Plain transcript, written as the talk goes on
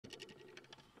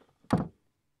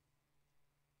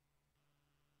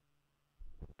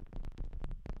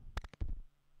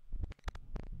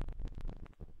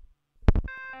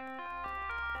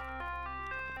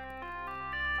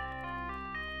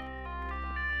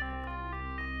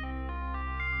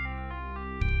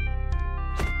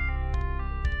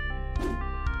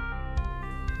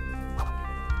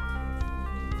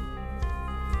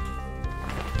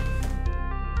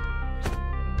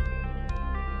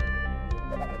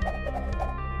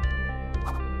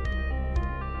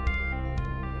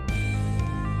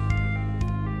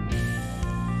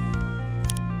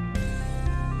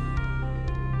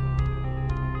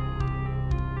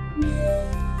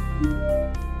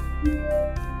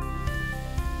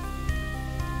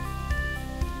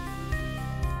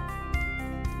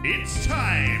It's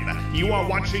time! You are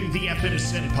watching the FM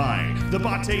Senpai, the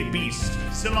Bate Beast,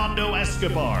 Silando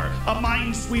Escobar, a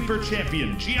Minesweeper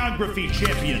champion, Geography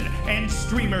champion, and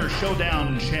Streamer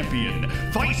Showdown champion,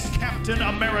 Vice Captain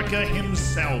America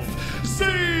himself,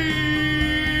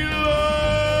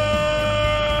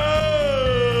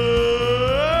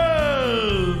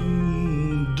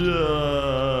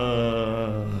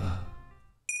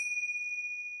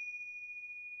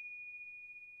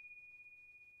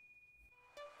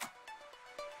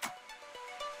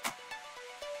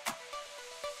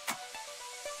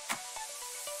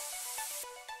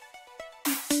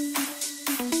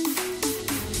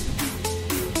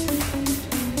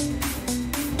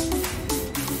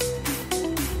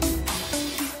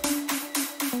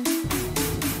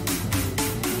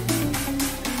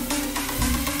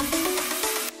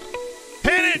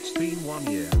 It's been 1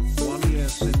 year. 1 year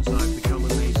since I've become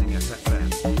amazing at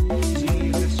FM.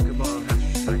 See Escobar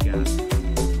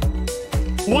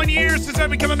 #ad. 1 year since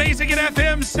I've become amazing at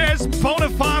FM, says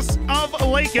Boniface of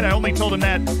Lakin. I only told him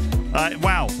that.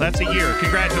 Wow, that's a year.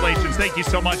 Congratulations. Thank you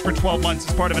so much for 12 months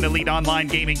as part of an elite online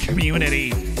gaming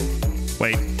community.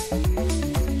 Wait.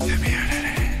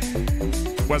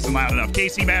 Wasn't loud enough.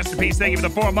 KC Masterpiece, thank you for the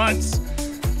 4 months.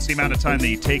 It's the amount of time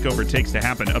the takeover takes to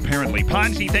happen, apparently.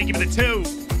 Ponji, thank you for the 2.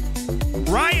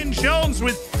 Ryan Jones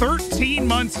with 13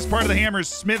 months as part of the Hammers.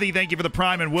 Smithy, thank you for the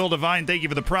Prime. And Will Divine, thank you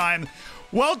for the Prime.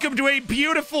 Welcome to a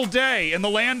beautiful day in the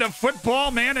land of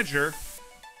Football Manager.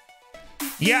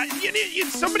 Yeah,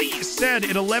 somebody said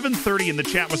at 11:30 in the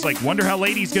chat was like, wonder how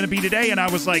late he's going to be today. And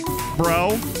I was like,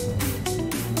 bro,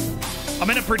 I'm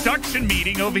in a production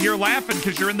meeting over here laughing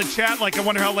because you're in the chat like, I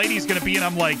wonder how late he's going to be. And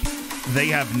I'm like, they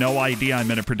have no idea I'm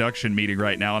in a production meeting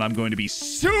right now, and I'm going to be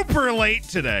super late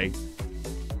today.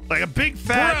 Like a big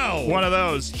fat one of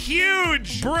those.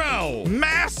 Huge. Bro.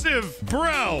 Massive.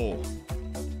 Bro.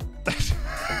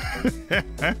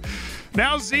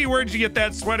 Now, Z, where'd you get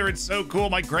that sweater? It's so cool.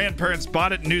 My grandparents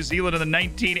bought it in New Zealand in the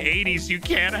 1980s. You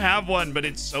can't have one, but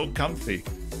it's so comfy.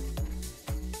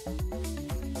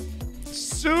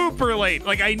 Super late.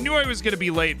 Like, I knew I was going to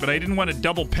be late, but I didn't want to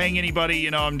double ping anybody.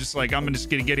 You know, I'm just like, I'm just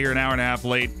going to get here an hour and a half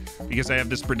late because I have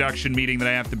this production meeting that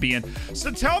I have to be in.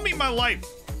 So tell me my life,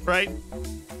 right?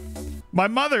 My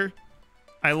mother,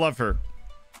 I love her.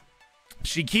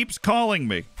 She keeps calling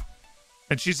me.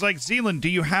 And she's like, Zealand, do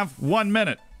you have 1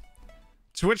 minute?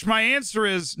 To which my answer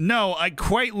is, no, I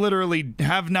quite literally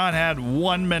have not had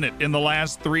 1 minute in the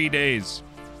last 3 days.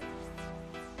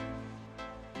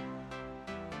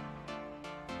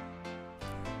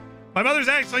 My mother's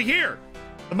actually here.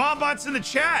 The mom bot's in the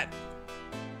chat.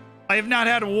 I have not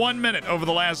had 1 minute over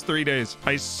the last 3 days.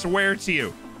 I swear to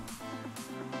you.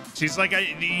 She's like,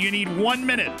 you need 1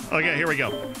 minute. Okay, here we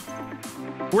go.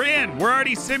 We're in. We're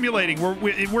already simulating.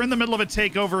 We're in the middle of a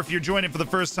takeover. If you're joining for the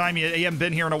first time, you haven't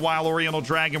been here in a while. Oriental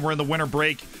Dragon, we're in the winter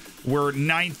break. We're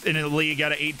 9th in the league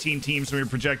out of 18 teams, so we're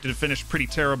projected to finish pretty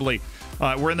terribly.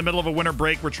 We're in the middle of a winter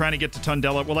break. We're trying to get to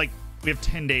Tundela. We have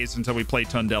 10 days until we play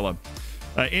Tundela.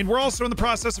 And we're also in the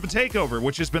process of a takeover,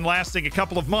 which has been lasting a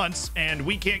couple of months, and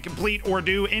we can't complete or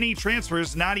do any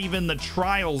transfers, not even the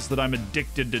trials that I'm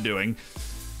addicted to doing.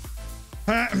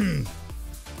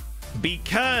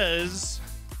 Because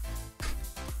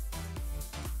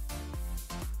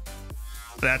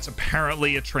that's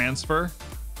apparently a transfer.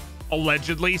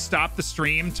 Allegedly, stop the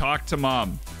stream, talk to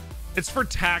mom. It's for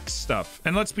tax stuff.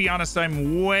 And let's be honest,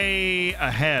 I'm way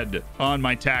ahead on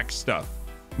my tax stuff.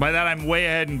 By that, I'm way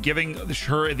ahead in giving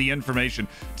her the information.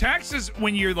 Taxes,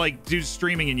 when you're like do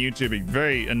streaming and YouTube,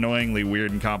 very annoyingly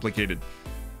weird and complicated.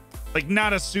 Like,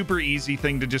 not a super easy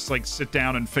thing to just like sit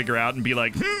down and figure out and be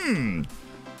like,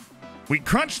 we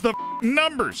crunch the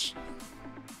numbers.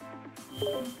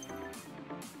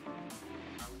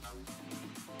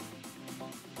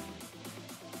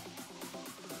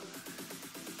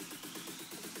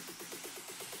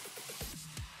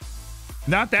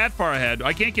 Not that far ahead.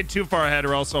 I can't get too far ahead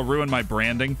or else I'll ruin my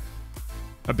branding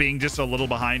of being just a little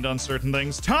behind on certain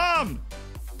things. Tom!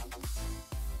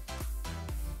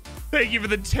 Thank you for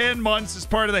the 10 months as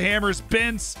part of the Hammers.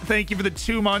 Bence, thank you for the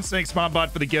 2 months. Thanks, MomBot,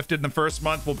 for the gifted in the first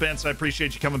month. Well, Bence, I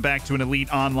appreciate you coming back to an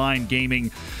elite online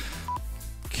gaming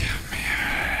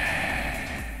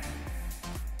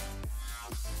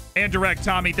and Direct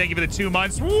Tommy, thank you for the 2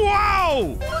 months.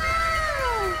 Whoa!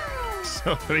 Wow!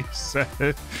 Somebody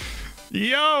said,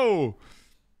 yo!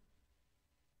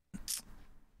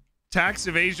 Tax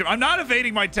evasion. I'm not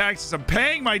evading my taxes. I'm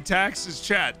paying my taxes,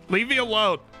 chat. Leave me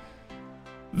alone.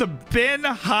 The Ben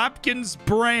Hopkins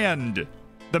brand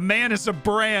The man is a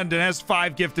brand and has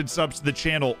 5 gifted subs to the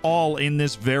channel, all in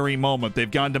this very moment.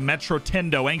 They've gone to Metro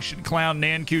Tendo, Ancient Clown,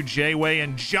 Nanku, J-Way,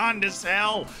 and John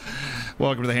Hell.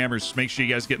 Welcome to the Hammers. Make sure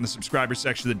you guys get in the subscriber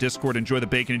section of the Discord. Enjoy the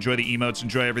bacon, enjoy the emotes,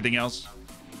 enjoy everything else.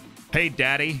 Hey,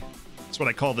 Daddy. That's what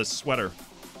I call this sweater.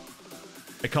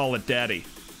 I call it Daddy.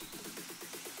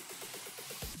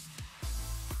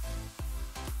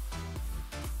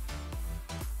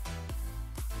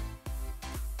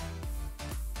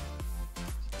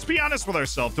 Let's be honest with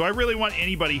ourselves. Do I really want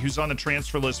anybody who's on the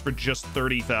transfer list for just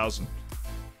 30,000?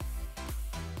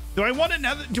 Do I want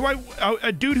another? Do I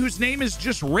a dude whose name is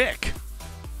just Rick?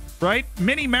 Right?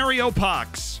 Mini Mario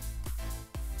Pox.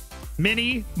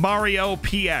 Mini Mario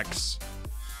PX.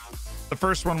 The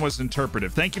first one was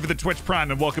interpretive. Thank you for the Twitch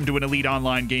Prime and welcome to an elite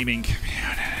online gaming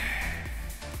community.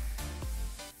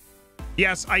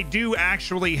 Yes, I do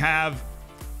actually have.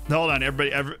 Hold on,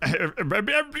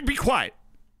 everybody be quiet.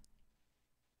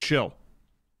 Chill.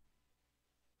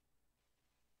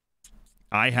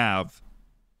 I have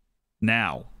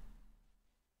now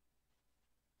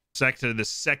the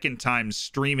second time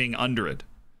streaming under it,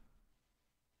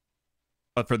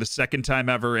 but for the second time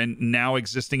ever and now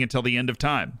existing until the end of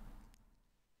time,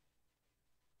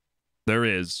 there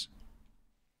is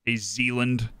a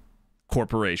Zealand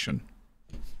corporation.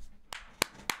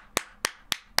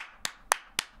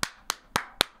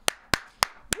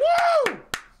 Woo!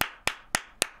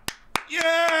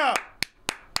 Yeah!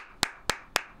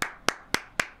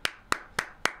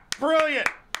 Brilliant.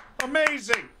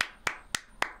 Amazing.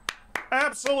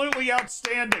 Absolutely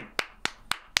outstanding.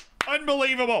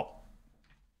 Unbelievable.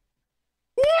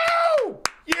 Woo!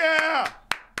 Yeah!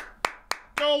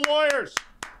 Go Lawyers.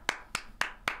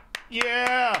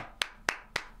 Yeah.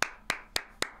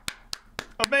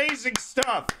 Amazing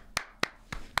stuff.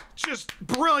 Just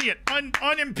brilliant.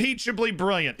 Unimpeachably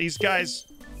brilliant. These guys.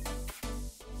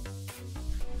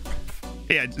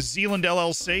 Yeah, Zealand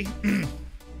LLC.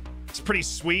 It's pretty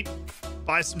sweet.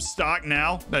 Buy some stock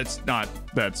now. That's not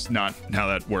how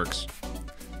that works.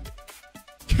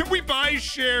 Can we buy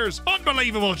shares?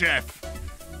 Unbelievable, Jeff.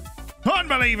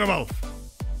 Unbelievable.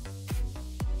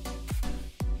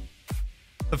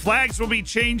 The flags will be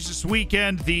changed this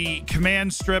weekend. The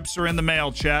command strips are in the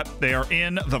mail, chat. They are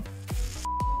in the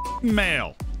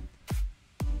mail.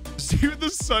 See the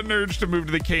sudden urge to move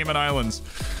to the Cayman Islands.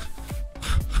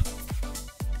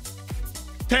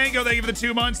 Tango, thank you for the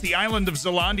 2 months. The island of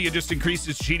Zealandia just increased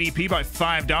its GDP by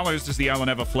 $5. Does the island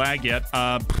have a flag yet?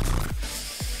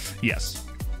 Yes.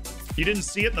 You didn't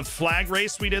see it in the flag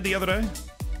race we did the other day?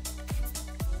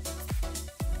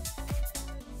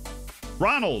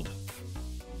 Ronald.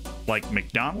 Like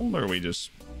McDonald, or we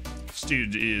just... This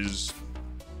dude is...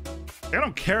 I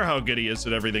don't care how good he is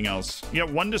at everything else. You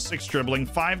got 1 to 6 dribbling,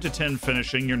 5 to 10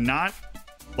 finishing. You're not,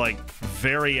 like,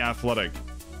 very athletic.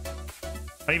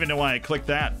 I don't even know why I clicked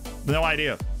that. No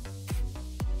idea.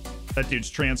 That dude's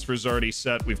transfer's already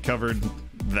set. We've covered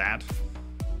that.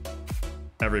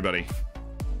 Everybody.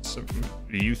 So,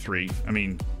 you three. I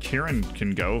mean, Kieran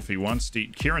can go if he wants to.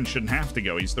 Kieran shouldn't have to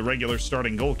go. He's the regular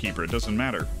starting goalkeeper. It doesn't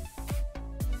matter.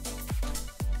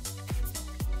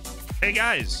 Hey,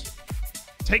 guys.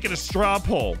 Taking a straw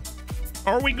poll.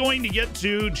 Are we going to get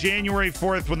to January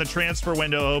 4th when the transfer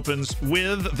window opens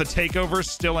with the takeover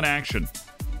still in action?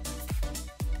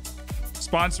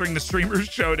 Sponsoring the Streamers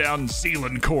Showdown,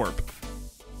 Zealand Corp.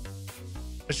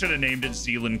 I should have named it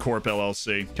Zealand Corp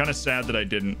LLC. Kind of sad that I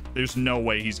didn't. There's no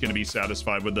way he's going to be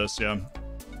satisfied with this, yeah.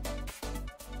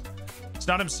 It's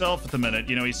not himself at the minute.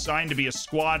 You know, he's signed to be a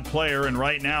squad player, and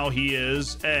right now he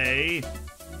is an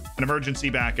emergency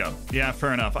backup. Yeah,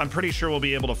 fair enough. I'm pretty sure we'll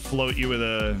be able to float you with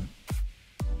a...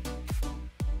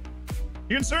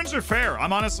 Your concerns are fair.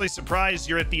 I'm honestly surprised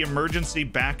you're at the emergency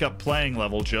backup playing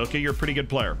level, Joker. You're a pretty good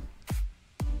player.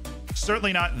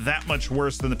 Certainly not that much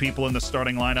worse than the people in the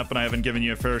starting lineup, and I haven't given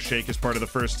you a fair shake as part of the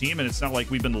first team, and it's not like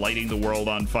we've been lighting the world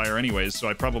on fire anyways, so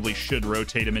I probably should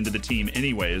rotate him into the team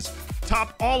anyways.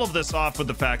 Top all of this off with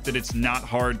the fact that it's not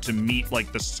hard to meet,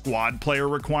 like, the squad player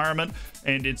requirement,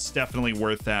 and it's definitely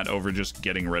worth that over just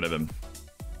getting rid of him.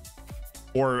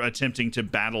 Or attempting to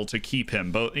battle to keep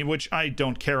him, which I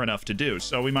don't care enough to do,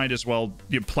 so we might as well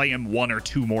play him 1 or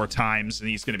 2 more times, and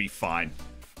he's going to be fine.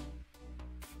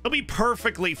 He'll be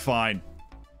perfectly fine.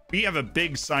 We have a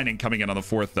big signing coming in on the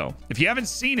 4th, though. If you haven't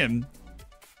seen him...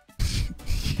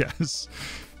 Yes.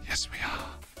 Yes, we are.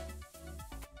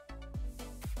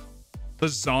 The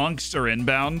Zonks are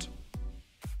inbound.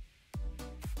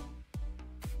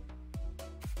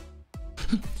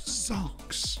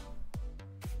 Zonks.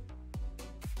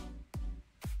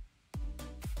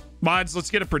 Mods, let's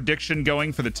get a prediction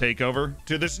going for the takeover.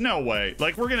 Dude, there's no way.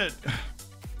 Like, we're gonna...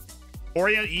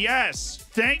 Orient, yes.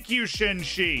 Thank you,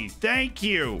 Shinshi. Thank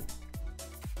you.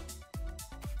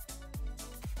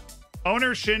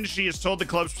 Owner Shinshi has told the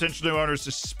club's potential new owners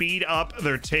to speed up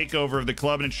their takeover of the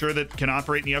club and ensure that it can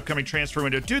operate in the upcoming transfer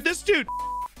window. Dude, this dude,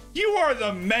 you are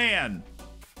the man.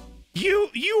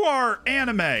 You are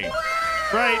anime,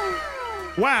 right?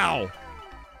 Wow.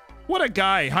 What a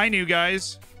guy. Hi, new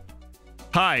guys.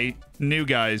 Hi, new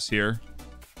guys here.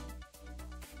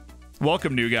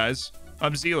 Welcome, new guys.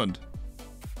 I'm Zealand.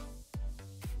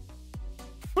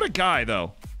 What a guy,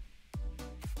 though.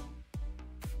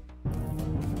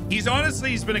 He's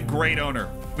been a great owner.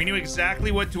 We knew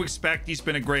exactly what to expect. He's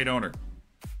been a great owner.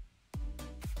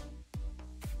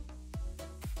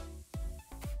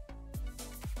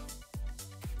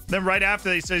 Then right after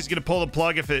they said he's going to pull the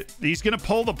plug if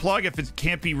it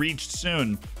can't be reached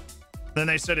soon. Then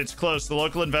they said it's close. The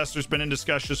local investor's been in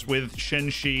discussions with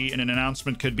Shinshi, and an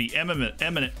announcement could be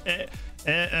M&M's.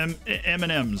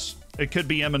 It could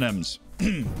be M&M's.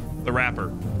 The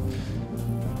rapper.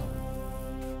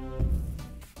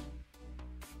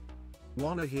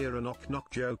 Wanna hear a knock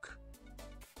knock joke?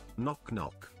 Knock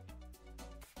knock.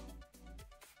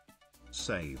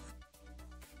 Save.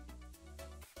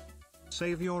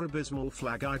 Save your abysmal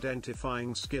flag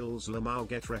identifying skills, Lamau,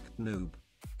 get wrecked, noob.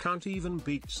 Can't even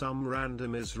beat some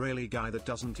random Israeli guy that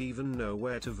doesn't even know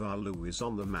where Tuvalu is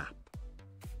on the map.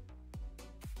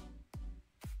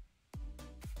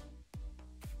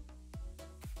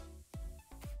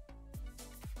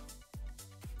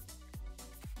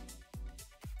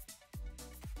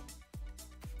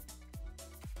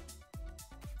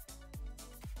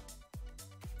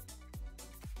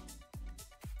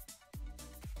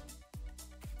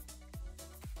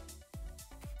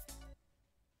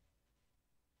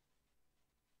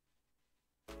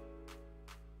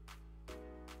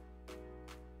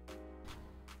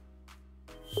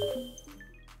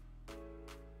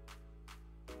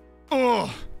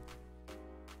 Oh,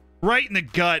 right in the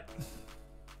gut.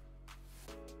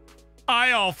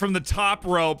 Ayal from the top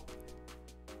rope.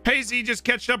 Hey Z, just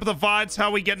catching up with the VODs.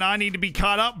 How we getting on? Need to be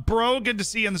caught up, bro. Good to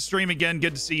see you on the stream again.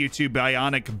 Good to see you too,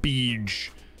 Bionic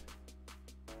Beach.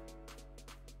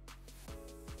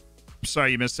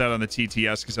 Sorry you missed out on the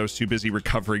TTS because I was too busy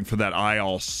recovering from that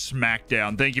Ayal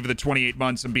smackdown. Thank you for the 28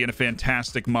 months and being a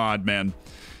fantastic mod, man.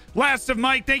 Last of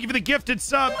Mike, thank you for the gifted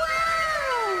sub.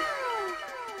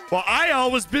 Well, Ayal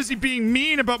was busy being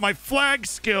mean about my flag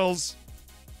skills.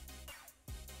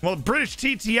 Well, the British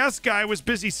TTS guy was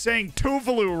busy saying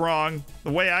Tuvalu wrong,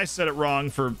 the way I said it wrong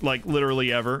for, like,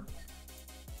 literally ever.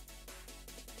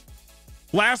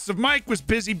 Last of Mike was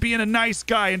busy being a nice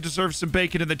guy and deserves some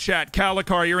bacon in the chat.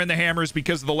 Calicar, you're in the hammers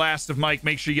because of the Last of Mike.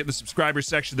 Make sure you get in the subscriber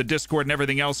section, the Discord, and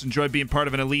everything else. Enjoy being part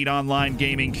of an elite online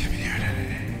gaming community.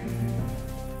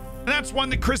 And that's one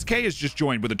that Chris K has just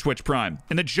joined with a Twitch Prime.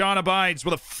 And that John Abides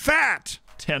with a fat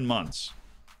 10 months.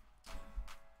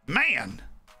 Man.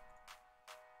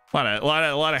 A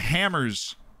lot of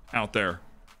hammers out there.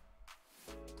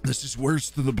 This is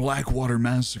worse than the Blackwater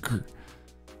Massacre.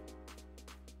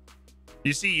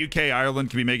 You see UK Ireland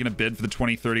could be making a bid for the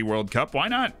 2030 World Cup. Why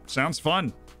not? Sounds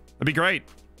fun. That'd be great.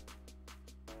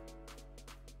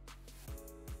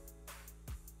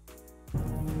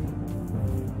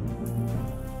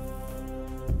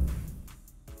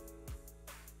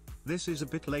 This is a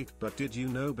bit late, but did you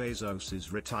know Bezos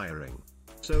is retiring?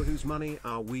 So whose money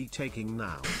are we taking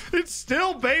now? It's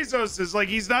still Bezos's. Like,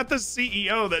 he's not the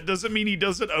CEO. That doesn't mean he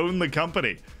doesn't own the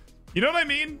company. You know what I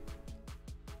mean?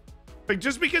 Like,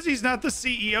 just because he's not the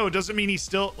CEO doesn't mean he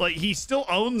still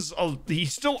owns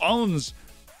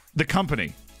the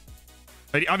company.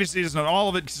 Like, obviously he doesn't own all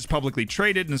of it because it's publicly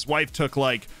traded, and his wife took,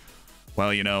 like,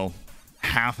 well, you know,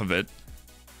 half of it.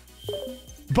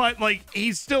 But, like,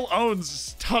 he still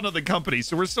owns a ton of the company,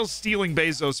 so we're still stealing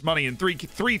Bezos' money, and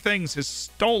three things has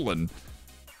stolen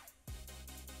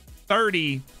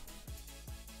 30.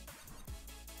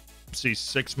 See,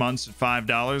 6 months at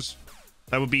 $5.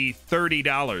 That would be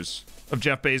 $30 of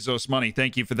Jeff Bezos' money.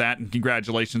 Thank you for that, and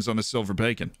congratulations on the silver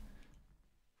bacon.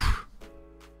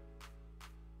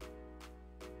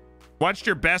 Watched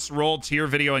your best roll tier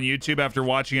video on YouTube. After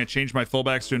watching, I changed my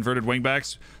fullbacks to inverted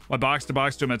wingbacks. My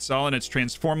box-to-box to Metzal, and it's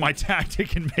transformed my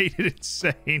tactic and made it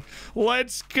insane.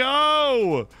 Let's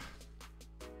go!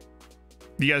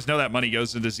 You guys know that money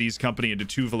goes into Z's company, into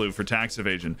Tuvalu for tax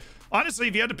evasion. Honestly,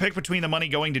 if you had to pick between the money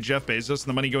going to Jeff Bezos and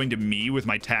the money going to me with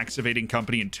my tax evading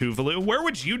company in Tuvalu, where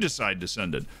would you decide to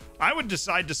send it? I would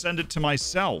decide to send it to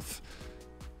myself.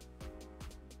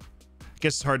 I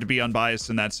guess it's hard to be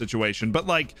unbiased in that situation, but,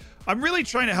 like, I'm really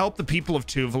trying to help the people of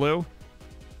Tuvalu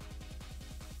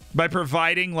by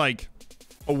providing, like,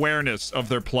 awareness of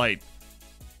their plight.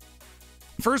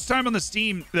 First time on the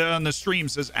stream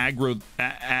says Agrathosam.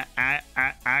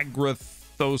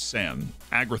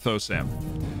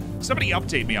 Somebody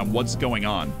update me on what's going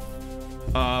on.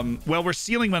 Well, we're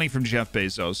stealing money from Jeff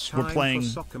Bezos. We're playing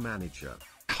Soccer Manager.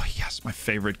 Oh yes, my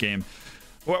favorite game.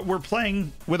 We're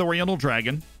playing with Oriental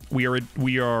Dragon. We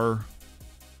are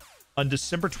on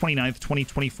December 29th,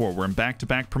 2024. We're in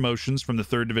back-to-back promotions from the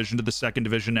 3rd division to the 2nd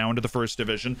division, now into the 1st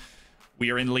division. We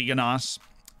are in Liga NOS,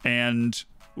 and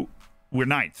we're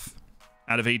 9th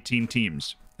out of 18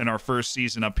 teams in our first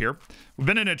season up here. We've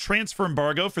been in a transfer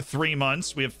embargo for 3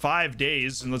 months. We have 5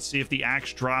 days, and let's see if the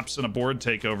axe drops in a board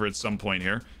takeover at some point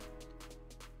here.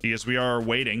 Because we are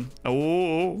waiting.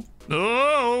 Oh,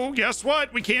 guess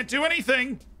what? We can't do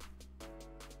anything.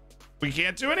 We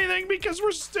can't do anything because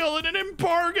we're still in an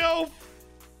embargo.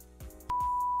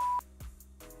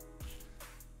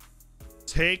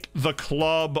 Take the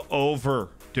club over,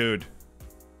 dude.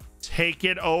 Take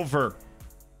it over.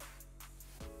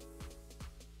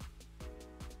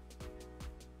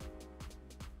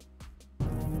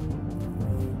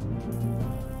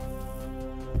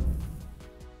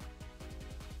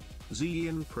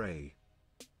 Zian Prey.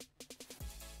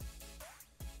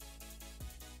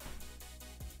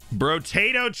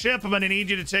 Brotato Chip, I'm gonna need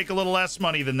you to take a little less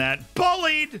money than that.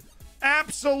 Bullied!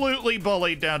 Absolutely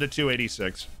bullied down to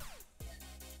 286.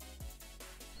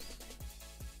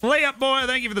 Layup Boy,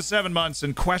 thank you for the 7 months.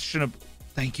 And Questionable,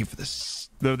 thank you for this.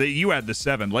 You had the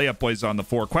 7. Layup Boy's on the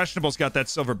 4. Questionable's got that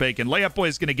silver bacon. Layup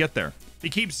Boy's gonna get there. He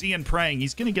keeps Zian praying.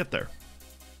 He's gonna get there.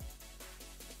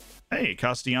 Hey,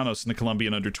 Castellanos in the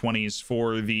Colombian under-20s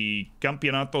for the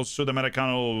Campeonato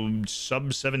Sudamericano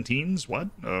sub-17s. What?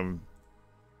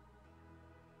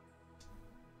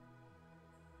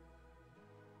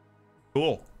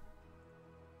 Cool.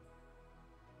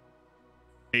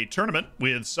 A tournament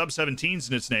with sub-17s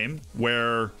in its name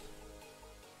where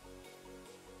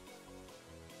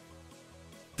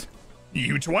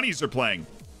U20s are playing.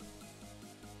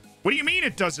 What do you mean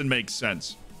it doesn't make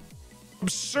sense?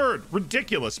 Absurd,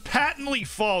 ridiculous, patently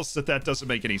false that doesn't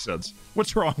make any sense.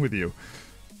 What's wrong with you?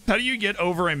 How do you get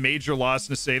over a major loss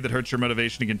in a save that hurts your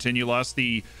motivation to continue? Lost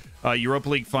the Europa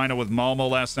League final with Malmo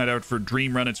last night out for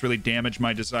Dream Run. It's really damaged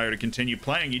my desire to continue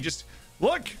playing. You just,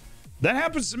 look, that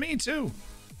happens to me too.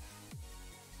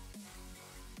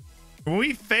 When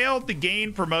we failed to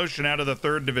gain promotion out of the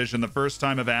 3rd division the first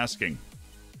time of asking,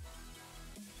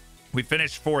 we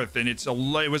finished 4th, and it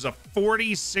was a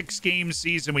 46-game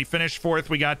season. We finished 4th.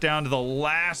 We got down to the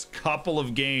last couple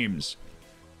of games,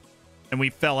 and we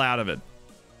fell out of it.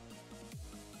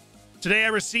 Today I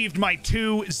received my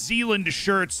 2 Zealand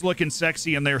shirts looking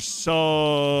sexy, and they're so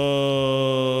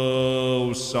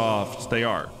soft. They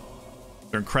are.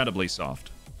 They're incredibly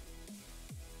soft.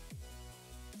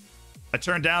 I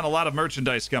turned down a lot of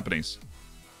merchandise companies.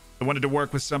 I wanted to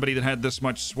work with somebody that had this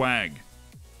much swag.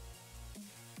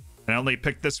 I only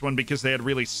picked this one because they had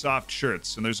really soft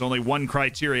shirts, and there's only one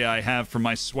criteria I have for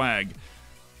my swag,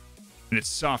 and it's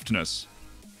softness.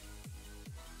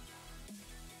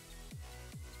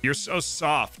 You're so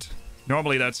soft.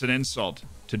 Normally that's an insult.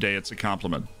 Today it's a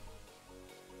compliment.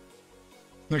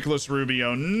 Nicholas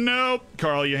Rubio. Nope.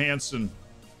 Carl Johansson.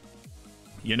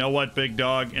 You know what, big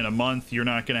dog? In a month, you're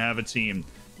not going to have a team.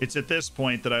 It's at this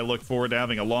point that I look forward to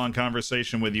having a long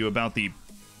conversation with you about the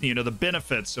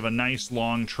benefits of a nice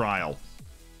long trial.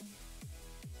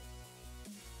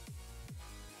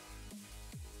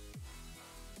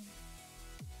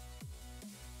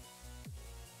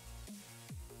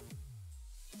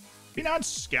 Can you not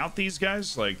scout these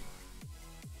guys? Like,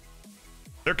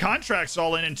 their contract's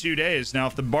all in 2 days. Now,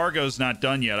 if the embargo's not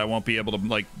done yet, I won't be able to,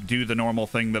 like, do the normal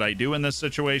thing that I do in this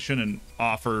situation and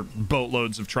offer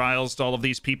boatloads of trials to all of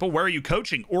these people. Where are you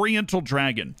coaching? Oriental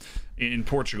Dragon in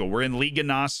Portugal. We're in Liga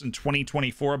NOS in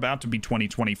 2024, about to be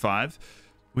 2025.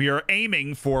 We are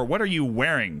aiming for, what are you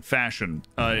wearing? Fashion.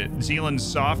 Zealand's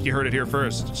soft. You heard it here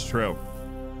first. It's true.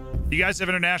 You guys have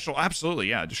international? Absolutely,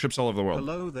 yeah. Just ships all over the world.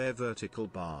 Hello there, Vertical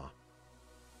Bar.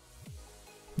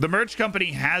 The merch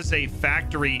company has a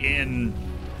factory in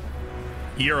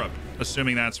Europe,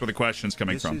 assuming that's where the question's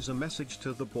coming from. This is a message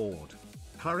to the board.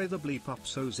 Hurry the bleep up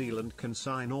so Zealand can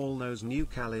sign all those New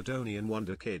Caledonian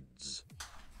Wonderkids.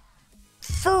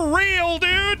 For real,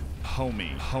 dude!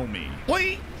 Homie,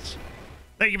 please!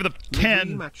 Thank you for the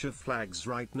 10. Rematch of flags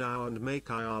right now and make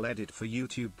IR edit for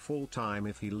YouTube full time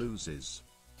if he loses.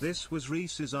 This was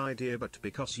Reese's idea, but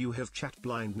because you have chat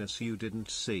blindness you didn't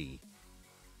see.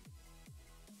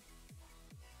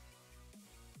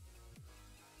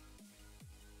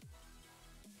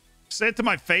 Say it to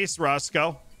my face,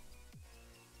 Roscoe.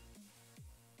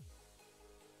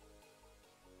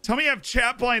 Tell me you have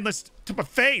chat blindness to my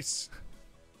face.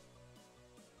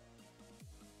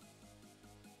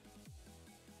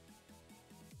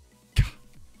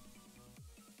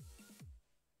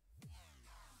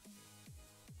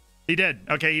 He did.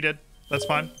 Okay, he did. That's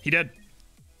fine. He did.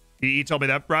 He told me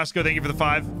that. Roscoe, thank you for the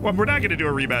 5. Well, we're not going to do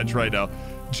a rematch right now.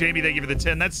 Jamie, thank you for the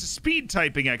 10. That's a speed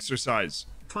typing exercise.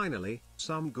 Finally,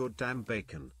 some good damn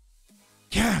bacon.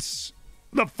 Yes.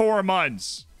 The 4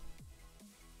 months.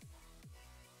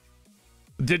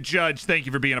 The Judge, thank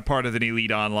you for being a part of the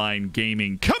Elite Online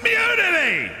Gaming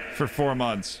community for 4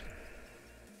 months.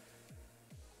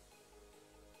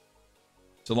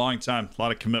 It's a long time. A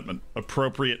lot of commitment.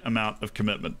 Appropriate amount of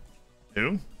commitment.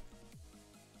 Who?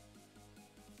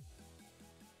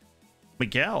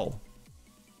 Miguel.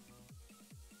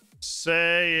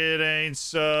 Say it ain't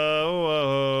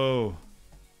so.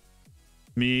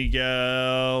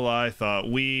 Miguel, I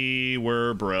thought we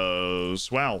were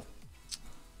bros. Well,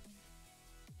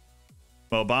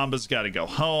 Bamba's got to go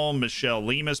home. Michelle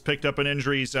Lima's picked up an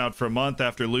injury. He's out for a month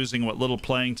after losing what little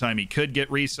playing time he could get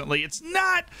recently.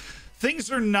 Things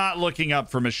are not looking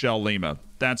up for Michelle Lima.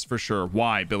 That's for sure.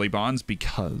 Why, Billy Bonds?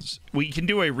 Because we can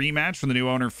do a rematch when the new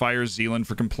owner fires Zealand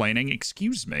for complaining.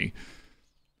 Excuse me.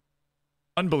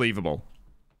 Unbelievable.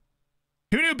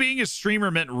 Who knew being a streamer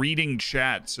meant reading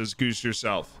chat, says Goose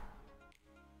Yourself.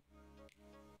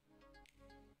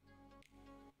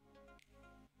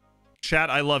 Chat,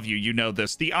 I love you. You know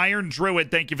this. The Iron Druid,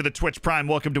 thank you for the Twitch Prime.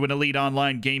 Welcome to an Elite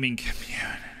Online Gaming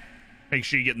community. Make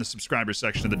sure you get in the subscriber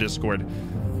section of the Discord.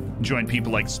 Join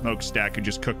people like Smokestack, who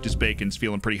just cooked his bacon's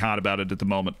feeling pretty hot about it at the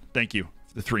moment. Thank you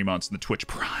for the 3 months in the Twitch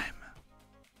Prime.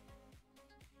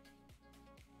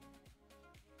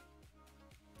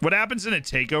 What happens in a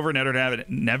takeover?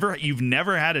 You've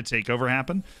never had a takeover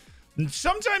happen?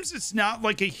 Sometimes it's not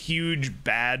like a huge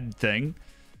bad thing.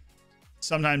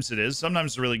 Sometimes it is.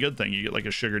 Sometimes it's a really good thing. You get like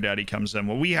a sugar daddy comes in.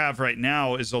 What we have right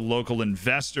now is a local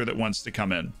investor that wants to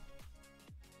come in.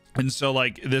 And so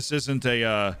like this isn't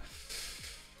like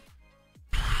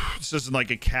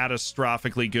a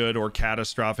catastrophically good or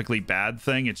catastrophically bad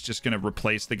thing. It's just going to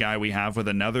replace the guy we have with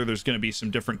another. There's going to be some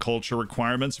different culture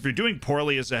requirements. If you're doing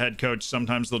poorly as a head coach,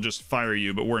 sometimes they'll just fire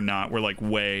you, but we're not. We're like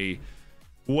way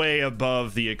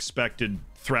above the expected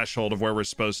threshold of where we're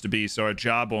supposed to be. So our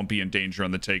job won't be in danger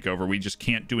on the takeover. We just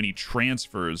can't do any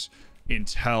transfers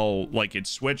until like it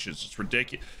switches. It's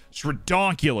ridiculous. It's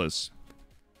redonkulous.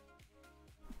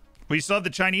 We still have the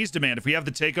Chinese demand. If we have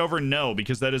the takeover, no,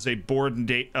 because that is a board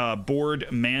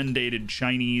mandated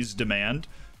Chinese demand.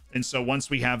 And so once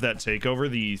we have that takeover,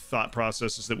 the thought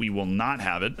process is that we will not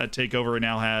have it. That takeover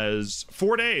now has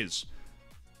 4 days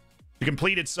to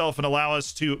complete itself and allow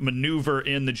us to maneuver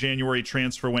in the January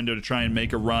transfer window to try and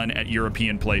make a run at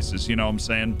European places. You know what I'm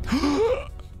saying?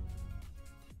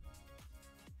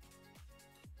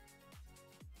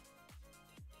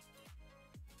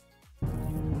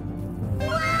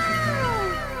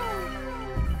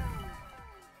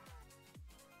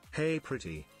 Hey,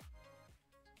 pretty.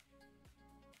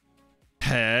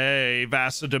 Hey,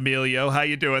 Vasa D'Amelio, how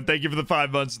you doing? Thank you for the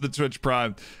 5 months of the Twitch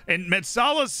Prime. And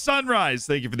Metsala Sunrise,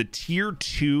 thank you for the tier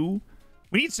 2.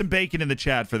 We need some bacon in the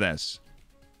chat for this.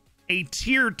 A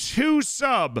tier 2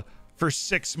 sub for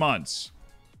 6 months.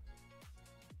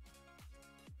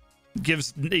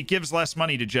 It gives less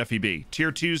money to Jeffy B.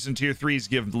 Tier 2s and tier 3s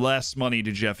give less money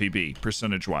to Jeffy B,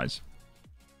 percentage-wise.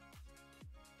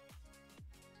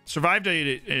 Survived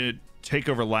a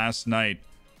takeover last night.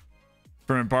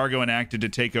 From embargo enacted to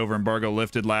takeover, embargo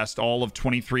lifted. Last all of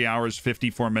 23 hours,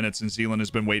 54 minutes, and Zealand has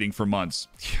been waiting for months.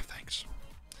 Yeah, thanks.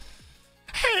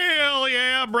 Hell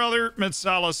yeah, brother.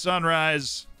 Metsala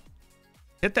Sunrise.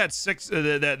 Hit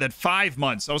that 5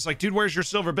 months. I was like, dude, where's your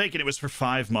silver bacon? It was for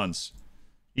 5 months.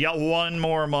 You got 1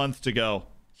 more month to go.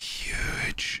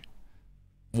 Huge.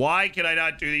 Why can I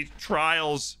not do these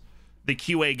trials? The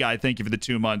QA guy, thank you for the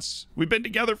 2 months. We've been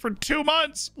together for 2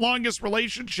 months. Longest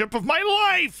relationship of my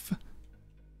life.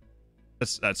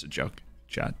 That's a joke,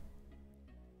 chat.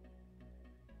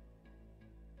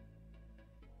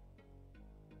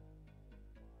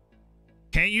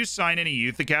 Can't you sign any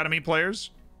Youth Academy players?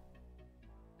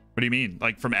 What do you mean?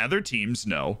 Like from other teams?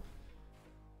 No.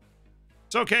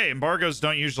 It's okay. Embargoes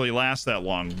don't usually last that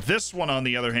long. This one, on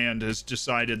the other hand, has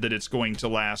decided that it's going to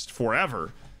last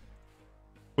forever,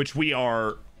 which we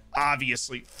are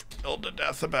obviously thrilled to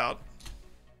death about.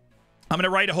 I'm going to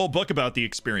write a whole book about the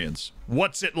experience.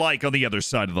 What's it like on the other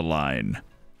side of the line?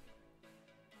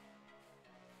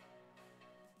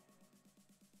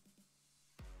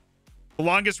 The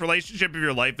longest relationship of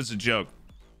your life is a joke.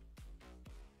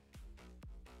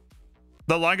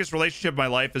 The longest relationship of my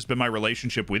life has been my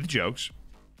relationship with jokes.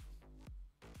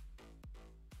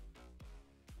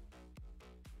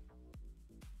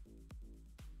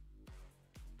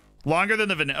 Longer than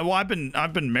the Vanessa. Well,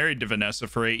 I've been married to Vanessa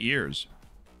for 8 years.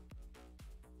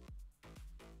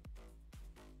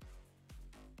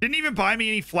 Didn't even buy me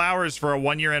any flowers for a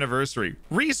 1-year anniversary.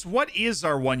 Reece, what is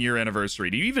our 1-year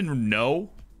anniversary? Do you even know?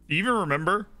 Do you even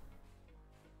remember?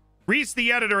 Reece,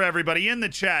 the editor, everybody, in the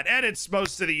chat, edits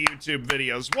most of the YouTube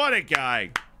videos. What a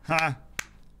guy. Huh?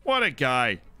 What a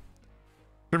guy.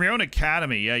 From your own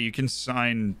academy. Yeah, you can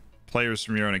sign players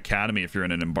from your own academy if you're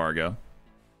in an embargo.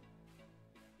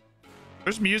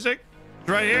 There's music. It's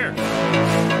right here.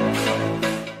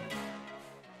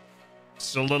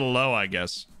 It's a little low, I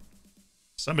guess.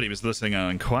 Somebody was listening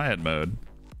on quiet mode.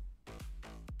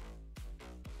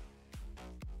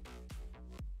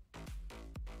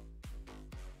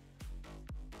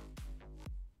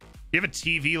 You have a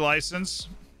TV license?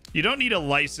 You don't need a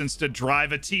license to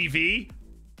drive a TV.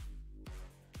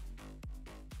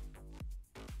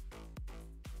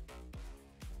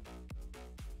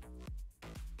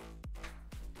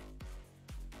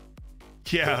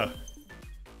 Yeah.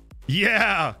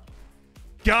 Yeah.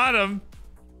 Got him.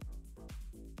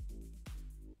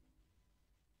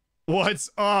 What's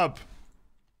up?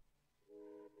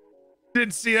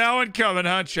 Didn't see that one coming,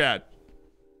 huh, chat?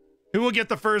 Who will get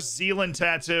the first Zealand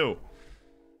tattoo?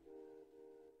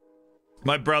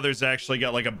 My brother's actually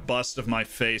got like a bust of my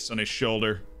face on his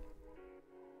shoulder.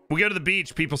 We go to the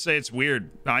beach. People say it's weird.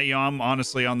 I'm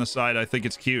honestly on the side. I think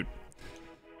it's cute.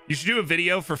 You should do a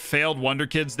video for failed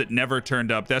Wonderkids that never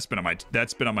turned up. That's been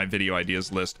on my video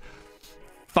ideas list.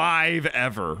 5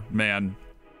 ever, man.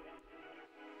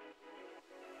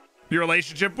 Your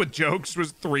relationship with jokes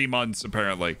was 3 months,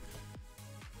 apparently.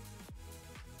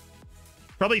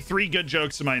 Probably 3 good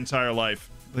jokes in my entire life.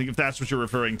 I think if that's what you're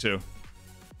referring to. All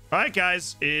right,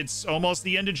 guys. It's almost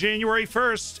the end of January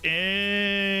 1st.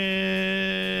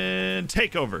 And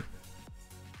takeover.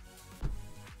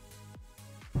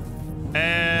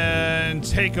 And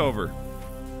takeover.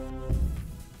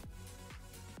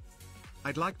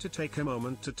 I'd like to take a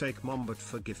moment to take Mombot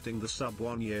for gifting the sub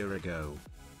 1 year ago.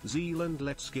 Zealand,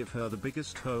 let's give her the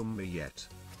biggest homie yet.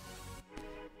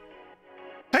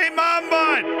 Hey,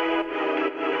 Mombot!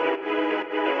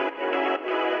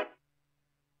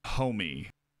 Homie.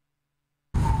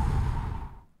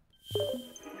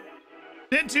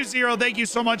 Din20, thank you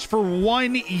so much for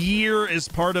 1 year as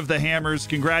part of the Hammers.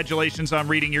 Congratulations on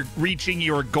reaching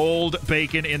your gold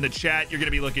bacon in the chat. You're going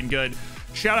to be looking good.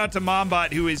 Shout out to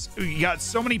Mombot, who got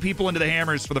so many people into the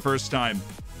Hammers for the first time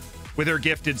with her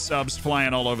gifted subs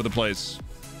flying all over the place.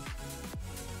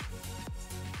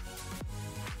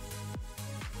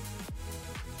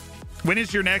 When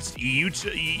is your next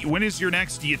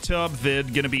YouTube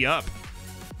vid gonna be up?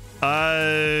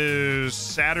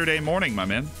 Saturday morning, my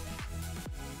man.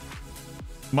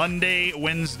 Monday,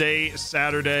 Wednesday,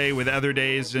 Saturday, with other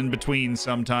days in between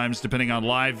sometimes, depending on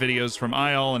live videos from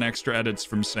IL and extra edits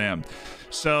from Sam.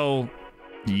 So,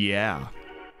 yeah.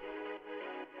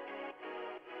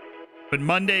 But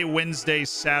Monday, Wednesday,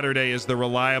 Saturday is the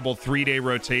reliable 3-day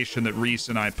rotation that Reece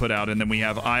and I put out, and then we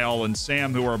have IL and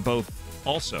Sam, who are both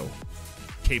also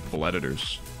capable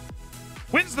editors.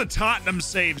 When's the Tottenham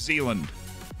save, Zealand?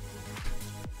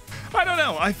 I don't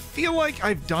know. I feel like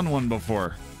I've done one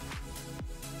before.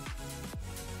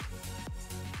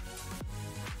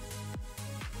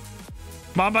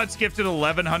 Mombot's gifted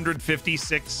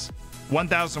 1,156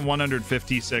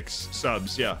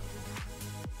 subs, yeah.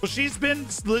 Well, she's a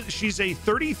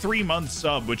 33-month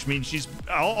sub, which means she's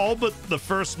all but the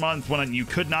first month when you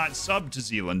could not sub to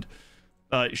Zealand.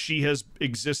 She has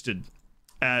existed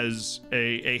as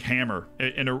a hammer,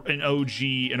 an OG,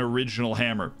 an original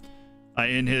hammer,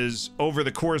 over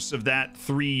the course of that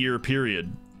 3-year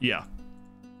period. Yeah.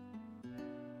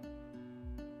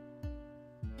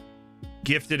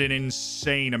 Gifted an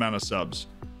insane amount of subs.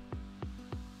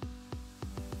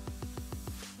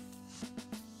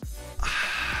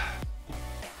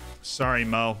 Sorry,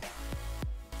 Mo.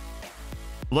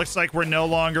 Looks like we're no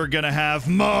longer gonna have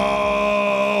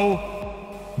Mo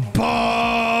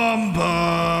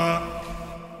Bomba.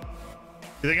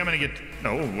 You think I'm gonna get...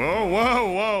 Oh,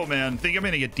 whoa, man. Think I'm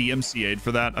gonna get DMCA'd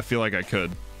for that? I feel like I could.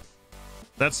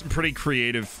 That's some pretty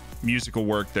creative musical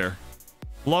work there.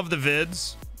 Love the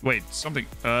vids. Wait, something.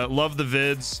 Love the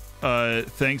vids.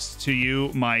 Thanks to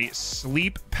you, my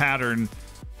sleep pattern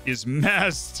is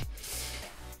messed.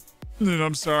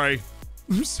 I'm sorry.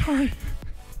 I'm sorry.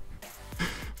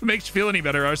 If it makes you feel any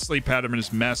better, our sleep pattern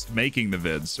is messed making the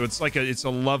vids. So it's like it's a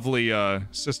lovely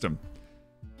system.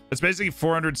 It's basically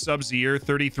 400 subs a year,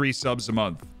 33 subs a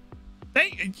month.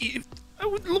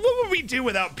 What would we do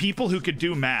without people who could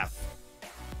do math?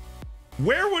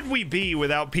 Where would we be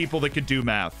without people that could do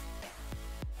math?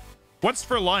 What's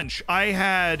for lunch? I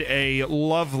had a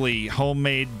lovely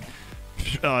homemade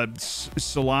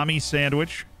salami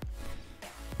sandwich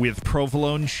with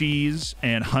provolone cheese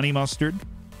and honey mustard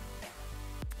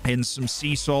and some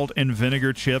sea salt and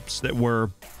vinegar chips that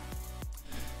were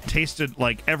tasted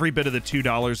like every bit of the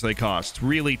 $2 they cost.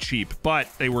 Really cheap, but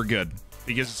they were good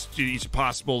because it's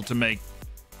possible to make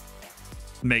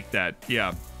that.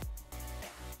 Yeah.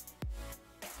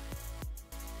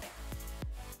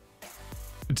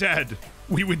 Dead.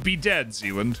 We would be dead,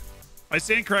 Zealand. I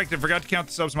stand corrected. Forgot to count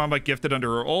the subs Mombot gifted under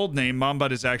her old name.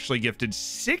 Mombot is actually gifted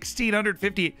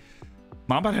 1,650.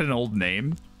 Mombot had an old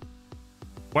name?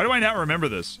 Why do I not remember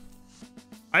this?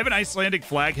 I have an Icelandic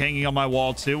flag hanging on my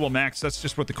wall, too. Well, Max, that's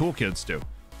just what the cool kids do.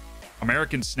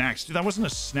 American snacks. Dude, that wasn't a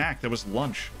snack. That was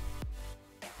lunch.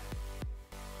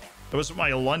 That was what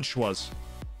my lunch was.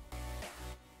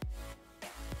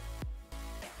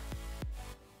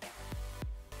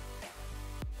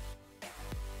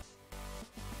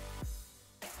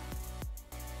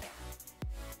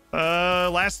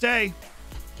 Last day.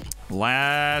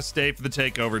 Last day for the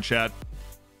takeover, chat.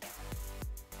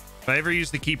 Have I ever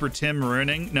used the keeper Tim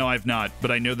Ruining? No, I've not,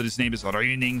 but I know that his name is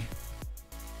Ruining.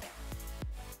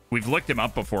 We've looked him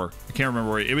up before. I can't remember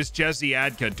where it was. Jesse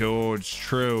Adka. Dude, it's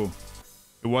true.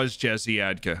 It was Jesse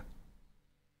Adka.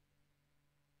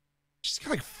 She's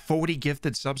got like 40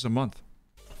 gifted subs a month.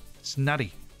 It's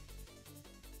nutty.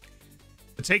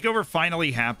 The takeover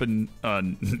finally happened.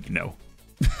 No.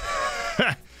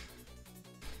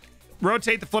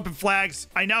 Rotate the flipping flags.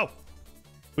 I know.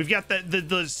 We've got the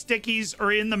stickies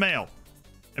are in the mail.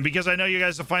 And because I know you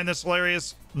guys will find this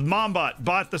hilarious, Mombot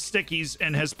bought the stickies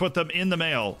and has put them in the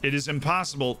mail. It is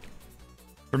impossible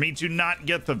for me to not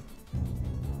get them.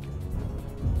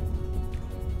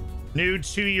 New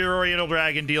 2-year Oriental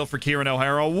Dragon deal for Kieran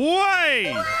O'Hara.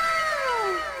 Way!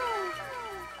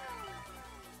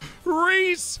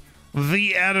 Reece,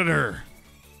 the editor.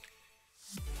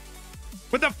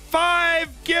 With the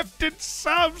 5 gifted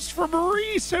subs from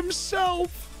Reece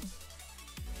himself.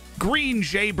 Green,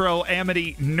 J-Bro,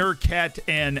 Amity, Nurkat,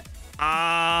 and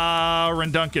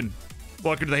Aaron Duncan.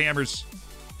 Welcome to the Hammers.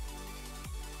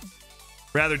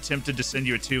 Rather tempted to send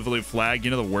you a Tuvalu flag.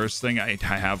 You know the worst thing? I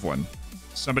have one.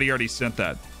 Somebody already sent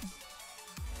that.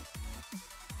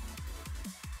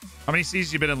 How many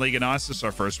seasons you been in Liga NOS? This is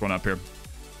our first one up here.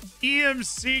 E.M.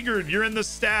 Sigurd, you're in the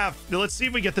staff. Now, let's see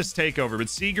if we get this takeover. But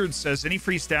Sigurd says, any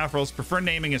free staff roles? Prefer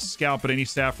naming a scout, but any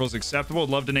staff roles acceptable?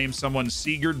 Would love to name someone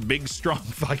Sigurd, big, strong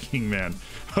Viking man.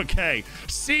 Okay,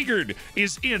 Sigurd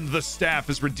is in the staff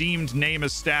as redeemed name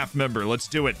as staff member. Let's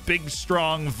do it. Big,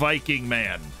 strong Viking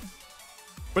man.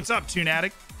 What's up,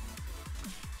 Tunatic?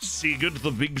 Sigurd,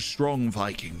 the big, strong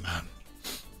Viking man.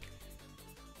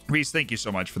 Reece, thank you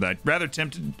so much for that. Rather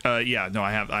tempted. Yeah, no,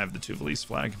 I have the Tuvalis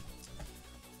flag.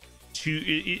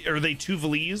 Are they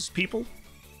Tuvalis people?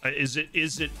 Is it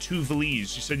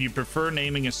Tuvalis? You said you prefer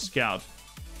naming a scout.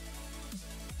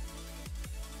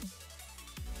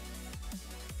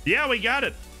 Yeah, we got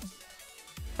it.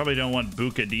 Probably don't want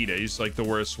Bukadita. He's like the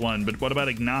worst one. But what about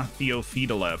Ignacio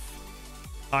Fidelev?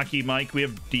 Hockey Mike, we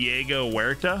have Diego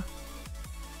Huerta.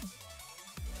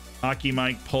 Hockey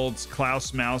Mike pulled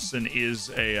Klaus Mausen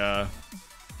is a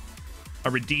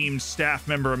redeemed staff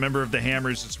member, a member of the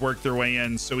Hammers that's worked their way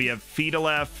in. So we have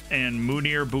Fidelev and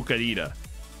Munir Bukadita.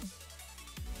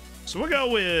 So we'll go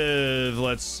with,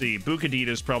 let's see,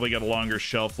 Bukadita's probably got a longer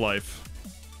shelf life.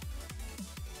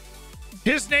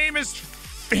 His name is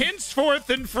henceforth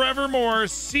and forevermore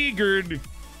Sigurd.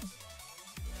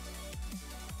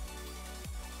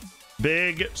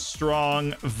 Big,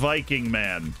 strong Viking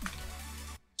man.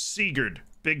 Sigurd,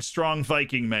 big, strong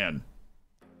Viking man.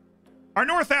 Our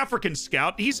North African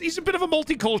scout, he's a bit of a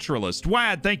multiculturalist.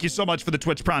 Wad, thank you so much for the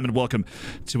Twitch Prime and welcome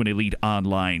to an elite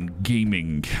online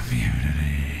gaming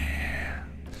community.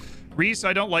 Reece,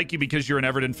 I don't like you because you're an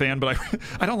Everton fan, but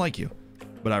I don't like you,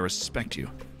 but I respect you.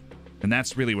 And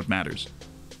that's really what matters.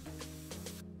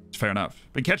 It's fair enough.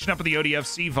 Been catching up with the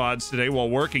ODFC VODs today while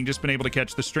working. Just been able to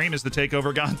catch the stream. Has the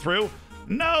takeover gone through?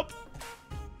 Nope.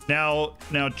 Now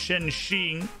Chen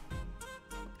Xing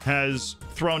has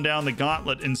thrown down the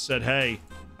gauntlet and said, hey,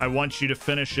 I want you to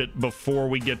finish it before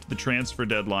we get to the transfer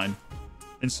deadline.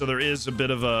 And so there is a bit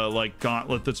of a like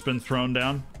gauntlet that's been thrown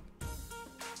down.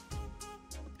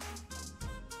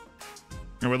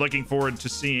 And we're looking forward to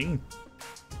seeing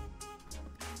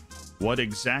what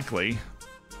exactly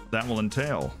that will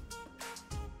entail.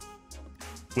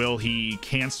 Will he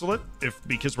cancel it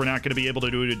because we're not going to be able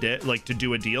to do it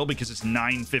do a deal because it's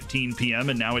 9:15 p.m.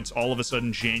 and now it's all of a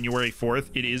sudden January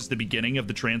 4th. It is the beginning of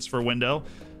the transfer window,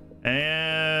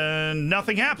 and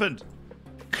nothing happened.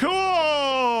 Cool.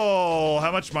 How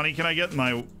much money can I get in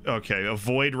my? Okay,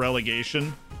 avoid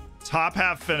relegation. Top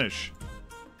half finish.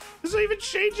 It's not even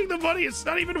changing the money. It's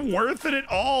not even worth it at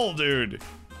all, dude.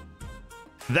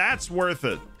 That's worth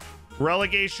it.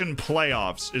 Relegation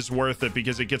playoffs is worth it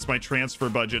because it gets my transfer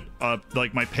budget up,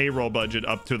 like my payroll budget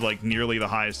up to like nearly the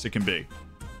highest it can be.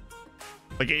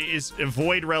 Like, is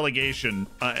avoid relegation,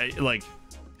 like,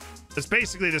 it's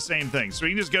basically the same thing. So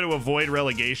we can just go to avoid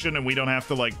relegation and we don't have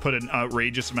to like put an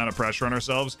outrageous amount of pressure on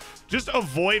ourselves. Just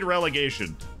avoid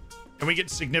relegation and we get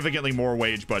significantly more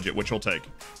wage budget, which we'll take.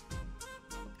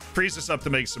 Frees us up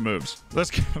to make some moves. That's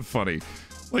kind of funny.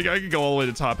 Like, I could go all the way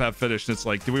to top half finish and it's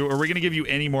like, are we going to give you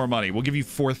any more money? We'll give you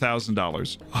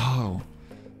 $4,000. Oh.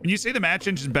 When you say the match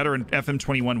engine is better in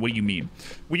FM21, what do you mean?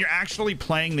 When you're actually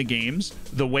playing the games,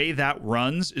 the way that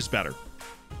runs is better.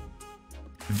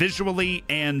 Visually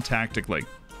and tactically.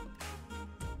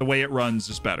 The way it runs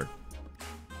is better.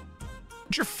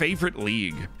 What's your favorite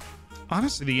league?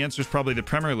 Honestly, the answer is probably the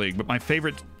Premier League, but my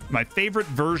favorite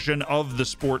version of the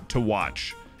sport to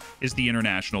watch is the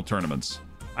international tournaments.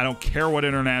 I don't care what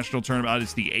international tournament,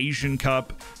 it's the Asian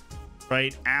Cup,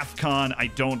 right? AFCON, I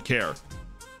don't care.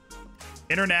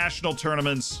 International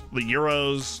tournaments, the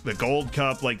Euros, the Gold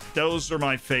Cup, like those are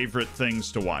my favorite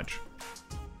things to watch.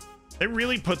 They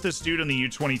really put this dude in the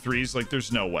U23s, like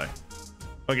there's no way.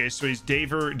 Okay, so he's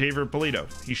David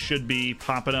Polito. He should be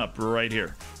popping up right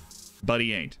here, but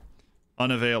he ain't.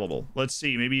 Unavailable. Let's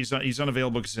see, maybe he's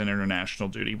unavailable because of international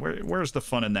duty. Where's the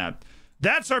fun in that?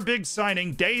 That's our big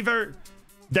signing, David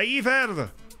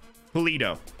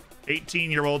Polito.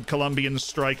 18-year-old Colombian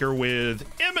striker with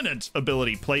eminent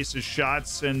ability, places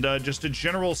shots, and just a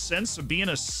general sense of being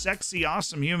a sexy,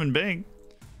 awesome human being.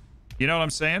 You know what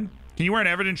I'm saying? Can you wear an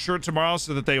Everton shirt tomorrow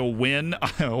so that they will win?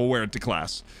 I'll wear it to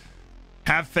class.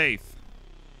 Have faith.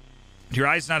 Do your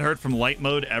eyes not hurt from light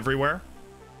mode everywhere?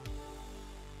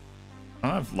 I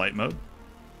don't have light mode.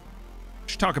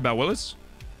 Should talk about Willis.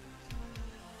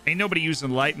 Ain't nobody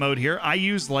using light mode here. I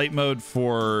use light mode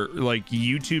for, like,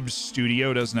 YouTube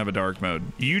Studio doesn't have a dark mode.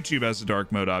 YouTube has a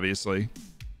dark mode, obviously.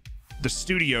 The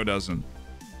Studio doesn't.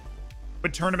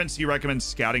 What tournaments do you recommend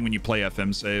scouting when you play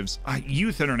FM saves?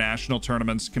 Youth international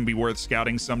tournaments can be worth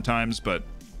scouting sometimes, but...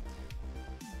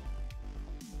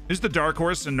 Who's the dark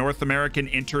horse in North American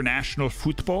international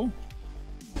football?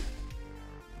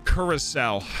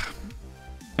 Curacao.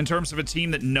 In terms of a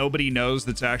team that nobody knows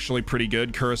that's actually pretty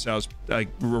good, Curaçao's a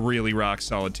really rock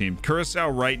solid team. Curacao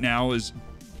right now is...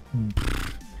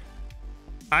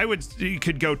 You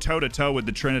could go toe-to-toe with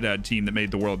the Trinidad team that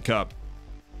made the World Cup.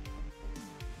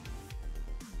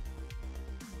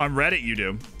 On Reddit, you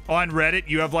do. Oh, on Reddit,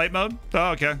 you have light mode?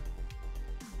 Oh, okay.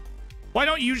 Well, I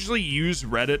don't usually use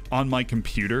Reddit on my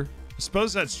computer. I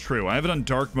suppose that's true. I have it on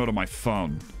dark mode on my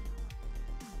phone.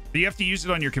 But you have to use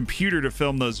it on your computer to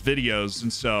film those videos,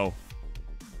 and so...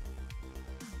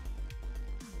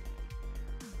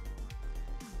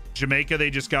 Jamaica, they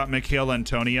just got Michail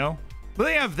Antonio. But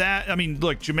they have that. I mean,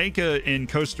 look, Jamaica and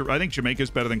Costa... I think Jamaica's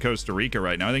better than Costa Rica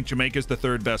right now. I think Jamaica's the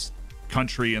third best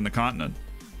country in the continent.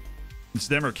 It's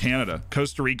them or Canada.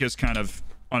 Costa Rica's kind of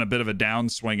on a bit of a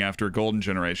downswing after a golden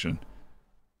generation.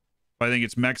 I think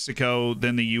it's Mexico,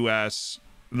 then the U.S.,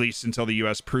 at least until the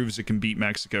U.S. proves it can beat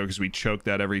Mexico, because we choke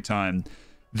that every time.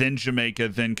 Then Jamaica,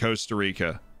 then Costa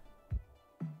Rica.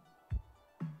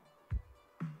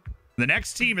 The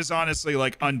next team is honestly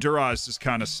like Honduras is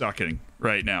kind of sucking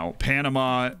right now.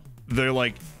 Panama, they're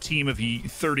like team of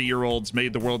 30-year-olds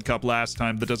made the World Cup last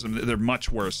time. They're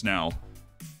much worse now.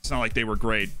 It's not like they were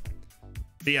great.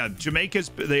 But yeah,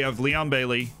 they have Leon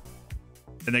Bailey.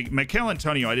 And Michail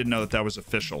Antonio, I didn't know that was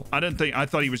official. I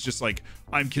thought he was just like,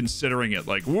 I'm considering it.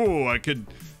 Like, whoa, I could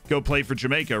go play for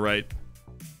Jamaica, right?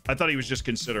 I thought he was just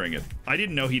considering it. I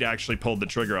didn't know he'd actually pulled the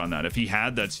trigger on that. If he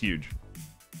had, that's huge.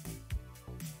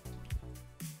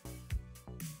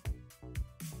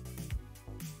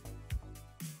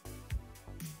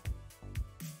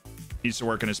 Needs to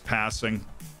work on his passing.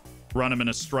 Run him in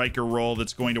a striker role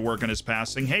that's going to work on his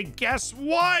passing. Hey, guess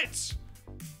what?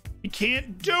 You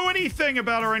can't do anything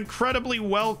about our incredibly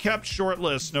well-kept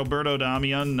shortlist. Noberto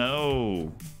Damian,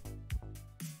 no.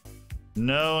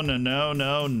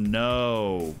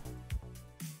 No.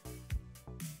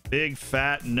 Big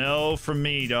fat no from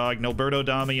me, dog. Noberto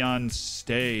Damian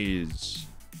stays.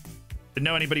 Didn't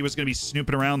know anybody was going to be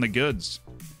snooping around the goods.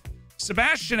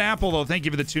 Sebastian Apple, though, thank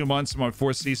you for the 2 months of my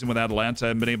 4th season with Atalanta.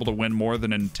 I've been able to win more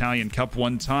than an Italian Cup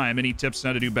one time. Any tips on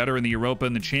how to do better in the Europa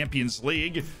and the Champions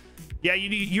League? Yeah,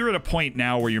 you're at a point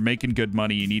now where you're making good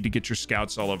money. You need to get your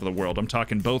scouts all over the world. I'm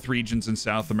talking both regions in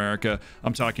South America.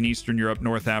 I'm talking Eastern Europe,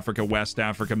 North Africa, West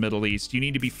Africa, Middle East. You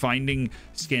need to be finding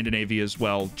Scandinavia as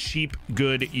well. Cheap,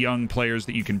 good, young players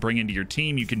that you can bring into your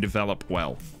team. You can develop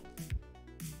well.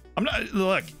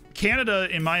 Look, Canada,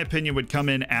 in my opinion, would come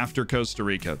in after Costa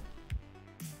Rica.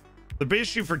 The big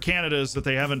issue for Canada is that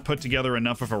they haven't put together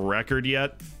enough of a record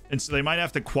yet, and so they might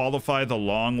have to qualify the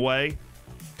long way.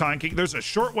 There's a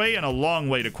short way and a long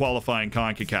way to qualify in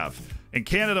CONCACAF, and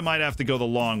Canada might have to go the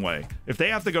long way. If they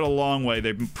have to go the long way,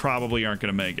 they probably aren't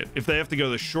going to make it. If they have to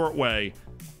go the short way,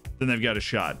 then they've got a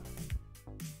shot.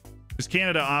 Because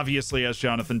Canada obviously has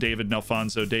Jonathan David and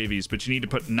Alphonso Davies, but you need to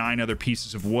put 9 other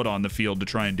pieces of wood on the field to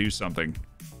try and do something.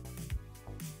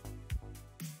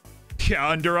 Yeah,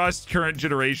 Honduras' current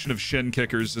generation of shin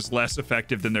kickers is less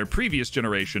effective than their previous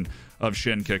generation of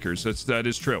shin kickers. That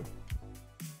is true.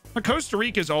 But Costa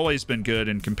Rica's always been good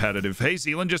and competitive. Hey,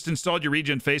 Zealand, just installed your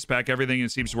regen face pack. Everything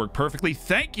seems to work perfectly.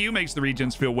 Thank you. Makes the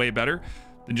regens feel way better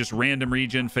than just random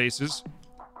regen faces.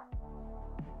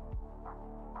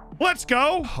 Let's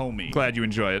go, homie. Glad you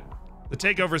enjoy it. The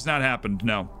takeover's not happened,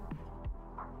 no.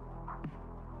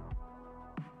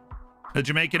 The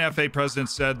Jamaican FA president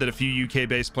said that a few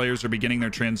UK-based players are beginning their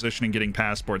transition and getting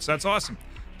passports. That's awesome.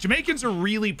 Jamaicans are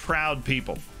really proud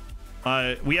people.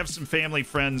 We have some family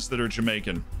friends that are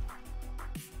Jamaican.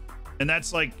 And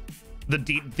that's like,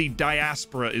 the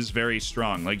diaspora is very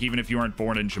strong. Like, even if you aren't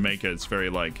born in Jamaica, it's very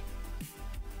like,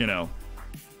 you know,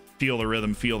 feel the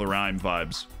rhythm, feel the rhyme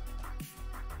vibes.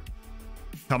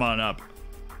 Come on up.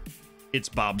 It's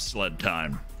bobsled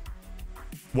time.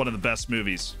 One of the best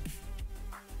movies.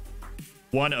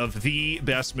 One of the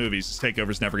best movies. This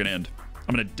takeover's never going to end.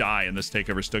 I'm going to die and this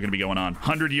takeover's still going to be going on.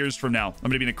 100 years from now, I'm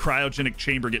going to be in a cryogenic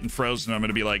chamber getting frozen. I'm going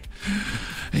to be like,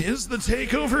 is the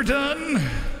takeover done?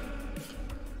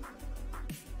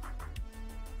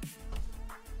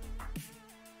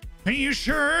 Are you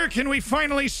sure? Can we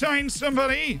finally sign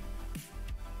somebody?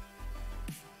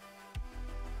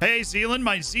 Hey, Zealand,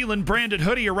 my Zealand branded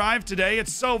hoodie arrived today.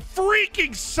 It's so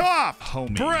freaking soft,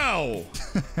 homie. Bro.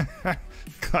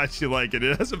 Glad you like it.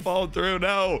 It hasn't fallen through.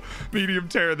 No. Medium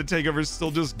terror. The takeover is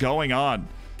still just going on.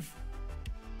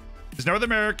 Is North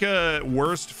America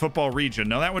worst football region?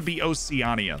 No, that would be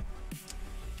Oceania.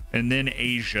 And then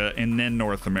Asia, and then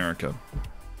North America.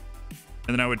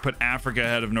 And then I would put Africa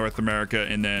ahead of North America,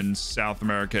 and then South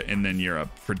America, and then Europe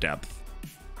for depth.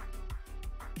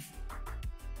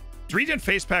 Does Regen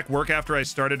Face Pack work after I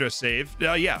started a save?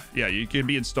 Yeah, you can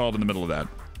be installed in the middle of that.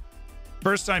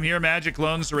 First time here, Magic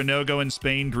loans are a no-go in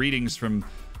Spain. Greetings from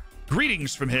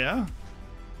here.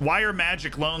 Why are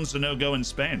Magic loans a no-go in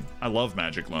Spain? I love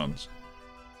Magic loans.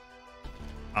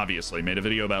 Obviously, made a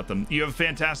video about them. You have a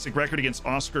fantastic record against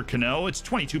Oscar Cano. It's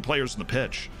 22 players on the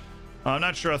pitch. I'm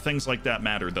not sure how things like that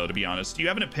matter, though, to be honest. Do you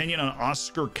have an opinion on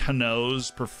Oscar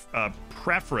Cano's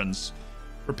preference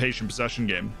for patient possession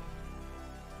game?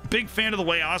 Big fan of the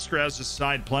way Oscar has his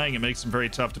side playing. It makes him very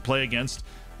tough to play against.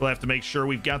 We'll have to make sure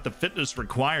we've got the fitness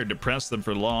required to press them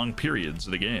for long periods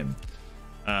of the game.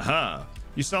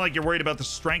 You sound like you're worried about the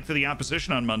strength of the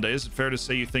opposition on Monday. Is it fair to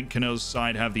say you think Cano's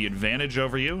side have the advantage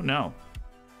over you? No.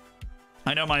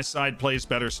 I know my side plays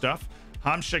better stuff.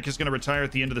 Hamšík is going to retire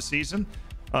at the end of the season.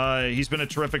 He's been a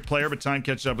terrific player, but time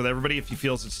catches up with everybody. If he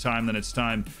feels it's time, then it's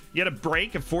time. You had a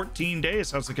break of 14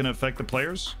 days. How's it going to affect the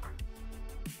players?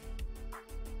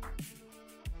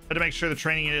 Had to make sure the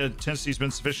training intensity has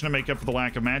been sufficient to make up for the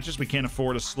lack of matches. We can't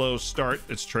afford a slow start.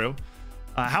 It's true.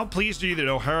 How pleased are you that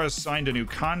O'Hara's signed a new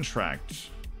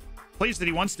contract? Pleased that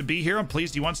he wants to be here. I'm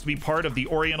pleased he wants to be part of the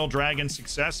Oriental Dragons'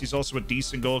 success. He's also a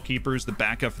decent goalkeeper. He's the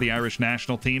backup for the Irish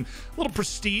national team. A little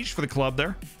prestige for the club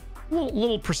there. A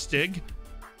little prestige.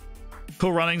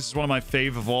 Cool Runnings is one of my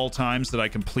fave of all times that I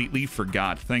completely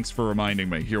forgot. Thanks for reminding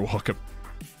me. You're welcome.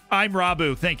 I'm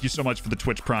Rabu. Thank you so much for the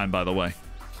Twitch Prime, by the way.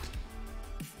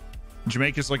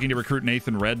 Jamaica's looking to recruit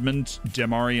Nathan Redmond,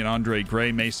 Demari, and Andre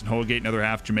Gray, Mason Holgate, and other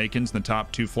half Jamaicans in the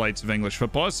top 2 flights of English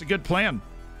football. It's a good plan.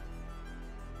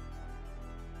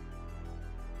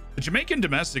 The Jamaican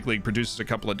Domestic League produces a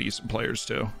couple of decent players,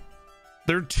 too.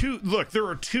 There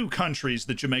are 2 countries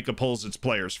that Jamaica pulls its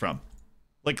players from.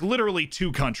 Like, literally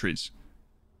 2 countries.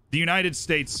 The United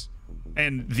States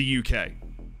and the UK.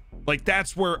 Like,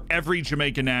 that's where every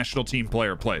Jamaican national team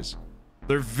player plays.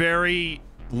 They're very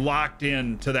locked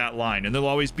in to that line, and there'll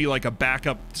always be like a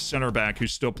backup center back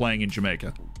who's still playing in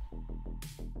Jamaica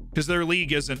because their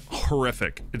league isn't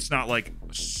horrific. It's not like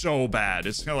so bad.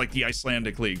 It's kind of like the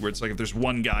Icelandic league where it's like if there's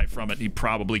one guy from it, he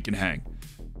probably can hang.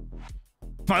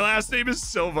 My last name is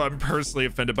Silva. I'm personally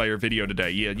offended by your video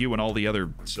today. Yeah, you and all the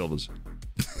other Silvas.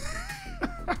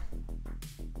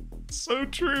 So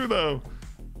true though.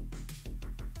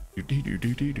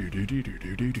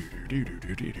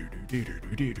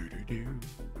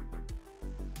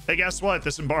 Hey, guess what?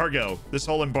 This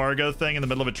whole embargo thing in the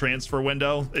middle of a transfer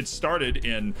window, it started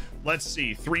in, let's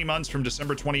see, 3 months from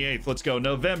December 28th. Let's go.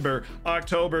 November,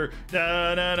 October,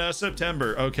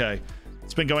 September. Okay.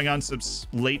 It's been going on since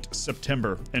late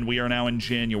September, and we are now in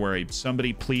January.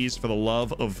 Somebody, please, for the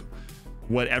love of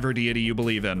whatever deity you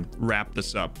believe in, wrap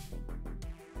this up.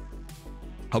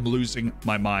 I'm losing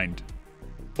my mind.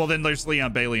 Well, then there's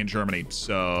Leon Bailey in Germany.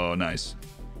 So nice.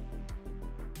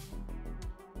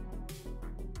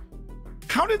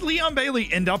 How did Leon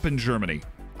Bailey end up in Germany?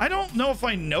 I don't know if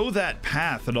I know that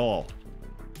path at all.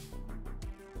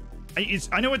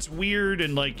 I know it's weird,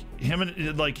 and like him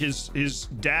and like his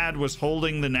dad was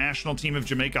holding the national team of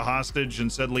Jamaica hostage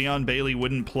and said Leon Bailey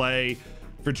wouldn't play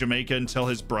for Jamaica until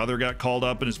his brother got called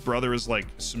up, and his brother is like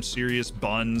some serious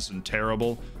buns and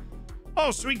terrible.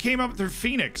 Oh, so he came up through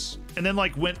Phoenix and then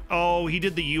like went, oh, he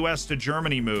did the US to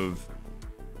Germany move.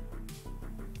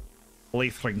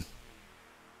 Leithling.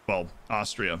 Well,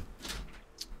 Austria.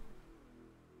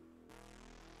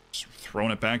 Just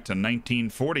throwing it back to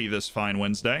 1940 this fine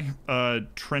Wednesday.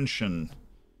 Trenchen.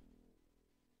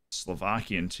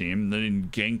 Slovakian team, then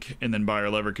Genk, and then Bayer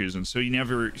Leverkusen.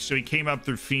 So he came up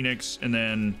through Phoenix, and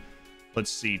then, let's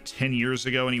see, 10 years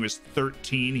ago, when he was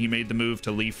 13, he made the move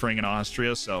to Liefering in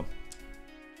Austria, so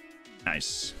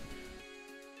nice.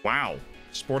 Wow.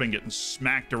 Sporting getting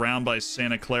smacked around by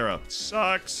Santa Clara.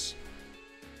 Sucks.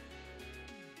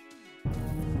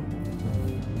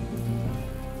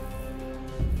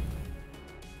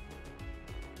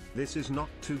 This is not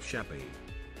too shabby.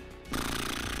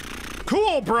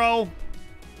 Cool, bro.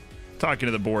 Talking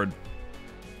to the board.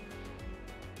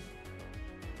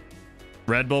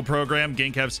 Red Bull program.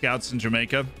 Genk have scouts in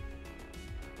Jamaica.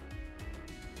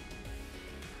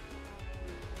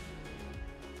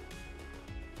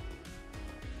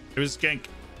 It was Genk.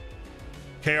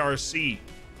 KRC.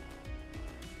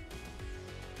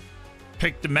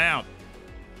 Picked him out.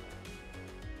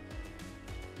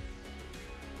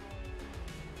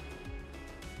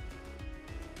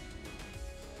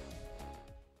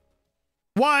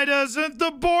 Why doesn't the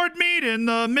board meet in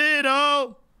the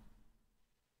middle?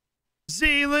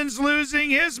 Zealand's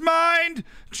losing his mind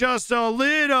just a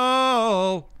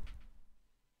little.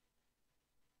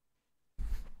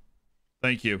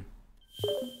 Thank you.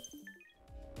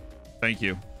 Thank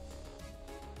you.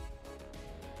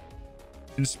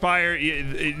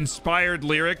 Inspired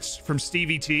lyrics from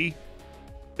Stevie T.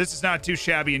 This is not too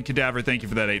shabby, and Cadaver, thank you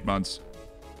for that 8 months.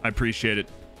 I appreciate it.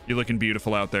 You're looking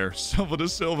beautiful out there. Silva to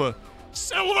Silva.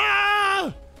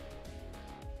 Silva!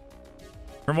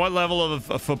 From what level of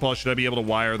football should I be able to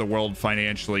wire the world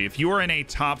financially? If you are in a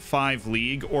top 5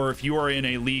 league, or if you are in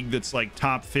a league that's like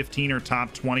top 15 or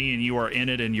top 20 and you are in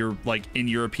it and you're like in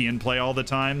European play all the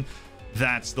time,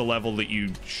 that's the level that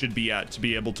you should be at to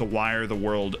be able to wire the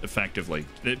world effectively.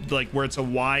 Like where it's a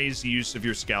wise use of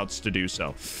your scouts to do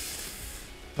so.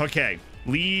 Okay,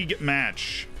 league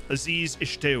match. Aziz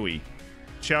Ishtawi,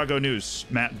 Thiago News,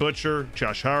 Matt Butcher,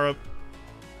 Josh Harrop.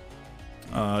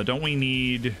 Don't we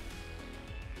need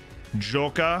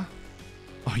Joka?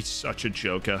 Oh, he's such a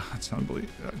Joka. That's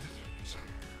unbelievable.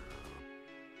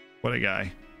 What a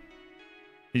guy.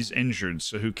 He's injured,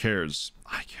 so who cares?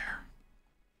 I care.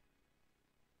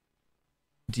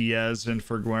 Diaz and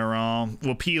Fergueron.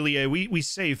 Well, Pilier, we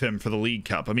save him for the League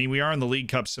Cup. I mean, we are in the League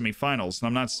Cup semifinals, and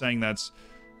I'm not saying that's,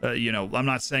 you know, I'm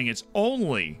not saying it's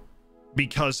only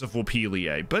because of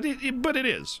Wapilier, but it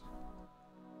is.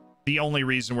 The only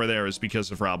reason we're there is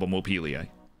because of Robin Wapilier.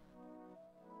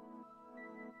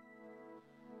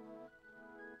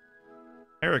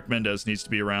 Eric Mendez needs to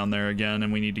be around there again,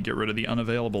 and we need to get rid of the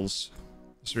unavailables.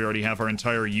 So we already have our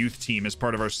entire youth team as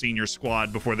part of our senior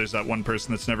squad before there's that one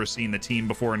person that's never seen the team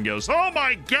before and goes, oh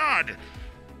my god!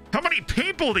 How many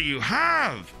people do you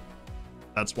have?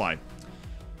 That's why.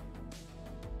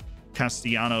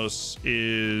 Castellanos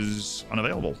is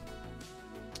unavailable.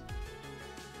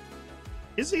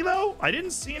 Is he though? I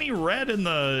didn't see any red in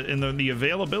the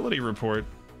availability report.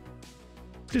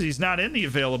 Because he's not in the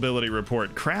availability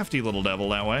report. Crafty little devil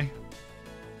that way.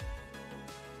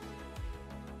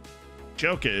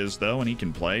 Joka is though, and he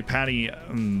can play. Patty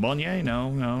Monnier?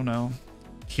 No.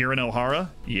 Kieran O'Hara?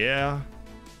 Yeah.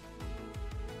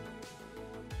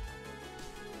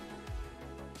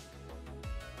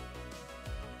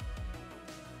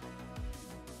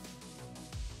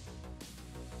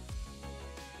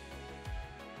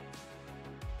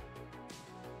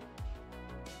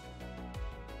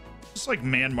 Just like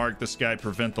man mark this guy,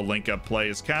 prevent the link up play.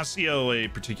 Is Cassio a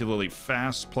particularly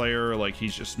fast player? Like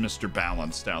he's just Mr.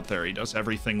 Balanced out there. He does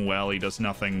everything well. He does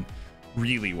nothing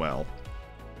really well.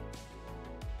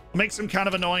 Makes them kind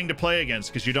of annoying to play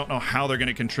against because you don't know how they're going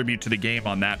to contribute to the game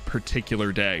on that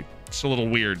particular day. It's a little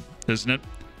weird, isn't it?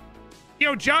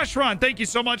 Yo, Josh Ron, thank you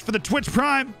so much for the Twitch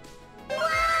Prime.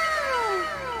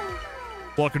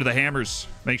 Welcome to the Hammers.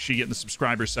 Make sure you get in the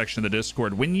subscriber section of the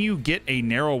Discord. When you get a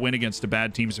narrow win against a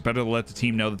bad team, is it better to let the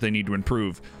team know that they need to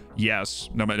improve? Yes,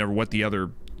 no matter what the other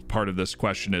part of this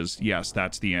question is. Yes,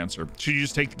 that's the answer. Should you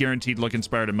just take the guaranteed look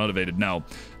inspired and motivated? No.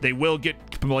 They will get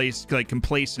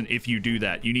complacent if you do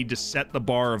that. You need to set the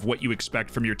bar of what you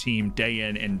expect from your team day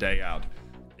in and day out.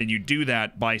 And you do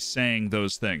that by saying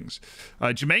those things.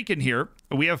 Jamaican here.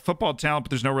 We have football talent,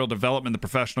 but there's no real development in the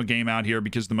professional game out here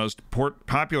because the most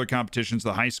popular competitions,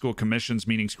 the high school commissions,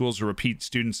 meaning schools will repeat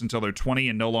students until they're 20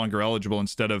 and no longer eligible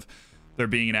instead of there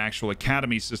being an actual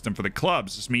academy system for the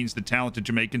clubs. This means the talented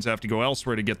Jamaicans have to go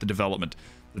elsewhere to get the development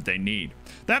that they need.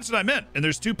 That's what I meant. And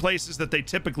there's two places that they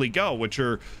typically go, which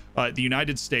are the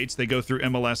United States. They go through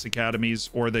MLS academies,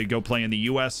 or they go play in the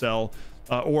USL,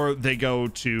 or they go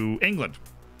to England.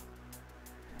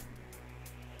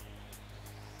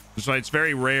 So it's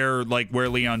very rare, like where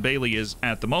Leon Bailey is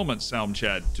at the moment, Salm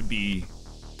Chad, to be,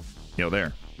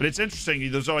 there. But it's interesting.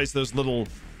 There's always those little...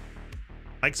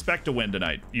 I expect to win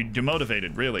tonight. You're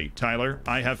demotivated, really. Tyler,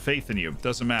 I have faith in you.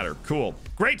 Doesn't matter. Cool.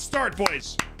 Great start,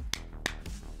 boys.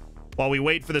 While we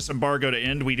wait for this embargo to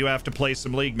end, we do have to play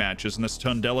some league matches, and this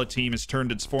Tondela team has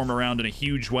turned its form around in a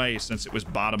huge way since it was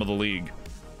bottom of the league.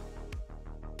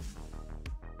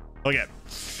 Okay.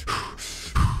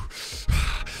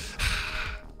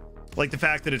 Like the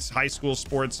fact that it's high school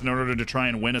sports, in order to try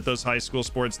and win at those high school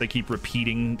sports, they keep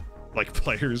repeating, like,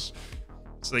 players.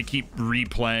 So they keep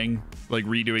replaying, like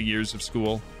redoing years of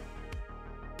school.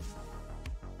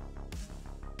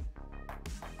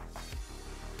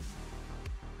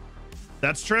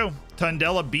 That's true.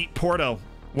 Tondela beat Porto.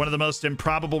 One of the most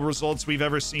improbable results we've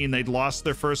ever seen. They'd lost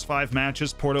their first 5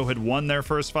 matches. Porto had won their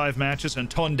first 5 matches, and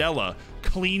Tondela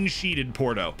clean-sheeted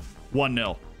Porto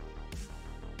 1-0.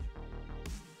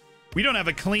 We don't have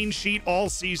a clean sheet all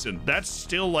season. That's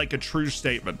still like a true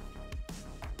statement.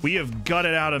 We have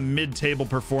gutted out a mid-table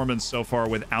performance so far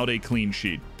without a clean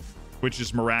sheet, which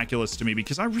is miraculous to me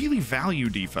because I really value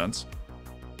defense.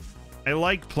 I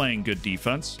like playing good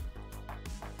defense.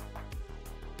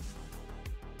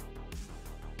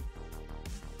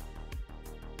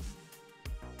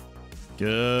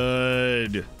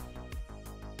 Good.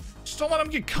 Just don't let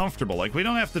them get comfortable. Like, we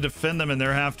don't have to defend them in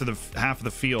their half of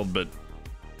the field, but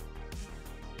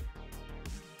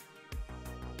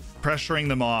pressuring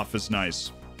them off is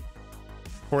nice.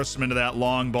 Force them into that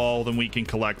long ball, then we can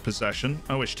collect possession.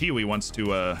 I wish Tiwi wants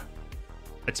to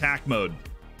attack mode.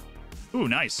 Ooh,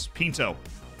 nice. Pinto.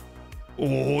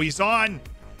 Oh, he's on.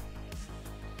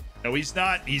 No, he's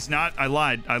not. He's not. I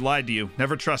lied. I lied to you.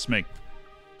 Never trust me.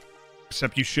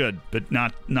 Except you should, but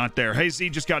not there. Hey, Z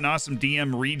just got an awesome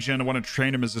DM regen. I want to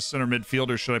train him as a center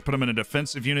midfielder. Should I put him in a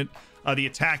defensive unit? The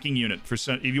attacking unit.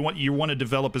 If you want to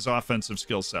develop his offensive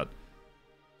skill set.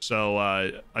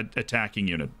 So, attacking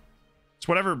unit. It's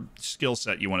whatever skill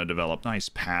set you want to develop. Nice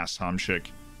pass,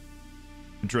 Hamshik.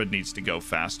 Madrid needs to go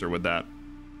faster with that.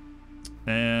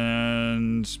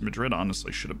 And Madrid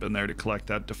honestly should have been there to collect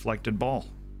that deflected ball.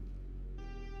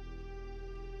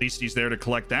 At least he's there to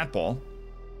collect that ball.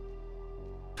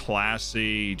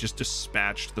 Classy. Just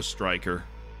dispatched the striker.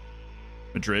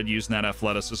 Madrid using that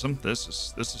athleticism. This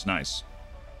is nice.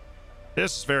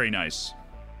 This is very nice.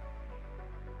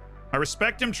 I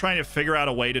respect him trying to figure out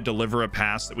a way to deliver a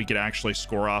pass that we could actually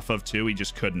score off of, too. He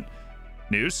just couldn't.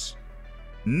 Noose?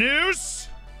 Noose!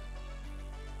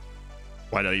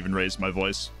 Why'd I even raise my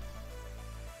voice?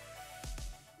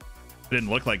 It didn't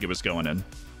look like it was going in.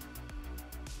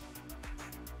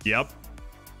 Yep.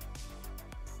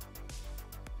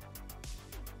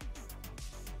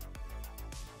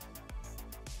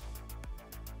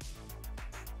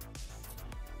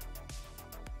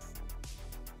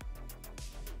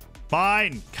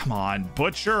 Fine. Come on,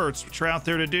 Butcher. It's what you're out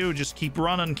there to do. Just keep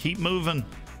running, keep moving.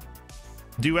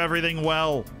 Do everything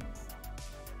well.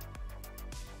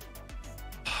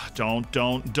 Don't.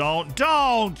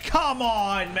 Come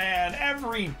on, man.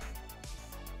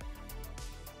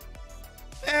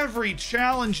 Every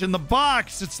challenge in the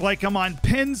box, it's like I'm on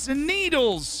pins and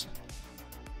needles.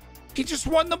 He just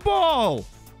won the ball.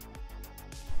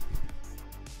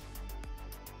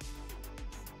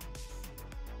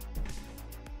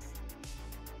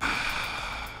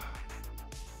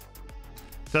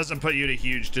 Doesn't put you to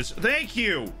huge Thank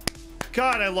you.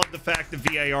 God, I love the fact that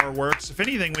VAR works. If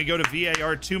anything, we go to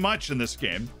VAR too much in this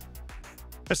game.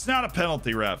 It's not a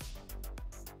penalty, ref.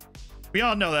 We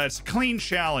all know that. It's a clean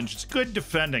challenge. It's good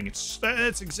defending. It's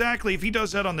exactly, if he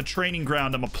does that on the training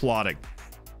ground, I'm applauding.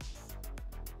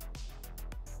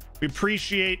 We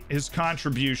appreciate his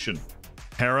contribution.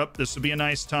 Harrop, this would be a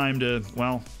nice time to,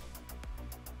 well,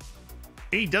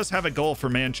 he does have a goal for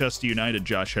Manchester United,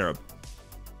 Josh Harrop.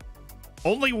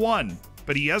 Only one,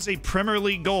 but he has a Premier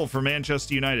League goal for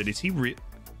Manchester United. Is he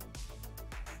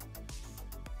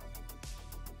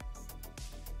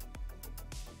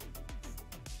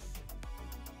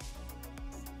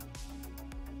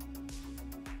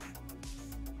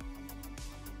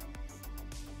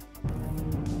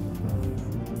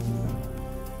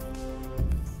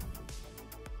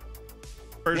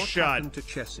First shot to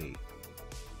Chessie?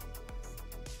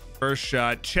 First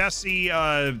shot. Chessie,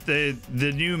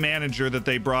 the new manager that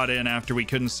they brought in after we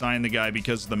couldn't sign the guy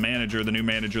because the new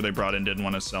manager they brought in didn't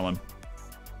want to sell him.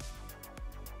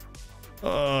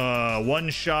 One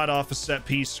shot off a set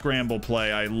piece scramble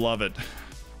play. I love it.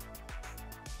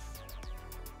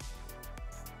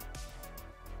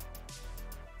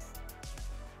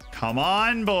 Come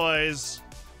on, boys.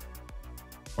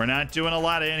 We're not doing a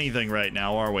lot of anything right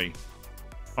now, are we?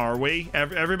 Are we?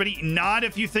 Everybody, not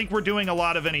if you think we're doing a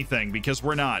lot of anything, because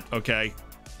we're not, okay?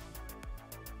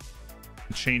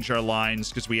 Change our lines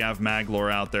because we have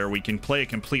Maglor out there. We can play a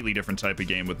completely different type of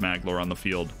game with Maglor on the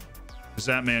field. Because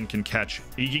that man can catch,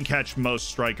 he can catch most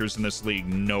strikers in this league,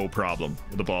 no problem,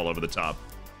 with the ball over the top.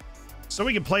 So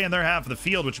we can play in their half of the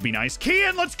field, which would be nice.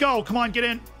 Kian, let's go! Come on, get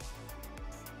in!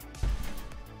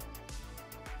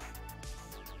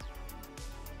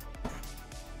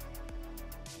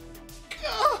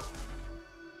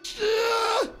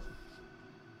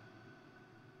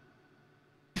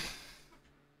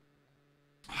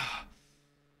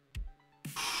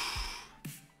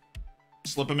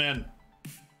 Slip him in.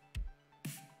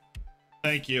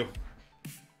 Thank you.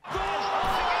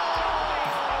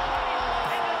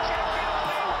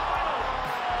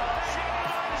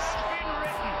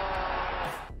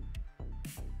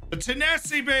 The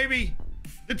tenacity, baby.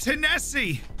 The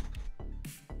tenacity.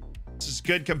 This is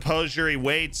good composure. He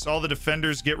waits. All the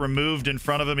defenders get removed in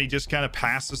front of him. He just kind of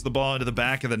passes the ball into the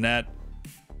back of the net.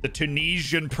 The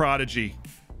Tunisian prodigy.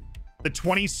 The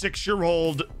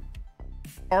 26-year-old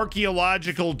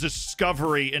archaeological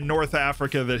discovery in North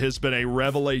Africa that has been a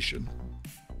revelation.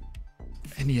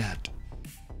 And yet,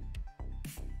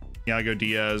 Iago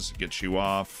Diaz gets you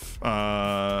off.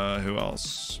 Who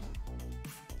else?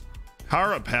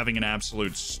 Harrop having an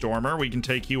absolute stormer. We can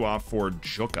take you off for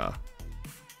Juka.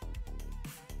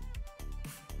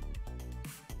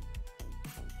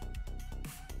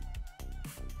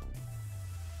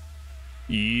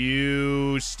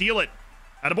 You steal it.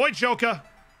 Attaboy, Joka.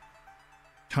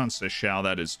 Conceição,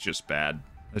 that is just bad.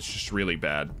 That's just really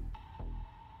bad.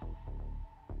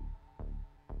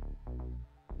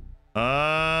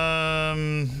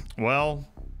 Well,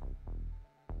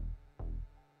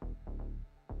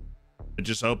 it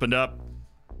just opened up.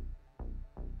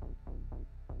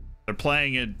 They're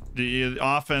playing it. The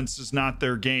offense is not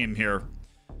their game here.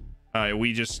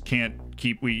 We just can't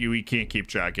keep. We can't keep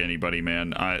track of anybody,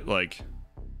 man. I like.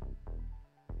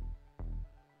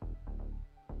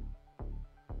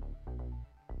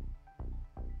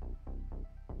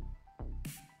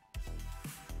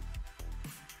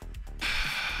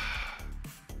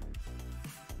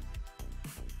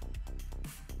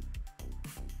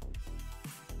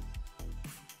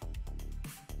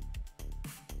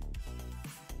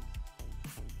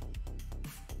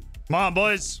 Come on,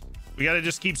 boys. We gotta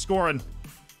just keep scoring.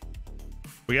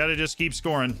 We gotta just keep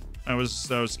scoring. That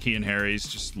was Kean Harry's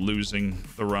just losing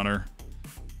the runner.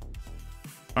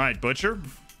 All right, Butcher.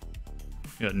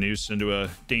 Got Noose into a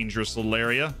dangerous little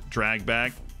area. Drag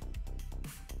back.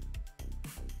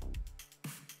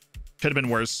 Could have been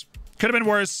worse. Could have been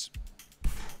worse.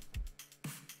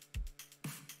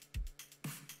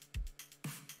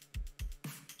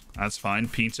 That's fine.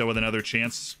 Pinto with another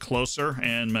chance. Closer.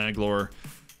 And Maglor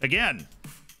again.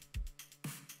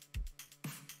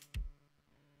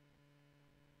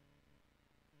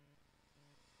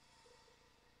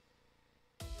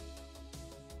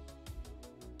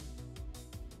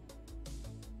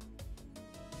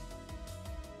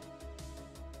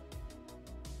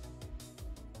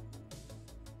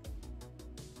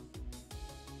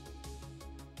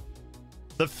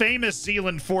 The famous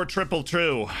Zealand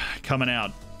 4-2-2 coming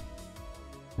out.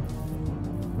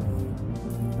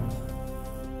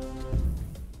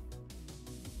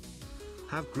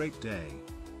 Have a great day.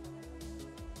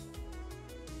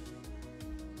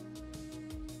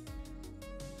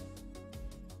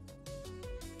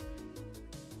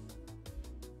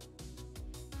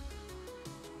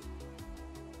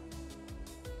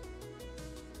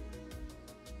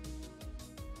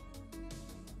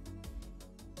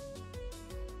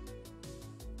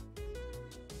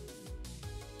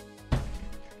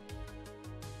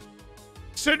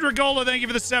 Sindragola, thank you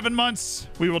for the 7 months.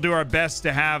 We will do our best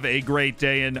to have a great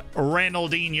day. And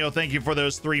Ronaldinho, thank you for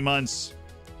those 3 months.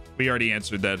 We already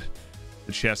answered that.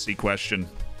 The Chessie question.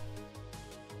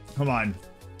 Come on.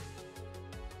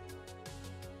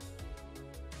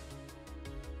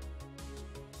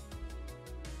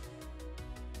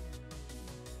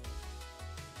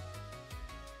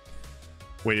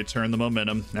 Way to turn the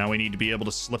momentum. Now we need to be able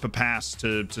to slip a pass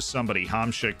to somebody.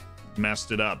 Hamsik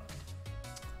messed it up.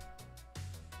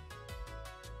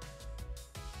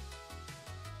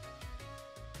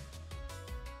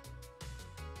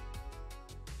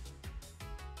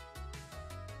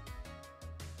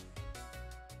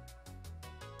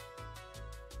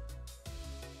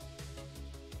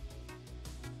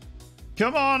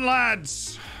 Come on,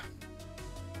 lads.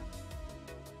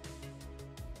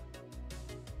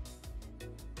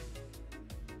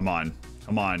 Come on.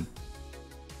 Come on.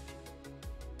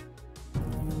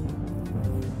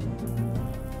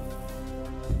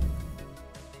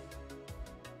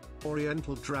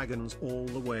 Oriental dragons all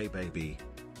the way, baby.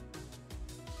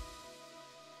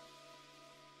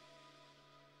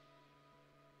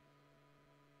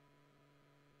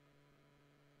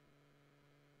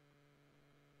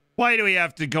 Why do we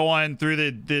have to go on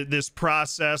through this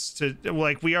process to,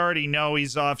 like, we already know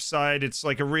he's offside. It's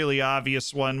like a really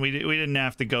obvious one. We didn't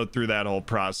have to go through that whole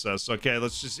process. Okay,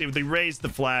 let's just, if they raise the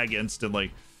flag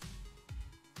instantly.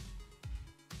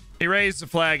 He raised the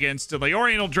flag instantly.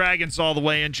 Oriental Dragons all the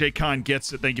way in. Jay Khan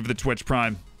gets it. Thank you for the Twitch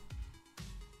Prime.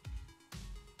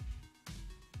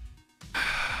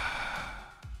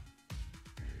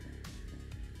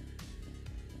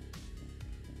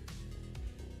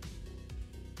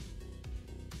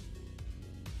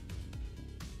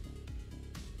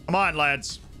 Come on,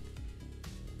 lads.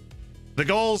 The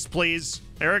goals, please.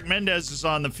 Eric Mendez is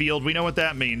on the field. We know what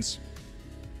that means.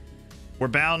 We're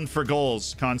bound for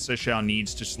goals. Conceição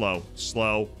needs to slow.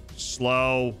 Slow.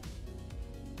 Slow.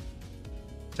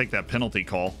 Take that penalty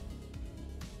call.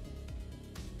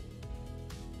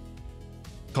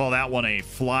 Call that one a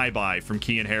flyby from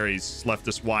Kean Harry's. Left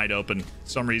us wide open. For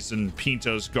some reason,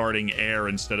 Pinto's guarding air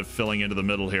instead of filling into the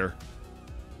middle here.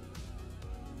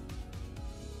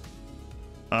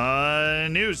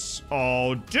 News.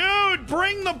 Oh, dude,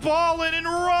 bring the ball in and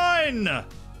run.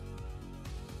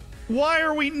 Why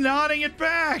are we nodding it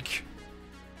back?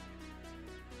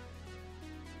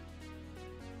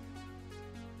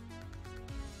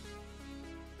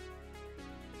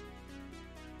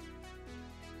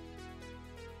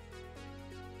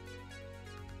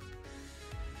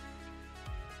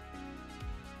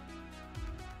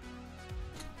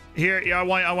 Here, yeah,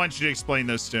 I want you to explain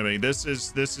this to me. This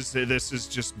is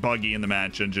just buggy in the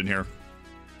match engine here.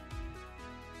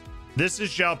 This is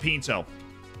João Pinto.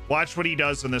 Watch what he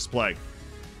does in this play.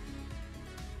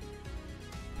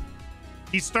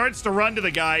 He starts to run to the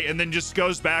guy and then just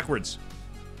goes backwards.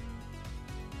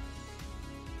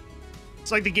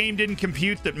 It's like the game didn't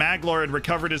compute that Maglar had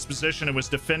recovered his position and was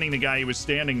defending the guy he was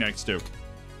standing next to.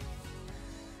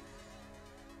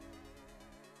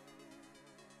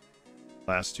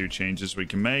 Last 2 changes we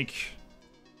can make.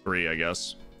 3, I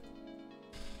guess.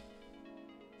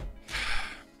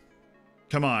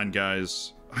 Come on,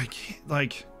 guys. I can't,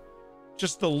 like,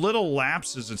 just the little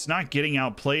lapses. It's not getting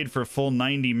outplayed for a full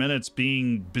 90 minutes,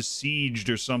 being besieged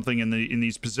or something in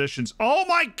these positions. Oh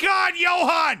my God,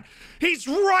 Johan! He's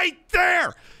right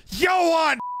there!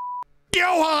 Johan!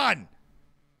 Johan!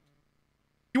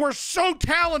 You are so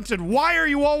talented. Why are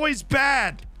you always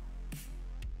bad?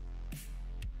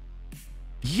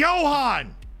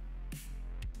 Johan!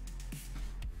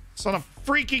 It's on a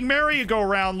freaking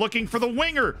merry-go-round looking for the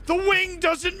winger. The wing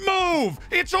doesn't move.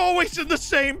 It's always in the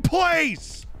same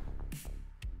place.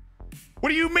 What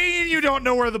do you mean you don't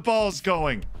know where the ball's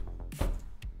going?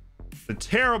 The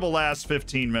terrible last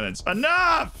 15 minutes.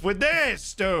 Enough with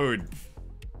this, dude.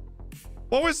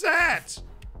 What was that?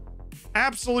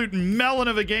 Absolute melon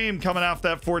of a game coming off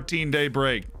that 14-day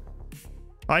break.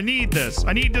 I need this.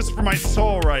 I need this for my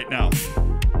soul right now.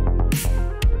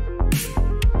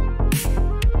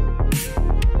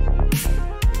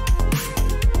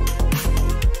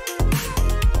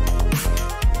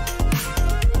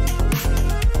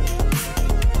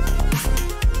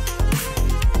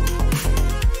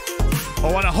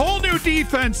 I want a whole new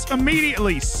defense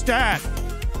immediately. Stat.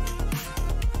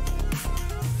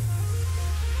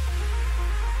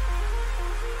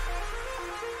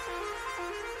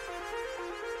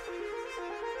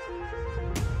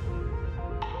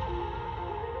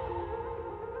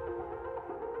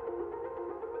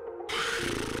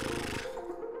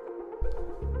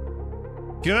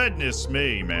 Goodness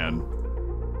me, man.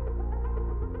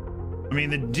 I mean,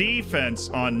 the defense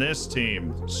on this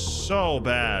team, so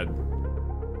bad.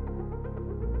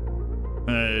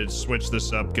 Switch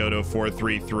this up, go to a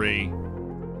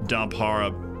 4-3-3, dump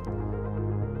Harp.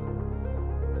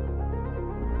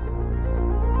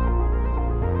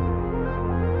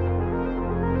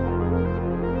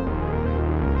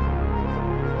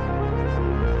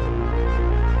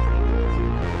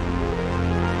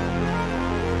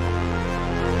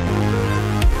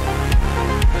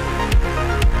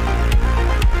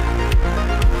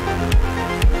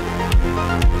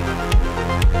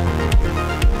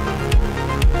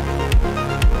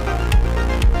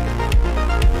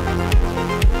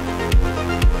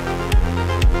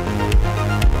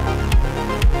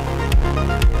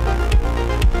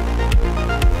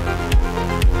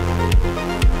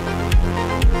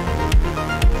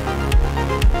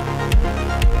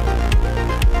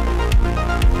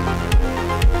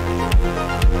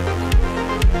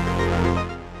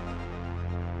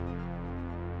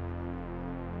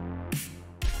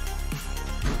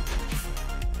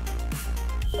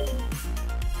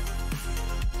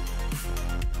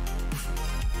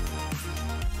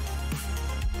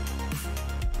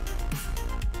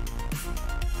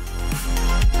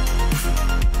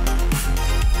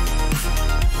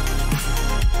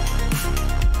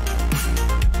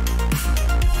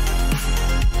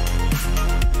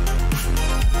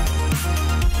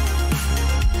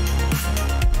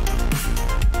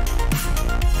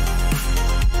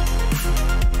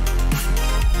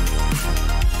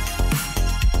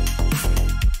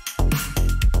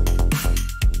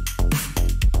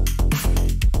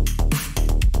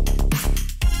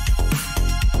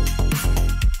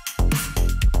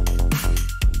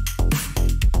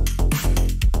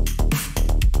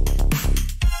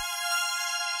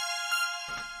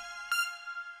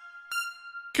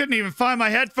 Couldn't even find my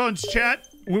headphones, chat.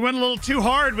 We went a little too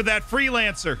hard with that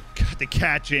freelancer. God, the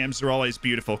cat jams are always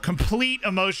beautiful. Complete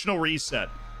emotional reset.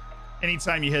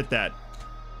 Anytime you hit that.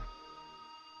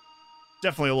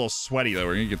 Definitely a little sweaty though.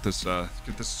 We're gonna get this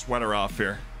sweater off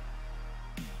here.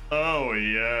 Oh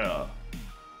yeah.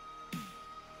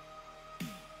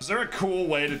 Is there a cool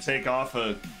way to take off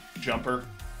a jumper?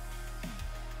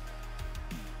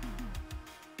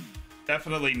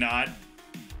 Definitely not.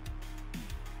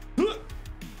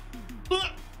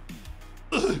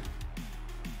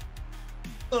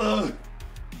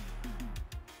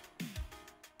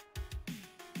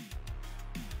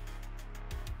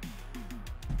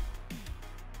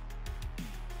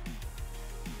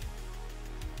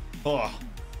 Oh.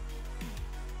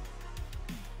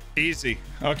 Easy.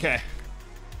 Okay.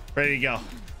 Ready to go.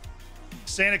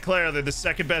 Santa Clara, they're the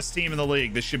second best team in the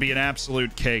league. This should be an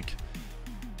absolute cake.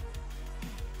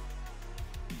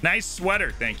 Nice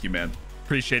sweater. Thank you, man.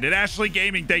 Appreciate it. Ashley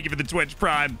Gaming, thank you for the Twitch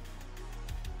Prime.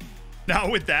 Now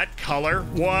with that color.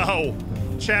 Whoa.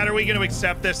 Chat, are we going to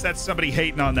accept this? That's somebody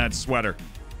hating on that sweater.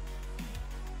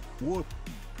 Whoop.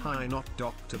 Hi, not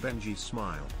Dr. Benji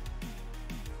smile.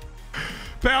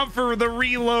 Pound for the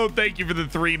reload. Thank you for the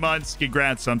 3 months.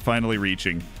 Congrats on finally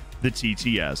reaching the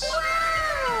TTS.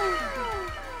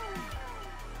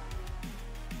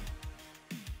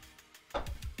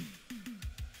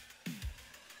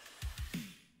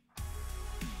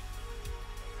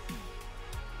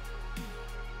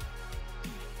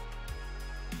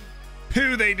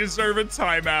 Who they deserve a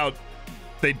timeout.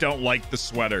 They don't like the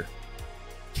sweater.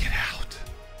 Get out.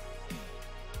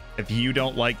 If you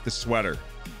don't like the sweater,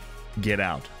 get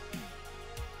out.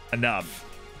 Enough.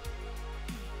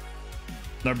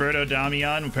 Norberto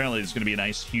Damian, apparently it's going to be a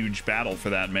nice huge battle for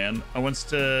that man. Wants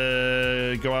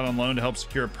to go out on loan to help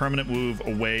secure a permanent move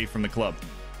away from the club.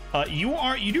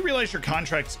 You do realize your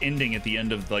contract's ending at the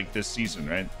end of like this season,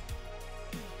 right?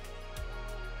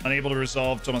 Unable to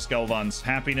resolve Thomas Galvan's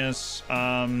happiness.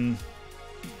 I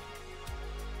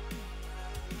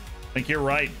think you're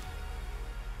right.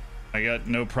 I got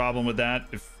no problem with that.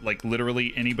 If like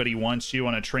literally anybody wants you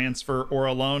on a transfer or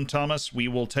a loan, Thomas, we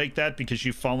will take that because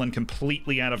you've fallen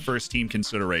completely out of first team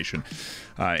consideration.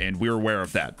 And we're aware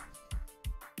of that.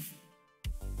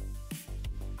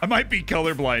 I might be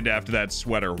colorblind after that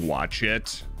sweater. Watch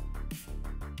it.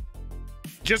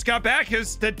 Just got back.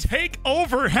 Has the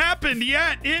takeover happened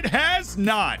yet? It has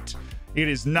not. It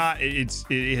is not. It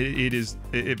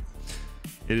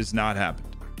has not happened.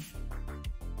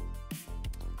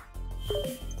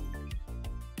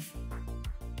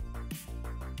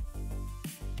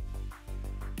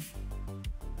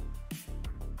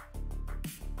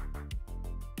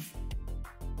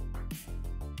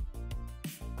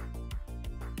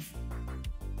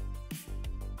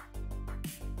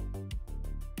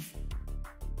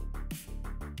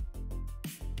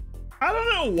 I don't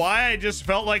know why I just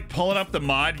felt like pulling up the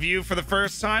mod view for the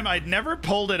first time. I'd never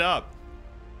pulled it up.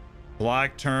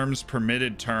 Block terms,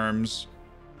 permitted terms.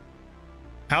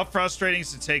 How frustrating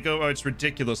is to take over? Oh, it's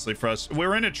ridiculously frustrating.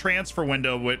 We're in a transfer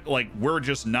window with, like, we're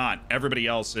just not. Everybody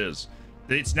else is.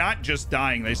 It's not just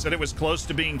dying. They said it was close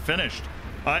to being finished.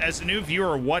 As a new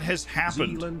viewer, what has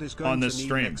happened on this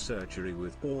stream? Neck surgery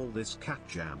with all this cat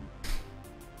jam.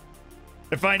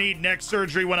 If I need neck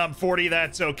surgery when I'm 40,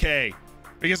 that's okay.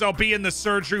 Because I'll be in the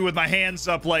surgery with my hands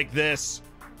up like this.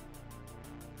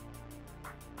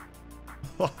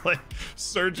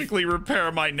 Surgically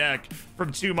repair my neck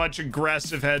from too much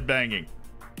aggressive headbanging.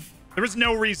 There was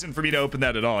no reason for me to open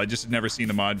that at all. I just had never seen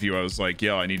the mod view. I was like,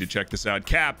 yo, I need to check this out.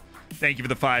 Cap, thank you for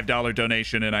the $5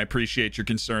 donation, and I appreciate your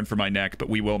concern for my neck, but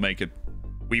we will make it.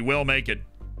 We will make it.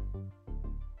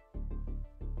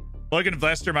 Logan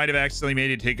Vlester might have accidentally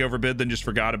made a takeover bid, then just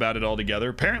forgot about it altogether.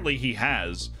 Apparently he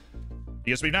has,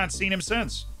 because we've not seen him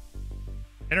since.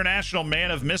 International man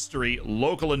of mystery,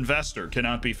 local investor,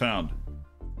 cannot be found.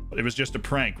 It was just a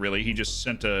prank, really. He just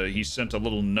sent a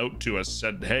little note to us,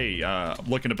 said, hey, I'm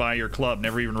looking to buy your club.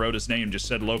 Never even wrote his name, just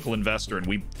said local investor. And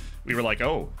we were like,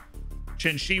 oh.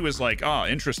 Chen Shi was like, ah,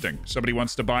 interesting. Somebody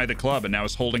wants to buy the club and now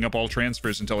is holding up all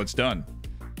transfers until it's done.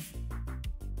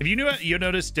 Have you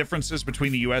noticed differences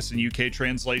between the US and UK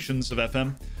translations of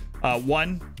FM?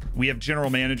 One, we have general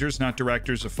managers, not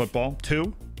directors of football.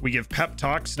 Two, we give pep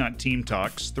talks, not team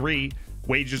talks. Three,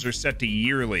 wages are set to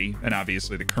yearly, and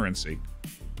obviously the currency.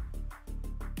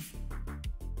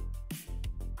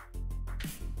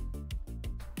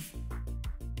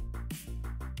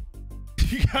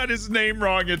 You got his name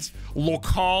wrong. It's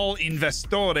Local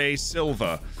Investore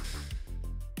Silva.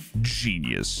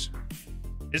 Genius.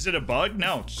 Is it a bug?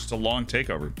 No, it's just a long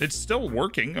takeover. It's still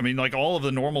working. I mean, like, all of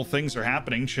the normal things are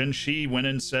happening. Chen Shi went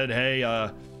and said, hey,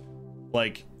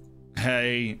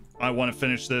 hey, I want to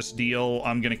finish this deal.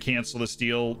 I'm going to cancel this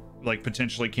deal, like,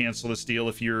 potentially cancel this deal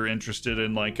if you're interested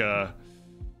in, like,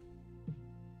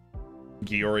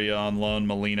 Gioria on loan,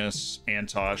 Molinas,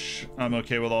 Antosh. I'm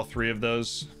okay with all three of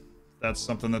those. That's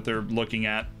something that they're looking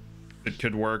at. It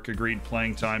could work. Agreed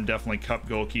playing time. Definitely cup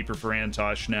goalkeeper for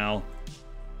Antosh now.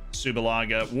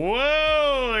 Subalaga.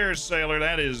 Whoa there, Sailor.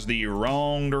 That is the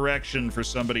wrong direction for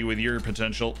somebody with your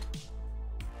potential.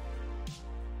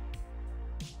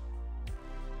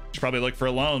 Should probably look for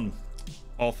a loan.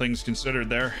 All things considered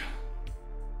there.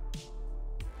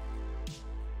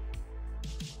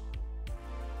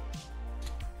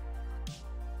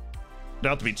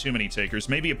 Doubt to be too many takers.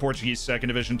 Maybe a Portuguese second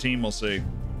division team. We'll see.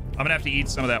 I'm gonna have to eat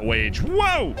some of that wage.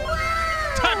 Whoa!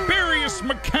 Tiberius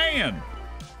McCann.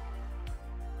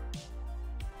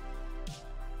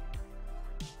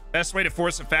 Best way to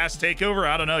force a fast takeover?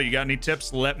 I don't know. You got any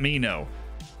tips? Let me know.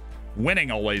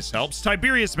 Winning always helps.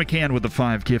 Tiberius McCann with the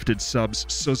 5 gifted subs.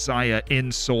 Sosiah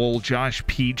Insoul, Josh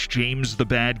Peach, James the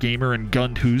Bad Gamer, and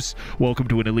Gundhoos. Welcome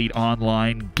to an elite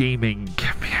online gaming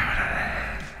community.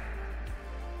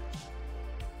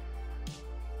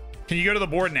 Can you go to the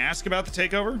board and ask about the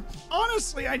takeover?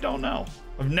 Honestly, I don't know.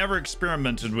 I've never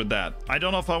experimented with that. I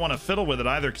don't know if I want to fiddle with it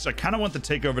either, because I kind of want the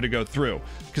takeover to go through.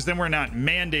 Because then we're not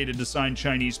mandated to sign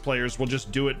Chinese players. We'll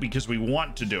just do it because we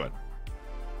want to do it.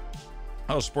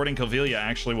 Oh, Sporting Covilla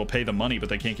actually will pay the money, but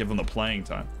they can't give them the playing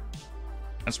time.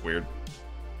 That's weird.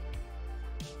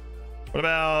 What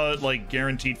about, like,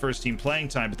 guaranteed first team playing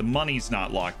time, but the money's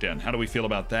not locked in? How do we feel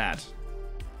about that?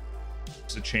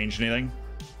 Does it change anything?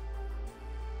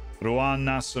 Ruan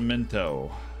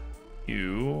Nascimento.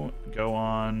 You go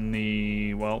on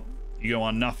the... Well, you go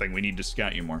on nothing. We need to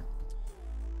scout you more.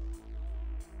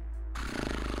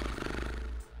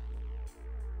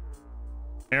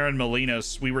 Aaron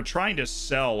Molinos. We were trying to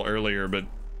sell earlier, but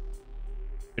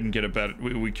couldn't get a better...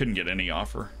 We couldn't get any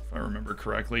offer, if I remember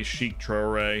correctly. Sheik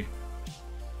Traore.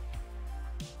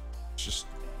 Just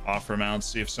offer amounts.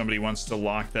 See if somebody wants to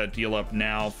lock that deal up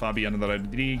now. Fabiano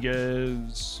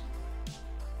Rodriguez...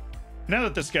 Now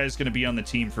that this guy's going to be on the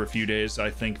team for a few days, I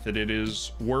think that it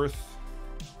is worth...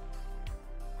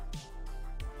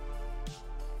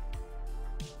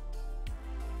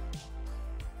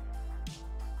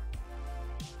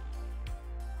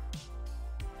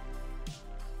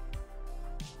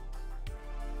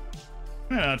 I'm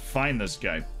going to not find this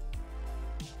guy.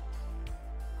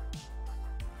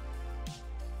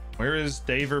 Where is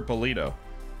Daver Polito?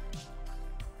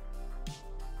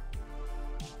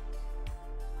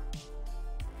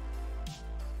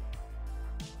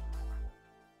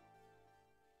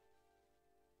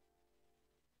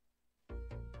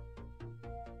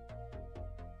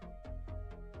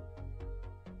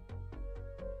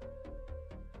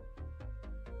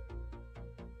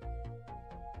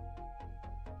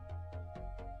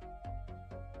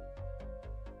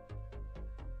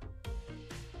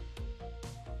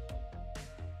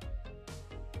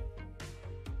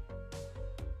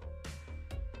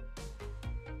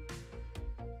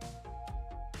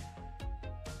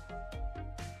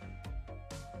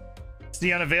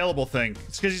 the unavailable thing.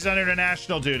 It's because he's on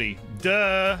international duty.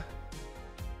 Duh.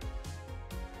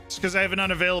 It's because I have an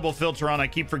unavailable filter on. I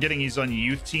keep forgetting he's on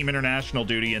youth team international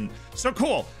duty. And so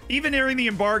cool. Even during the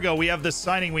embargo, we have this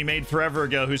signing we made forever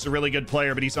ago who's a really good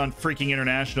player, but he's on freaking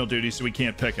international duty, so we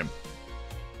can't pick him.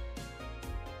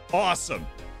 Awesome.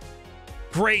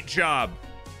 Great job.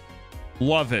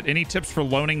 Love it. Any tips for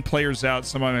loaning players out?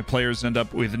 Some of my players end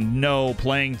up with no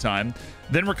playing time.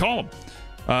 Then recall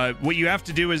them. What you have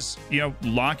to do is,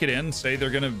 lock it in, say they're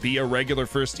going to be a regular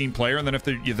first team player, and then if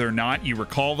they're not, you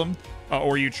recall them,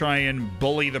 or you try and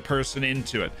bully the person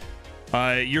into it.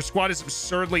 Your squad is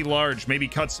absurdly large. Maybe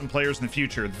cut some players in the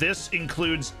future. This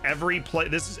includes every play.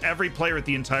 This is every player at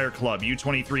the entire club.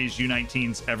 U23s,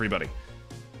 U19s, everybody.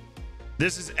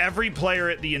 This is every player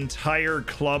at the entire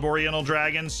club, Oriental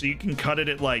Dragons, so you can cut it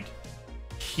at like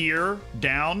here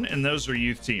down, and those are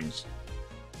youth teams.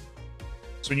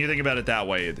 So when you think about it that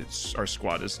way, our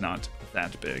squad is not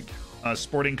that big.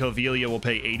 Sporting Covilia will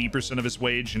pay 80% of his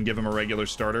wage and give him a regular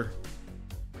starter.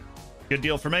 Good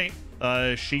deal for me.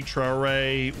 Sheik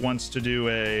Traore wants to do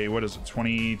a,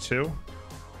 22?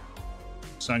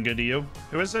 Sound good to you?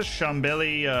 Who is this?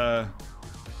 Chambeli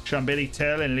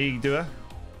Tel in Ligue 2?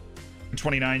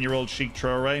 29-year-old Sheik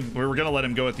Traore. We were going to let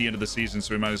him go at the end of the season,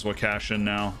 so we might as well cash in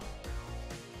now.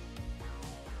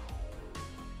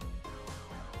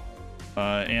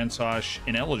 Antosh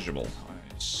ineligible. I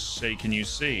say, can you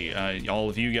see? All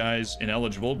of you guys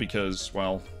ineligible because,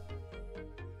 well,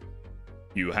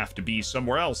 you have to be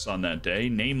somewhere else on that day,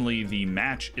 namely the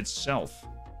match itself.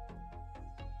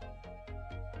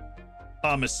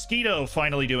 Mosquito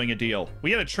finally doing a deal. We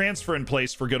had a transfer in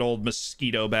place for good old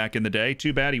Mosquito back in the day.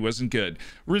 Too bad he wasn't good.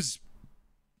 Rizaza,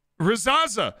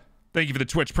 thank you for the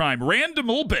Twitch Prime. Random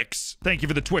Ulbix, thank you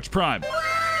for the Twitch Prime.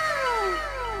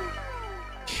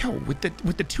 Yo, with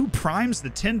the 2 primes, the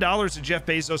 $10 of Jeff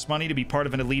Bezos money to be part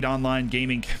of an elite online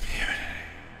gaming community,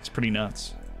 it's pretty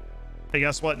nuts. Hey,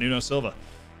 guess what? Nuno Silva.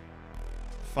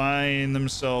 Find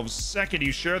themselves second.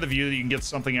 You share the view that you can get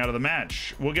something out of the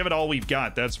match. We'll give it all we've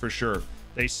got, that's for sure.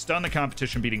 They stunned the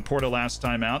competition, beating Porto last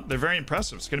time out. They're very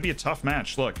impressive. It's going to be a tough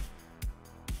match. Look.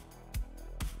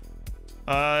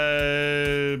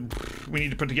 We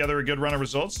need to put together a good run of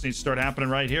results. It needs to start happening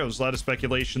right here. There's a lot of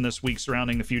speculation this week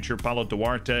surrounding the future of Paulo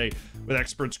Duarte, with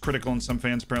experts critical and some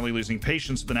fans apparently losing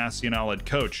patience with the Nacional-led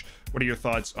coach. What are your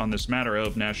thoughts on this matter? I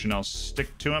hope Nacional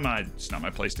stick to him. It's not my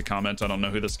place to comment. I don't know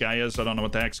who this guy is. I don't know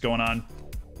what the heck's going on.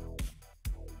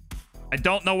 I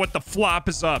don't know what the flop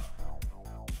is up.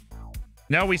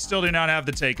 No, we still do not have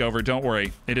the takeover. Don't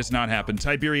worry. It has not happened.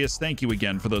 Tiberius, thank you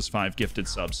again for those 5 gifted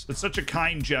subs. It's such a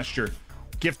kind gesture.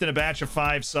 Gifting a batch of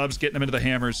 5 subs, getting them into the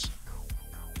hammers.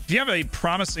 If you have a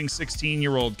promising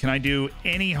 16-year-old, can I do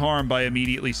any harm by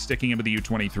immediately sticking him with the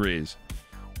U23s?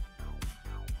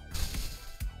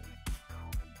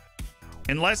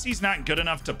 Unless he's not good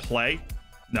enough to play,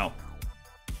 no.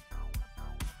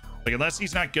 Like, unless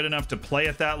he's not good enough to play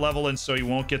at that level, and so he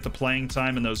won't get the playing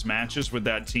time in those matches with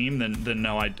that team, then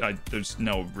no, there's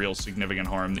no real significant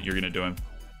harm that you're going to do him.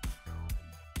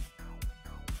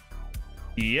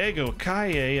 Diego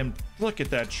Calle, and look at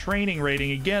that training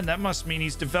rating again. That must mean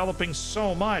he's developing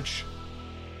so much.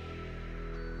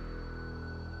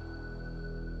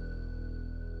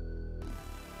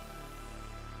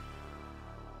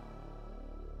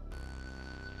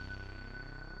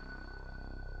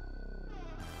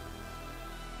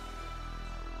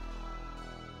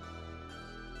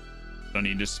 Don't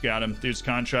need to scout him. Dude's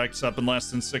contract's up in less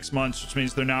than 6 months, which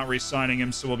means they're not re-signing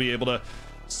him, so we'll be able to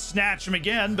snatch him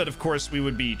again. But of course, we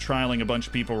would be trialing a bunch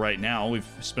of people right now. We've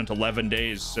spent 11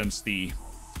 days since the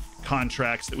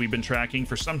contracts that we've been tracking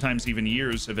for sometimes even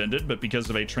years have ended, but because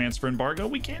of a transfer embargo,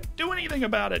 we can't do anything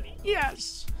about it.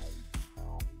 Yes.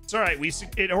 It's all right.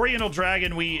 At Oriental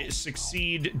Dragon, we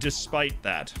succeed despite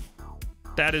that.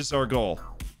 That is our goal.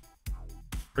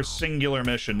 Our singular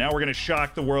mission. Now we're going to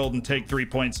shock the world and take 3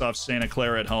 points off Santa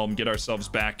Clara at home, get ourselves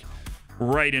back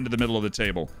right into the middle of the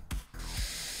table.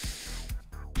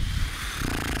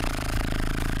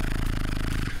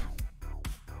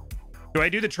 Do I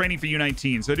do the training for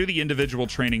U19? So I do the individual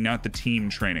training, not the team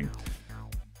training.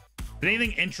 Did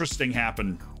anything interesting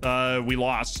happen? We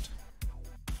lost.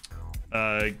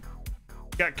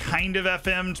 Got kind of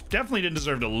FM'd. Definitely didn't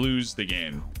deserve to lose the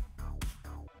game.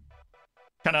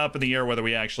 Kind of up in the air whether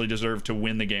we actually deserve to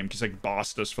win the game, because they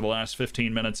bossed us for the last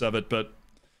 15 minutes of it, but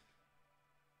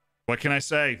what can I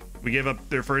say? We gave up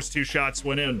their first 2 shots,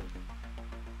 went in.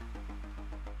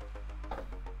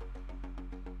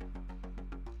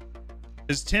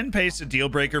 Is 10 pace a deal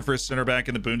breaker for a center back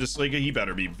in the Bundesliga? He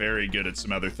better be very good at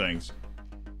some other things.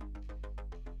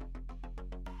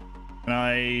 Can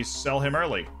I sell him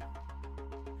early?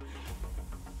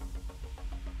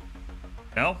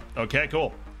 No? Okay,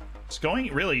 cool. He's going,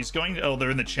 oh,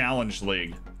 they're in the Challenge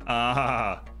League.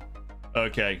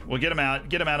 Okay, we'll get him out.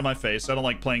 Get him out of my face. I don't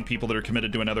like playing people that are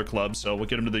committed to another club, so we'll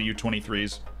get him to the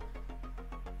U23s.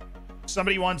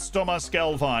 Somebody wants Tomas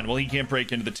Galvan. Well, he can't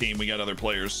break into the team. We got other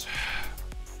players.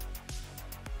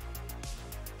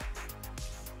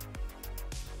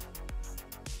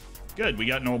 Good, we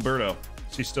got an Alberto.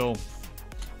 Is he still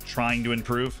trying to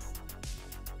improve?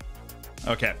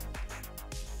 Okay.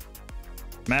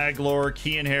 Maglor,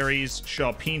 Kean Harris,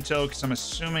 Shaw Pinto, because I'm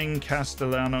assuming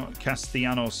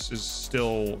Castellanos is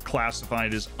still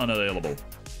classified as unavailable.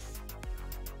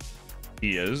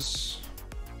 He is.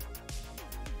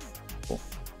 Cool.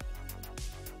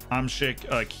 Amshik,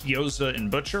 Kyoza, and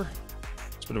Butcher.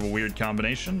 It's a bit of a weird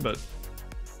combination, but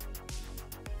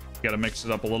got to mix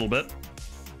it up a little bit.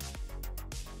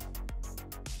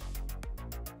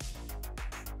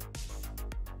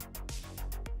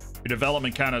 Your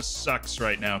development kind of sucks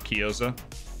right now, Kyoza.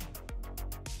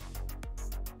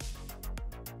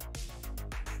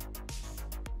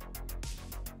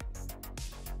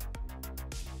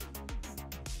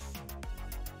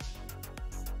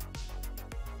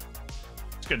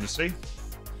 It's good to see.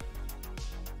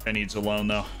 Guy needs a loan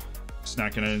though. It's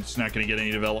not gonna get any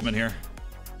development here.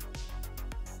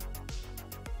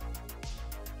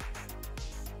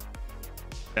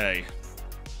 Okay.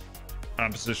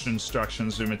 Composition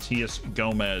instructions to Matias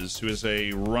Gomez, who is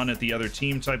a run at the other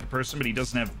team type of person, but he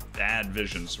doesn't have bad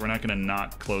vision, so we're not going to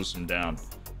not close him down.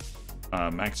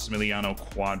 Maximiliano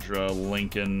Quadra,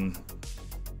 Lincoln,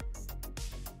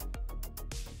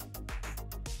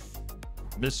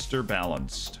 Mr.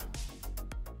 Balanced.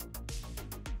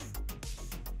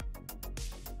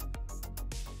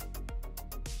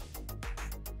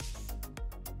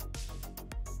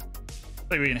 I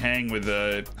think we can hang with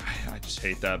I just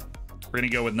hate that. We're gonna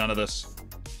go with none of this.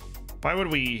 Why would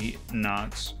we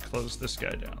not close this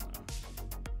guy down?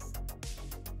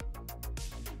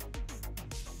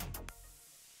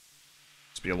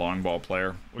 Let's be a long ball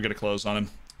player. We're gonna close on him.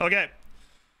 Okay.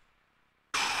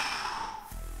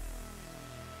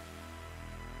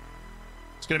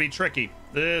 It's gonna be tricky.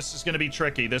 This is gonna be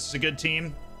tricky. This is a good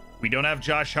team. We don't have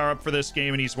Josh Harrop for this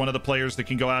game, and he's one of the players that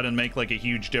can go out and make like a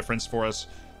huge difference for us.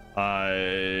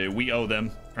 We owe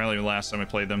them. Apparently the last time I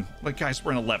played them. Like, guys,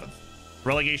 we're in 11th.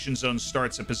 Relegation zone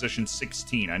starts at position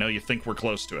 16. I know you think we're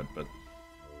close to it, but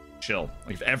chill.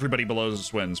 Like, if everybody below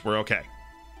us wins, we're okay.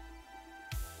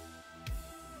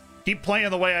 Keep playing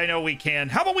the way I know we can.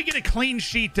 How about we get a clean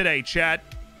sheet today, chat?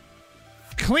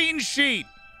 Clean sheet.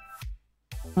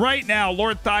 Right now,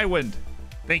 Lord Thywind.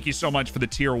 Thank you so much for the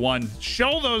tier 1.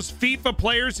 Show those FIFA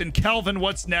players and Kelvin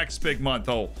what's next, big month.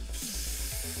 Oh.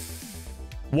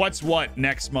 What's what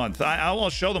next month? I'll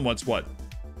show them what's what.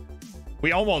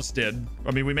 We almost did.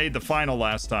 I mean, we made the final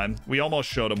last time. We almost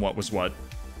showed them what was what.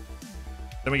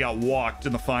 Then we got walked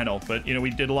in the final, but you know, we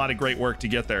did a lot of great work to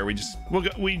get there. We just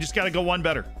got to go one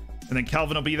better. And then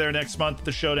Kelvin will be there next month at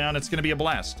the showdown. It's going to be a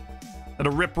blast. And a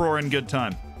rip-roaring good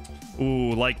time.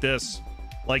 Ooh, like this.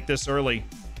 Like this early.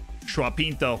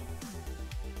 Schwapinto.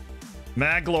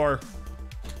 Maglor.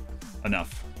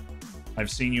 Enough. I've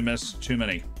seen you miss too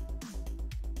many.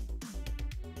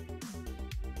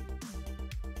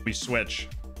 We switch.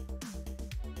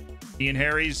 Ian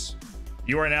Harris,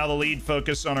 you are now the lead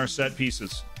focus on our set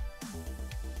pieces.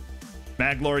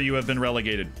 Maglor, you have been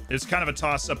relegated. It's kind of a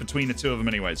toss-up between the two of them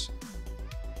anyways.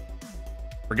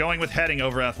 We're going with heading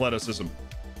over athleticism.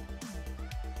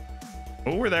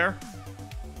 Oh, we're there.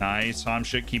 Nice.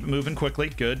 Hamshik, keep it moving quickly.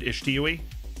 Good. Ishtiui.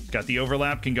 Got the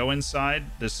overlap, can go inside.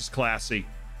 This is classy.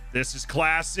 This is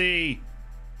classy.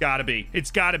 Gotta be.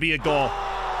 It's gotta be a goal.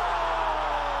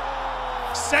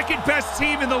 Second best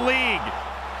team in the league.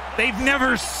 They've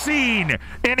never seen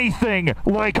anything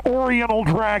like Oriental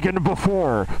Dragon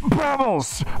before.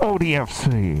 Vamos,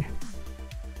 ODFC.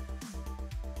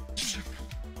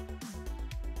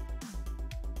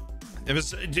 It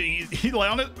was,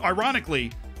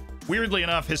 ironically, weirdly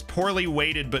enough, his poorly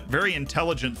weighted but very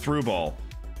intelligent through ball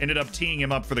ended up teeing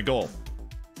him up for the goal.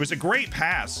 It was a great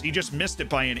pass. He just missed it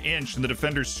by an inch, and the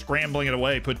defenders scrambling it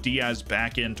away put Diaz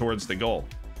back in towards the goal.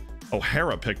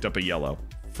 O'Hara picked up a yellow.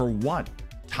 For what?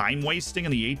 Time wasting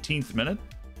in the 18th minute?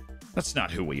 That's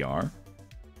not who we are. Come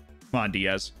on,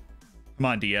 Diaz. Come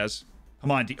on, Diaz.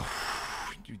 Come on, Diaz.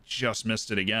 You just missed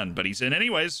it again, but he's in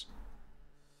anyways.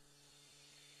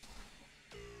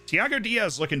 Thiago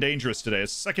Diaz looking dangerous today.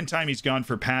 It's the second time he's gone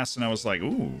for pass, and I was like,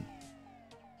 ooh.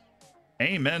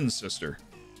 Amen, sister.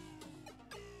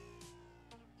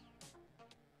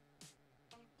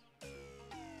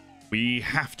 We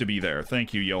have to be there.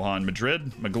 Thank you, Johan.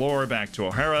 Madrid. Maglor back to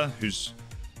O'Hara, who's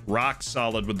rock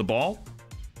solid with the ball.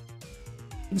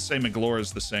 I can say Maglor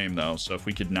is the same, though, so if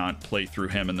we could not play through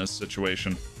him in this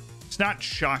situation. It's not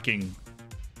shocking,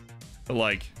 but,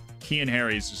 like, Kean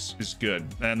Harry's is good,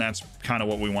 and that's kind of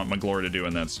what we want Maglor to do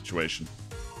in that situation.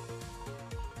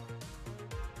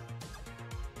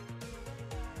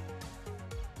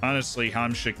 Honestly,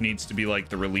 Hamšík needs to be, like,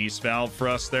 the release valve for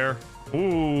us there.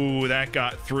 Ooh, that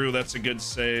got through. That's a good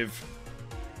save.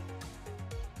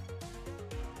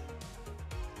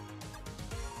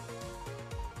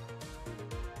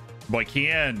 Boy,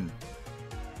 Kean.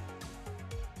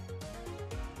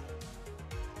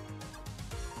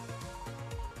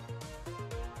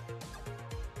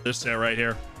 This there right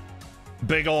here.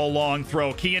 Big ol' long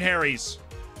throw. Kean Harry's.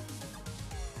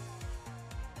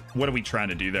 What are we trying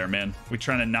to do there, man? We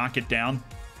trying to knock it down?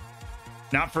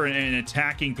 Not for an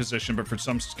attacking position, but for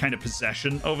some kind of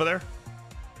possession over there.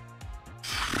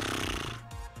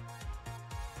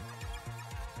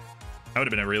 That would have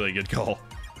been a really good call.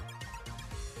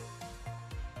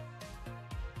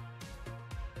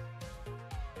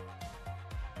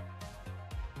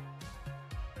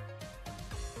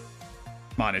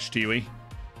 Come on, Ishtiwi.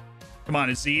 Come on,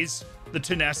 Aziz. The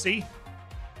Tenesi.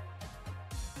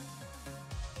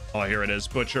 Oh, here it is.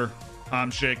 Butcher.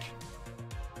 Hamšík.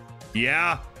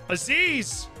 Yeah.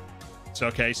 Aziz. It's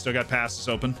okay. Still got passes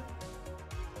open.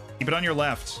 Keep it on your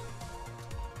left.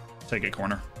 Take a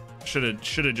corner. Should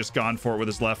have just gone for it with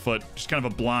his left foot. Just kind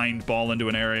of a blind ball into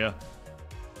an area.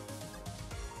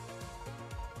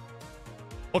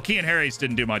 Well, Kean Harry's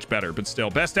didn't do much better, but still.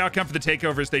 Best outcome for the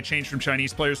takeover is they changed from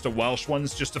Chinese players to Welsh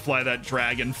ones just to fly that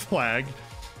dragon flag.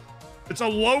 It's a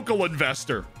local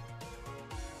investor.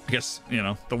 I guess, you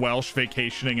know, the Welsh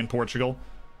vacationing in Portugal.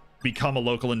 Become a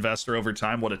local investor over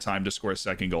time. What a time to score a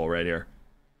second goal right here.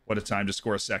 What a time to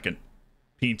score a second.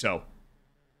 Pinto.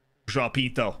 João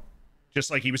Pinto. Just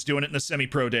like he was doing it in the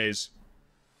semi-pro days.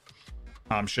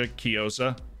 Hamšík,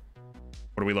 Kiosa.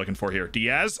 What are we looking for here?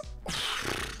 Diaz.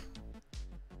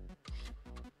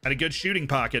 Had a good shooting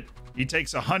pocket. He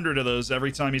takes 100 of those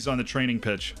every time he's on the training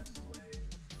pitch.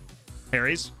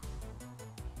 Harry's.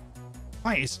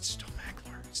 Why is it still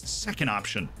Maglor? It's the second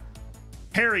option.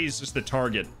 Harry's is the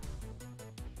target.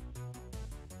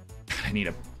 God, I need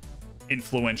a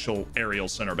influential aerial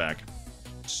center back.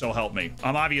 So help me.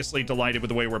 I'm obviously delighted with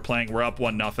the way we're playing. We're up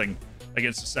 1-0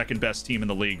 against the second best team in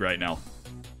the league right now.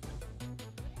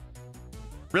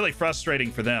 Really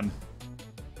frustrating for them.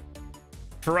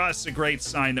 For us, a great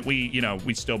sign that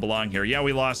we still belong here. Yeah,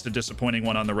 we lost a disappointing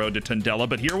one on the road to Tondela,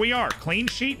 but here we are. Clean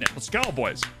sheeting it. Let's go,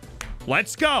 boys.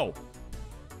 Let's go.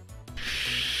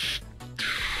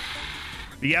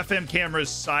 The FM camera's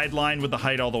sidelined with the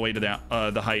height all the way to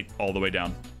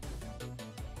down.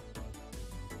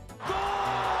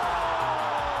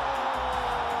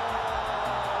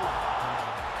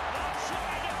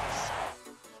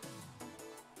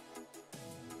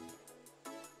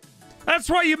 That's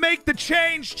why you make the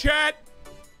change, chat.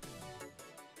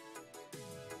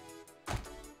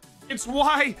 It's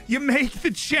why you make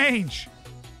the change.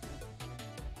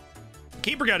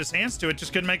 Keeper got his hands to it,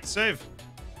 just couldn't make the save.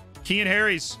 Kean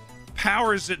Harry's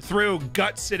powers it through,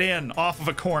 guts it in off of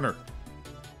a corner.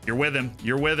 You're with him.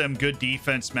 You're with him. Good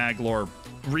defense, Maglor.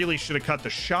 Really should have cut the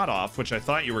shot off, which I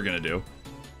thought you were going to do.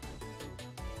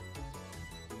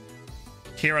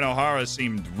 Kieran O'Hara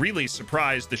seemed really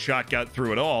surprised the shot got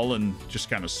through at all and just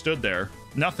kind of stood there.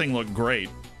 Nothing looked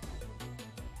great.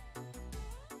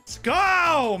 Let's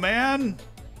go, man.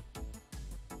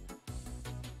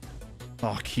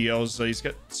 Oh, Kiosa, he's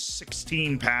got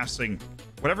 16 passing.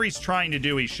 Whatever he's trying to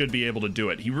do, he should be able to do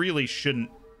it. He really shouldn't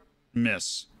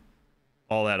miss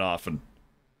all that often.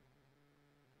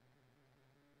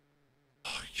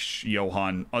 Oh,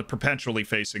 Johan, perpetually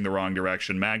facing the wrong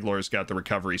direction. Maglor's got the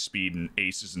recovery speed and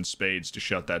aces and spades to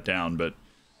shut that down, but...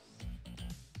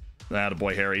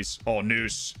 Attaboy, Harry's. Oh,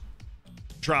 Noose.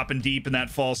 Dropping deep in that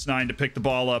false nine to pick the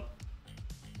ball up.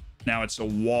 Now it's a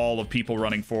wall of people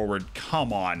running forward.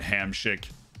 Come on, Hamšík.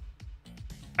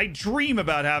 I dream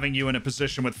about having you in a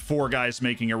position with 4 guys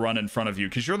making a run in front of you,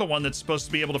 because you're the one that's supposed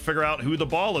to be able to figure out who the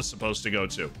ball is supposed to go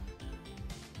to.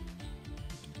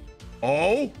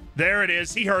 Oh, there it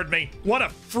is. He heard me. What a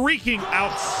freaking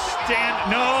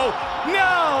outstanding... No!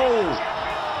 No!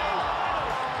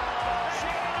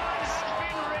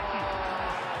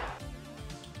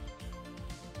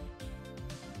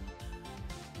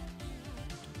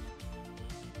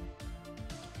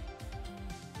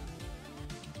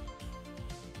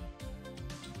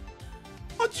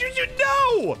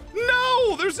 No!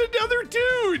 No! There's another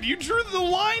dude! You drew the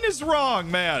line is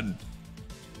wrong, man.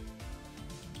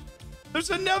 There's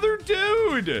another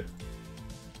dude.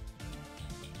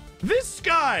 This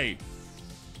guy.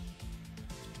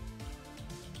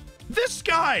 This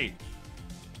guy.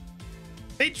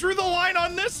 They drew the line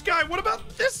on this guy. What about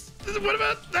this? What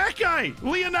about that guy?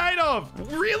 Leonidov.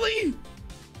 Really?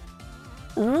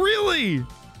 Really?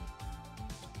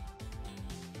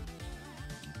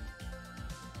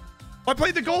 I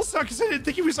played the goal stock because I didn't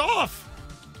think he was off.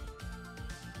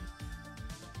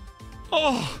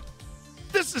 Oh,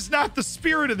 this is not the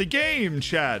spirit of the game,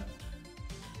 Chad.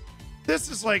 This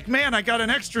is like, man, I got an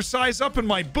extra size up in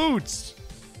my boots.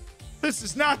 This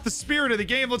is not the spirit of the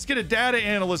game. Let's get a data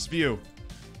analyst view.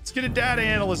 Let's get a data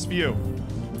analyst view.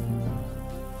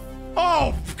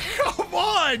 Oh, come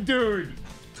on, dude.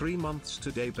 3 months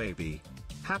today, baby.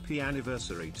 Happy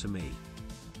anniversary to me.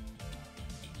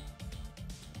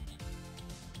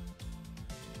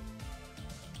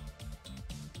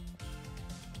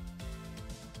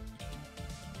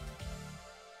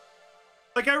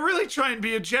 Like, I really try and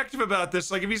be objective about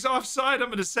this. Like, if he's offside, I'm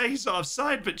going to say he's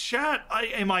offside. But chat,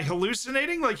 am I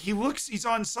hallucinating? Like, he's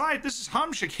onside. This is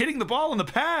Hamsik hitting the ball in the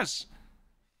pass.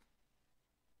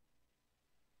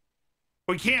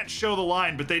 We can't show the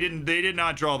line, but they did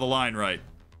not draw the line right.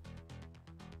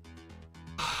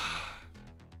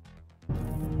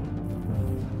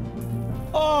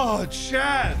 Oh,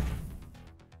 chat.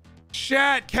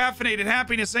 Chat, caffeinated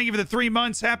happiness. Thank you for the 3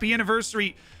 months. Happy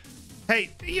anniversary.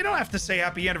 Hey, you don't have to say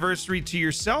happy anniversary to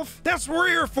yourself. That's what we're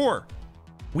here for.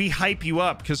 We hype you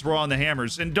up because we're on the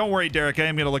hammers. And don't worry, Derek, I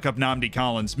am going to look up Namdi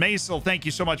Collins. Maisel, thank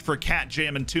you so much for Cat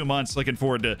Jam in 2 months. Looking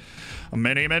forward to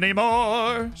many, many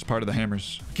more. It's part of the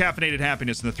hammers. Caffeinated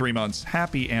happiness in the 3 months.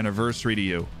 Happy anniversary to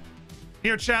you.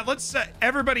 Here, chat, let's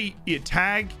everybody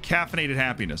tag Caffeinated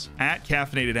Happiness at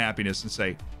Caffeinated Happiness and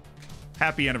say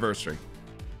happy anniversary.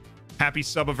 Happy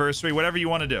sub-anniversary, whatever you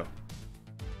want to do.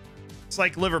 It's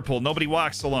like Liverpool. Nobody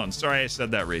walks alone. Sorry I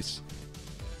said that, Reece.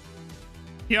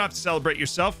 You don't have to celebrate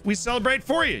yourself. We celebrate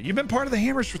for you. You've been part of the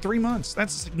Hammers for 3 months.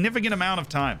 That's a significant amount of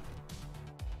time.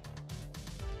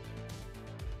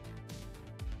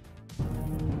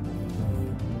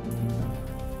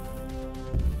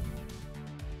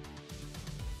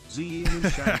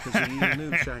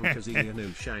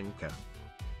 Shanka.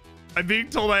 I'm being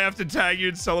told I have to tag you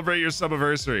and celebrate your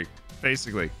sub-anniversary.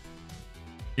 Basically.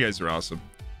 You guys are awesome.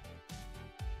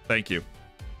 Thank you.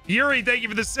 Yuri, thank you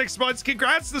for the 6 months.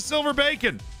 Congrats to the Silver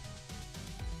Bacon.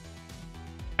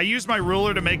 I used my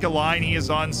ruler to make a line. He is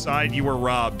onside. You were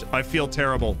robbed. I feel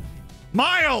terrible.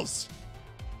 Miles!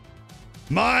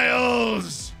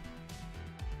 Miles!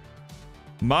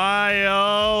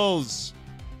 Miles!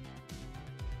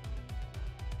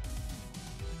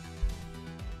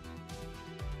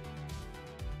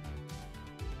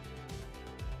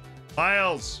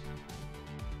 Miles!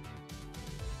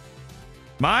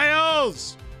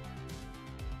 Miles!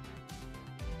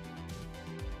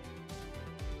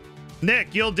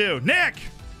 Nick, you'll do. Nick!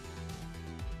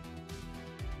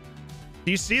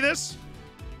 Do you see this?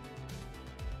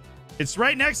 It's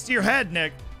right next to your head,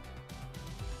 Nick.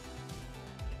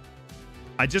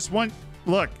 I just want...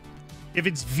 Look, if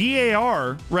it's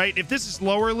VAR, right? If this is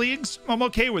lower leagues, I'm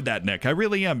okay with that, Nick. I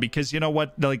really am, because you know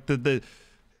what? Like,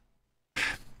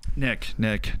 Nick.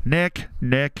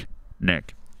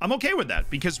 I'm okay with that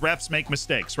because refs make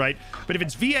mistakes, right? But if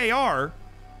it's VAR,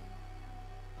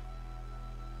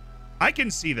 I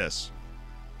can see this.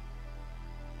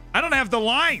 I don't have the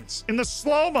lines in the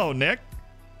slow-mo, Nick.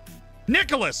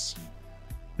 Nicholas.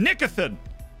 Nicothan.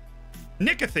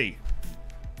 Nicothy.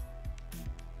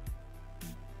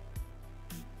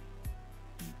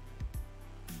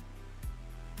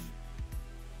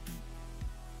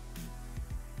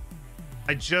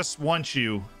 I just want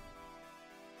you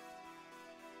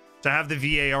to have the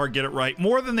VAR get it right.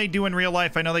 More than they do in real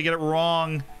life. I know they get it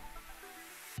wrong.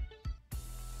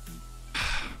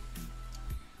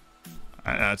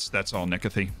 That's all,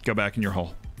 Nicothy. Go back in your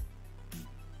hole.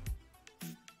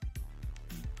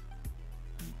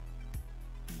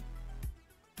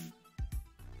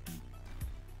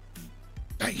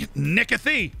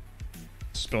 Nicothy!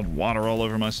 Spilled water all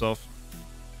over myself.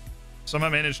 Somehow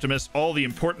managed to miss all the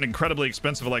important, incredibly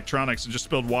expensive electronics and just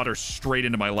spilled water straight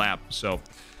into my lap. So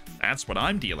that's what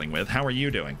I'm dealing with. How are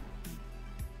you doing?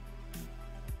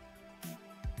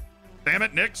 Damn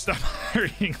it, Nick. Stop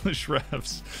hiring English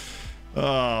refs.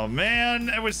 Oh, man.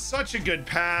 It was such a good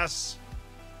pass.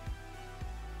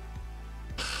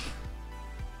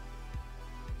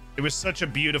 It was such a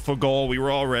beautiful goal. We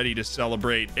were all ready to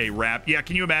celebrate a wrap. Yeah,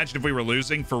 can you imagine if we were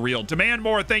losing for real? Demand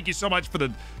more. Thank you so much for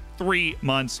the 3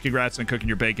 months. Congrats on cooking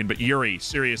your bacon. But Yuri,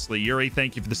 seriously, Yuri,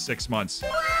 thank you for the 6 months.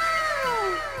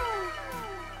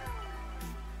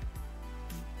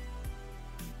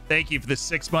 Thank you for the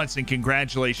 6 months and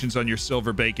congratulations on your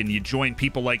silver bacon. You joined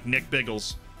people like Nick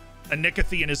Biggles, a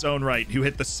Nickathy in his own right, who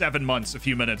hit the 7 months a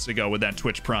few minutes ago with that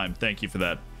Twitch Prime. Thank you for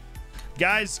that.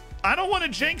 Guys, I don't want to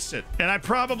jinx it, and I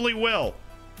probably will.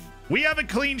 We have a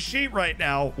clean sheet right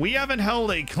now. We haven't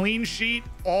held a clean sheet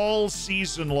all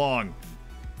season long.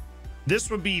 This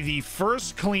would be the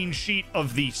first clean sheet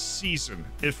of the season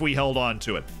if we held on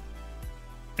to it.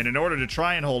 And in order to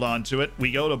try and hold on to it, we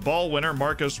go to ball winner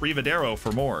Marcos Rivadero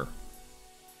for more.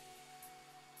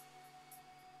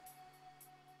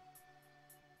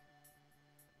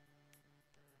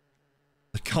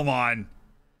 Come on.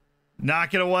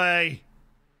 Knock it away.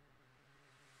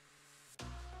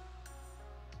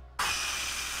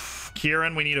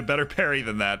 Kieran, we need a better parry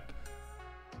than that.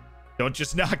 Don't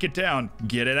just knock it down.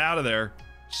 Get it out of there.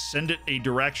 Send it a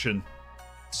direction.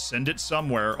 Send it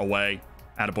somewhere away.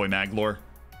 Attaboy Maglor.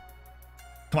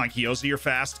 Come on, Kiyoshi, you're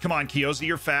fast. Come on, Kiyoshi,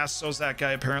 you're fast. So's that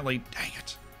guy, apparently. Dang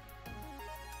it.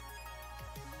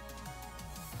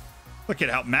 Look at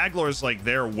how Maglor's like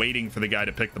there waiting for the guy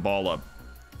to pick the ball up.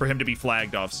 For him to be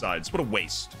flagged off sides. What a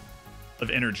waste of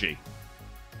energy.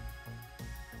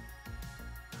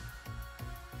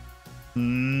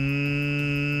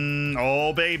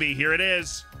 Oh, baby, here it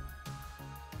is.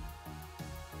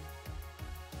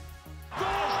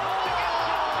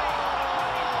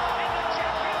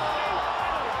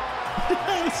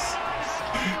 Yes.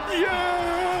 Yeah.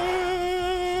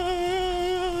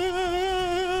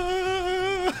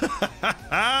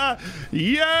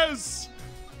 Yes.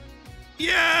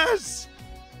 Yes.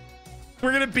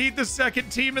 We're going to beat the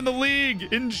second team in the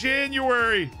league in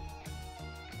January.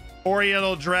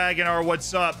 Oriental Dragon are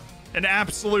what's up. An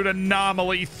absolute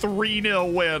anomaly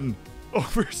 3-0 win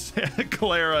over Santa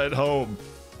Clara at home.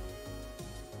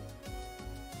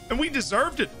 And we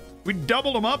deserved it. We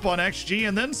doubled them up on XG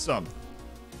and then some.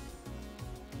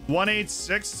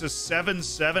 186 to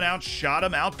 77, outshot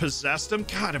him, outpossessed him.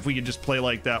 God, if we could just play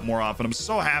like that more often. I'm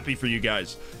so happy for you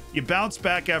guys. You bounce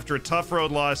back after a tough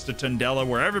road loss to Tundela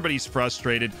where everybody's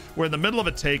frustrated. We're in the middle of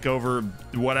a takeover,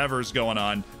 whatever's going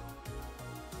on.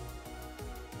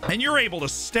 And you're able to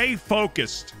stay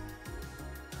focused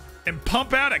and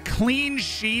pump out a clean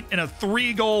sheet and a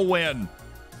 3-goal win.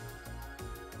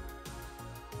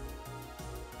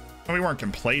 And we weren't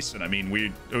complacent. I mean,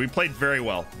 we played very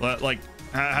well. Like,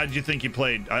 how did you think you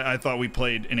played? I thought we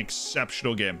played an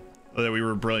exceptional game. That we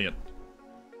were brilliant.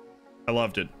 I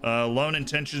loved it. Loan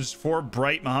intentions for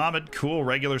Bright Mohammed. Cool,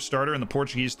 regular starter in the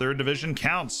Portuguese 3rd division.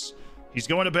 Counts. He's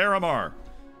going to Barramar.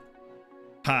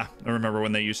 Ha, I remember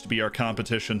when they used to be our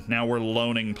competition. Now we're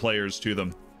loaning players to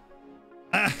them.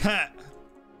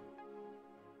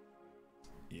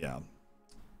 Yeah.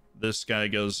 This guy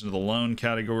goes into the loan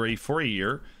category for a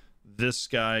year. This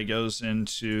guy goes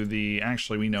into the...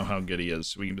 Actually, we know how good he is.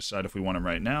 So we can decide if we want him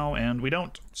right now, and we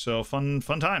don't. So fun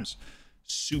times.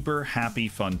 Super happy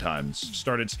fun times.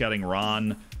 Started scouting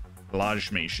Ron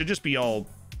Lajmi. Should just be all,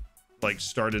 like,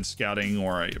 started scouting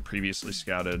or I previously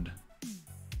scouted...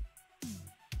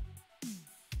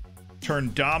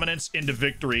 Turn dominance into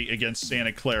victory against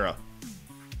Santa Clara.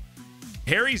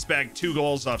 Harry's bagged 2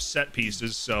 goals off set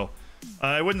pieces, so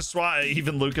I wouldn't swat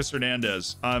even Lucas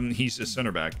Hernandez. He's a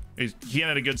center back. He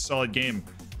had a good, solid game.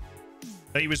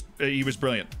 He was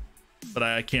brilliant, but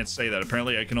I can't say that.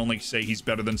 Apparently, I can only say he's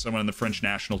better than someone in the French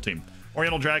national team.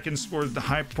 Oriental Dragons scored the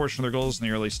high proportion of their goals in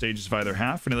the early stages of either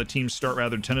half. And the teams start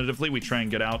rather tentatively. We try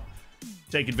and get out,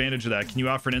 take advantage of that. Can you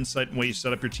offer an insight in the way you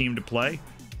set up your team to play?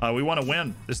 We want to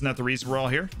win. Isn't that the reason we're all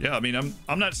here? Yeah, I mean,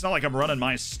 I'm not, it's not like I'm running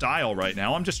my style right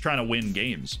now. I'm just trying to win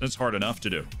games. It's hard enough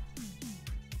to do.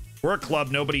 We're a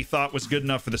club nobody thought was good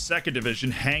enough for the 2nd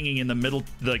division, hanging in the middle,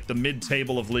 like the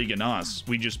mid-table of Liga NOS.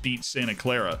 We just beat Santa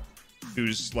Clara,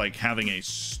 who's like having a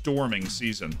storming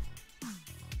season.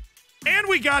 And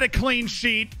we got a clean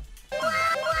sheet.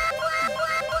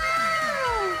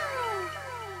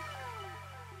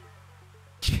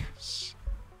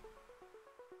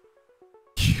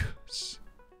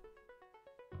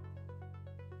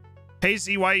 Hey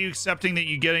Z, why are you accepting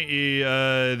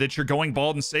that that you're going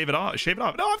bald and shave it off?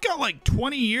 No, I've got like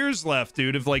 20 years left,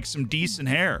 dude, of like some decent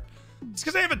hair. It's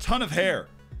because I have a ton of hair,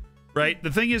 right?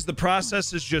 The thing is, the process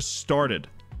has just started.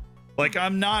 Like,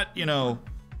 I'm not, you know,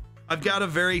 I've got a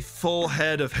very full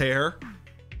head of hair,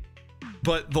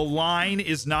 but the line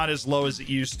is not as low as it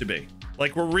used to be.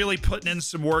 Like, we're really putting in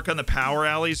some work on the power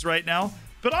alleys right now.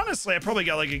 But honestly, I probably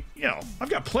got like, I've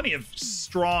got plenty of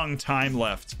strong time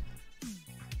left.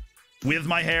 With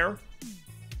my hair.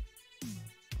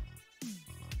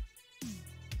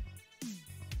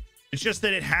 It's just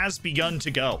that it has begun to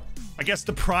go. I guess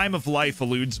the prime of life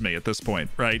eludes me at this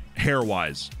point, right?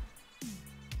 Hair-wise.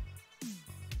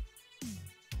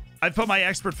 I'd put my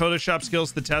expert Photoshop skills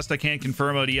to the test. I can't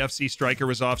confirm ODFC striker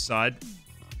was offside.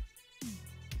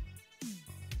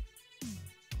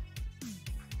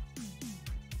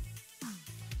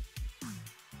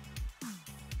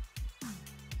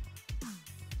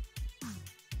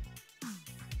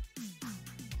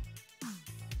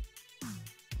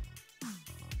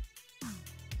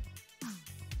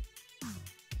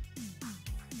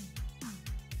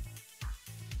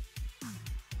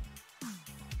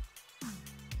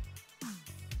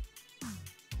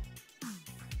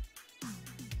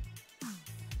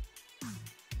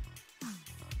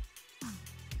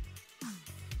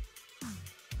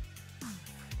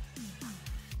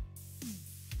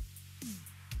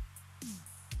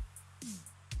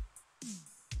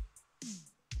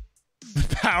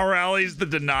 Power alleys, the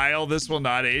denial. This will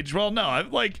not age well. No,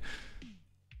 I'm like,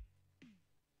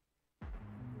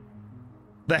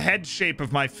 the head shape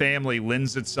of my family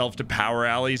lends itself to power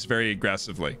alleys very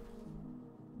aggressively.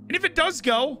 And if it does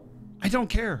go, I don't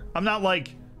care. I'm not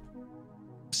like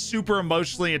super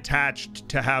emotionally attached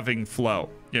to having flow,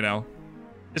 you know?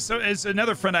 So as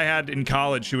another friend I had in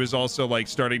college who was also like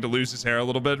starting to lose his hair a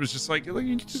little bit, was just like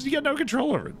you got no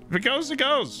control over it. If it goes, it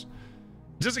goes.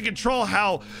 It doesn't control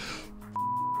how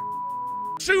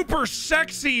super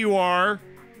sexy you are.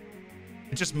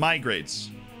 It just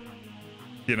migrates,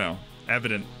 you know.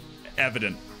 Evident,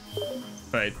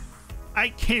 right? I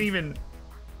can't even.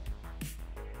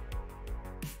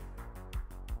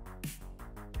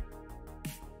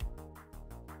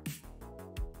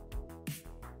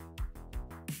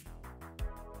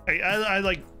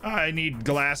 I need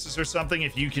glasses or something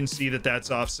if you can see that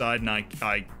that's offside, and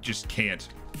I just can't.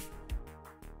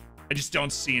 I just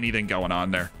don't see anything going on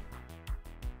there.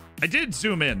 I did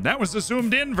zoom in. That was the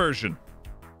zoomed in version.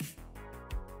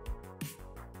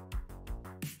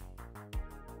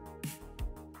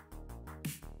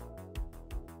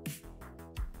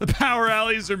 The power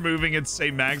alleys are moving at, say,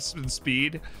 maximum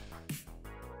speed.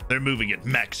 They're moving at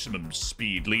maximum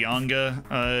speed.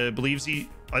 Lianga believes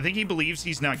I think he believes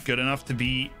he's not good enough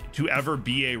to ever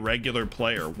be a regular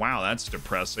player. Wow, that's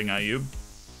depressing, Ayub.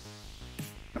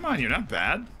 Come on, you're not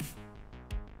bad.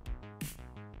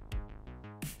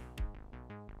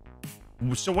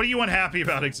 So what are you unhappy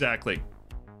about exactly?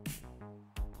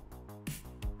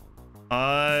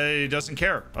 He doesn't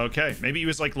care. Okay, maybe he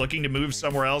was like looking to move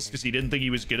somewhere else because he didn't think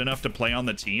he was good enough to play on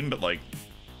the team, but like,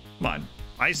 come on.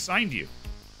 I signed you.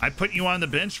 I put you on the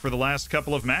bench for the last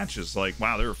couple of matches. Like,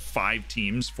 wow, there are 4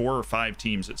 or 5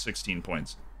 teams at 16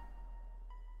 points.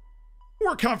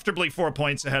 We're comfortably 4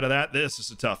 points ahead of that. This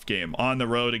is a tough game on the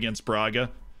road against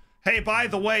Braga. Hey, by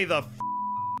the way, the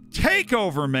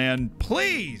takeover, man,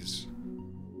 please.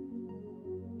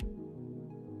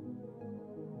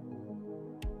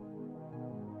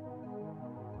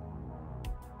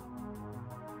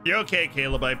 You're okay,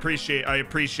 Caleb. I appreciate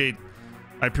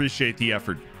the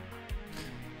effort.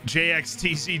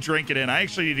 JXTC, drink it in. I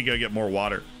actually need to go get more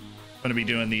water. I'm going to be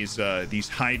doing these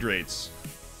hydrates.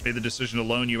 Made the decision to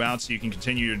loan you out so you can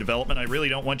continue your development. I really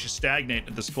don't want you stagnant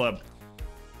at this club.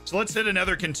 So let's hit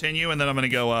another continue, and then I'm going to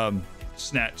go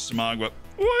snatch some agua.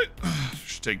 What?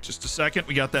 Should take just a second.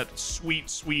 We got that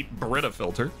sweet, sweet Brita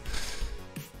filter.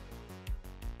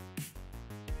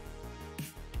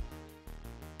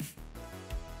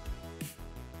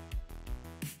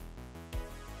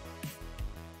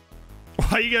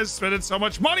 Why are you guys spending so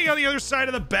much money on the other side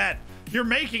of the bet? You're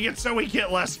making it so we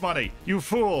get less money. You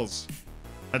fools.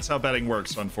 That's how betting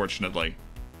works, unfortunately.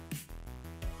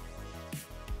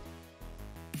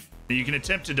 You can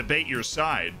attempt to debate your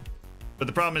side, but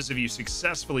the problem is if you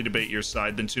successfully debate your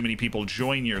side, then too many people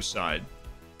join your side,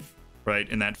 right?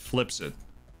 And that flips it.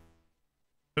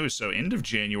 Oh, so end of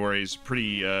January is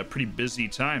pretty busy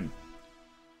time.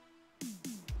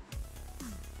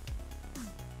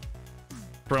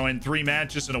 Throw in 3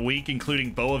 matches in a week,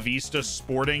 including Boa Vista,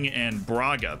 Sporting, and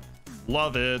Braga.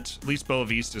 Love it. At least Boa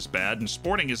Vista's bad, and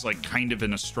Sporting is like kind of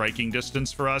in a striking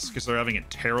distance for us because they're having a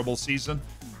terrible season.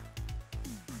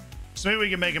 So maybe we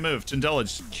can make a move. Tindella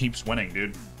just keeps winning,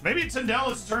 dude. Maybe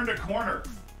Tindella's turned a corner.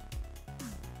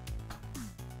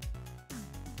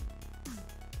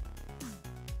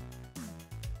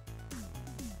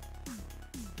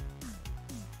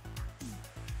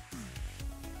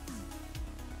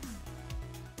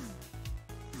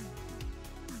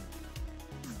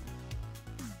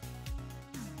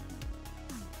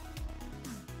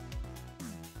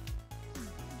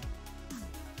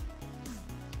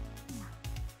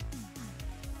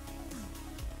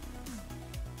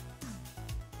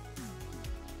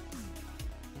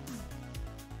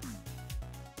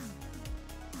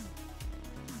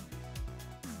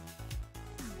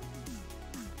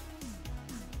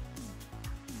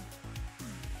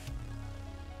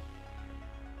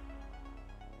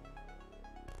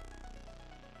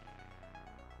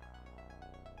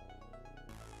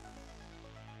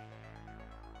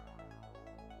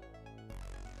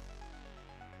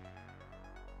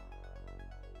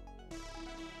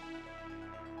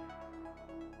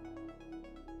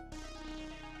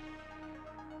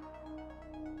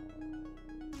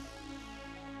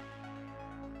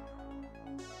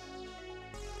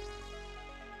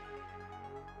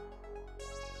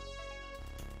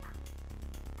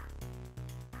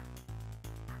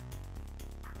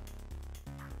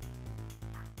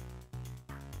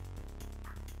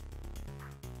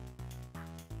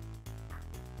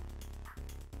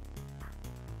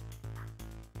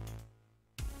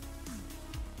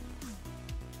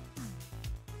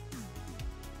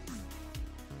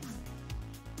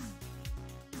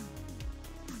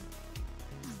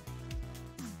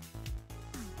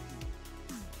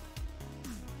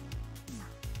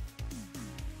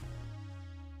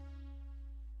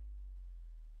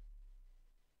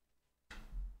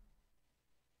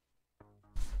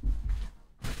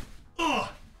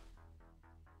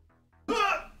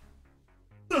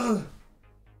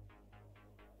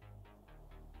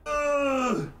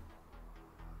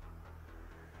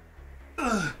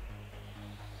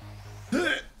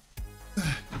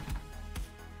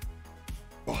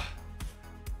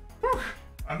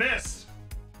 missed.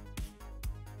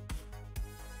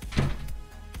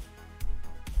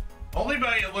 Only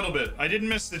by a little bit. I didn't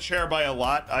miss the chair by a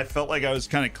lot. I felt like I was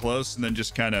kind of close and then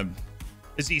just kind of...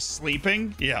 Is he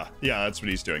sleeping? Yeah, that's what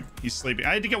he's doing. He's sleeping.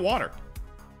 I had to get water.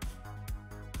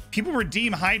 People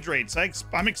redeem hydrates.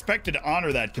 I'm expected to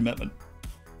honor that commitment.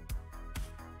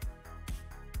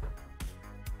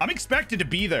 I'm expected to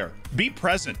be there, be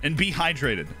present, and be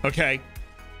hydrated, okay?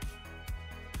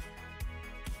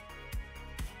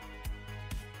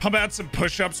 How about some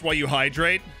push-ups while you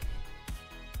hydrate?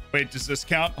 Wait, does this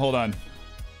count? Hold on.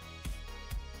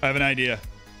 I have an idea.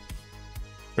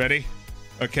 Ready?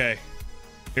 Okay.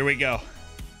 Here we go.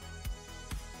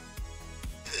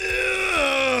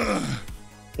 Ugh.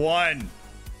 1.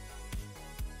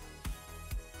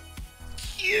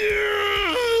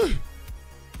 Yeah.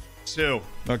 2.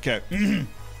 Okay.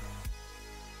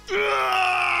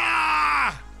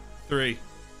 3.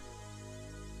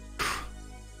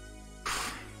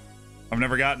 I've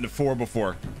never gotten to 4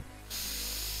 before.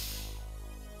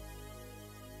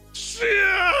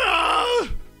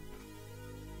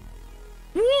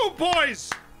 Woo,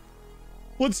 boys!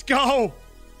 Let's go!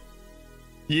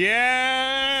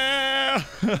 Yeah!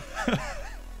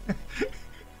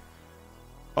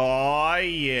 Oh,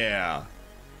 yeah.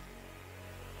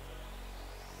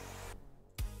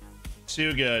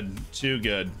 Too good. Too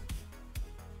good.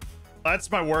 That's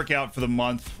my workout for the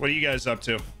month. What are you guys up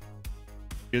to? You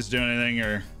guys doing anything,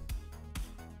 or...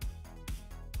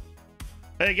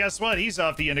 Hey, guess what? He's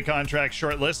off the end of contract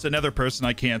short list. Another person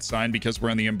I can't sign because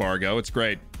we're in the embargo. It's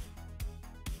great.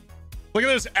 Look at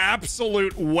those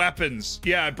absolute weapons.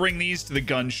 Yeah, I bring these to the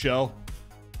gun show.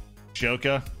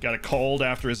 Joka got a cold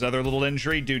after his other little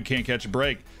injury. Dude can't catch a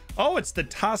break. Oh, it's the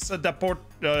Taça da Port...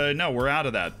 no, we're out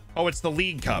of that. Oh, it's the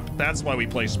League Cup. That's why we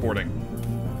play Sporting.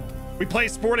 We play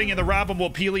Sporting in the Robin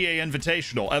Pilier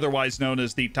Invitational, otherwise known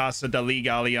as the Taça da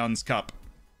Liga Allianz Cup.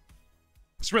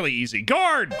 It's really easy.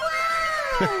 Guard!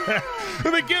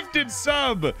 The gifted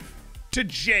sub to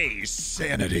J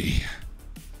Sanity.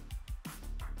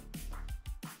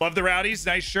 Love the Rowdies.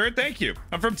 Nice shirt. Thank you.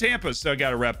 I'm from Tampa, so I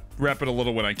gotta rep it a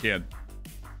little when I can.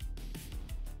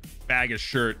 Bag a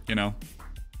shirt, you know.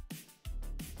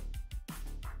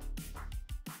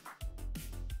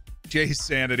 J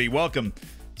Sanity, welcome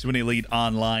to an elite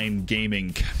online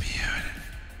gaming community.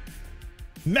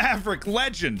 Maverick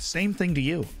Legend, same thing to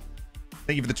you.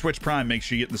 Thank you for the Twitch Prime. Make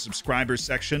sure you get in the subscribers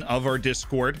section of our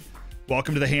Discord.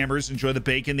 Welcome to the Hammers. Enjoy the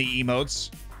bacon, the emotes,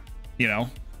 you know,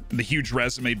 the huge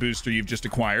resume booster you've just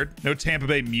acquired. No Tampa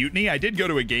Bay Mutiny. I did go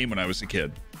to a game when I was a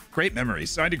kid. Great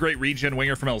memories. Signed a great regen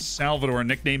winger from El Salvador.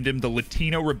 Nicknamed him the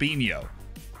Latino Rubinho.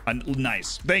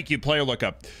 Nice. Thank you, player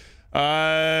lookup.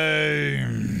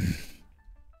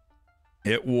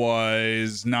 It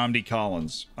was Nnamdi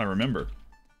Collins. I remember.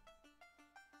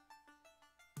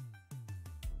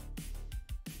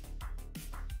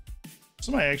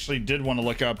 Somebody actually did want to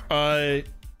look up.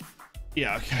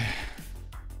 Yeah, okay.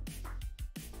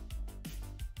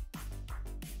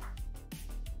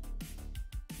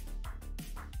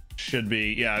 Should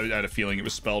be. Yeah, I had a feeling it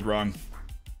was spelled wrong.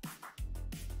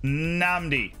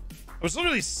 Nnamdi. I was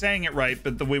literally saying it right,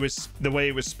 but the way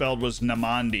it was spelled was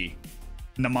Nnamdi.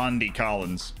 Nnamdi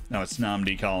Collins. No, it's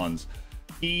Nnamdi Collins.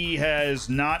 He has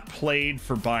not played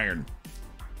for Bayern.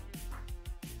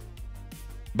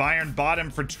 Bayern bought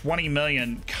him for 20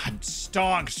 million. God,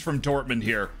 stonks from Dortmund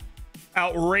here.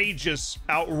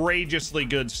 Outrageously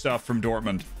good stuff from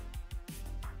Dortmund.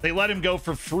 They let him go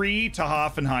for free to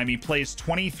Hoffenheim. He plays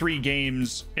 23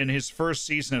 games in his first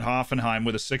season at Hoffenheim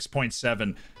with a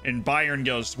 6.7. And Bayern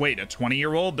goes, wait, a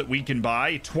 20-year-old that we can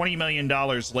buy? $20 million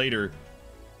later,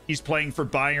 he's playing for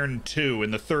Bayern 2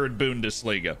 in the 3rd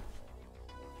Bundesliga.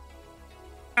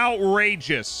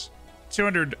 Outrageous.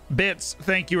 200 bits.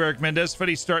 Thank you, Eric Mendez.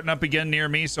 Footy's starting up again near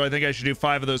me, so I think I should do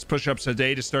 5 of those push-ups a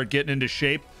day to start getting into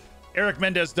shape. Eric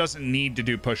Mendez doesn't need to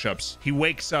do push-ups. He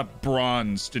wakes up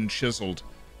bronzed and chiseled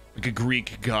like a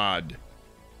Greek god.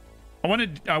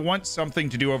 I want something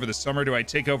to do over the summer. Do I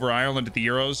take over Ireland at the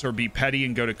Euros or be petty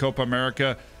and go to Copa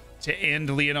America to end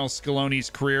Lionel Scaloni's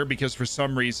career because for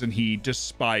some reason he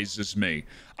despises me?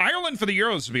 Ireland for the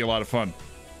Euros would be a lot of fun.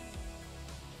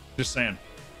 Just saying.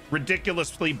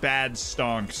 Ridiculously bad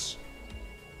stonks.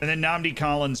 And then Nnamdi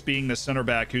Collins being the center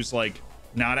back who's like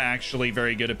not actually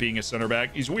very good at being a center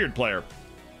back. He's a weird player.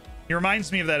 He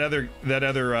reminds me of that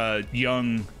other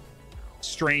young,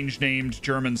 strange named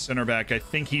German center back. I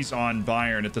think he's on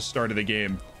Bayern at the start of the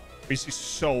game. He's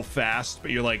so fast, but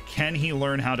you're like, can he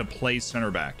learn how to play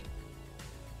center back?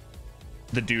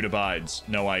 The dude abides.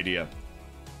 No idea.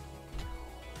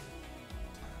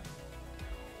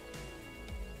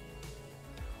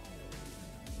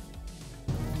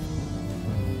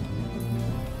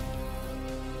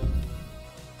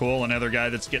 Cool, another guy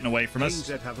that's getting away from us.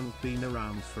 AZ haven't been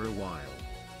around for a while.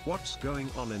 What's going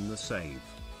on in the save?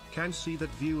 Can see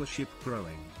that viewership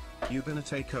growing. You gonna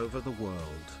take over the world?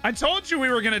 I told you we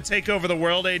were gonna take over the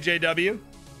world, AJW.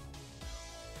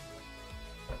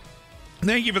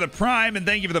 Thank you for the Prime, and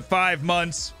thank you for the 5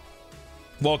 months.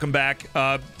 Welcome back.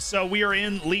 So we are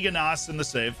in Liga NOS in the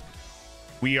save.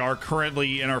 We are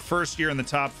currently in our first year in the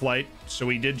top flight. So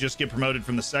we did just get promoted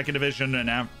from the 2nd division, and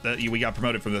now we got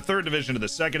promoted from the 3rd division to the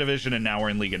 2nd division, and now we're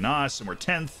in Liga NOS, and we're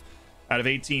 10th out of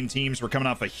 18 teams. We're coming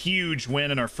off a huge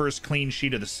win in our first clean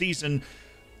sheet of the season.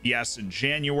 Yes, in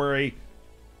January.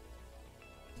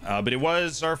 But it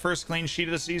was our first clean sheet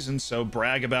of the season, so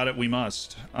brag about it we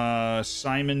must.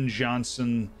 Simon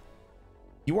Johnson,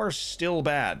 you are still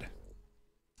bad.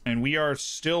 And we are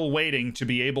still waiting to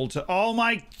be able to... Oh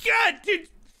my God, dude!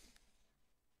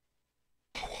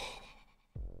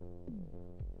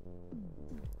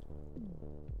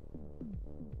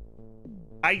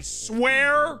 I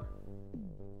swear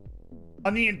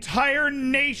on the entire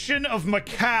nation of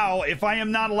Macau, if I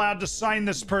am not allowed to sign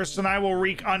this person, I will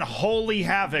wreak unholy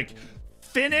havoc.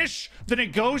 Finish the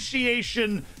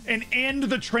negotiation and end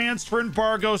the transfer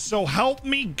embargo, so help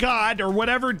me God, or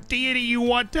whatever deity you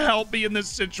want to help me in this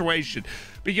situation,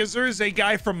 because there is a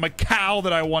guy from Macau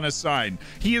that I want to sign.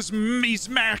 He's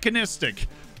mechanistic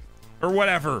or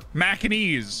whatever,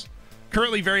 Macanese.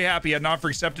 Currently very happy, had an offer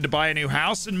accepted to buy a new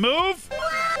house and move.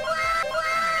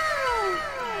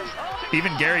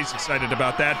 Even Gary's excited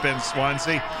about that, Ben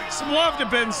Swansea. Some love to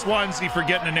Ben Swansea for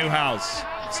getting a new house.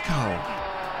 Let's go.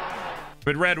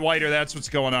 But Red Whiter, that's what's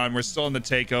going on. We're still in the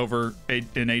takeover in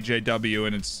AJW,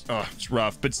 and it's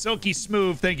rough. But Silky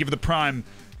Smooth, thank you for the Prime,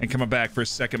 and coming back for a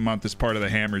 2nd month as part of the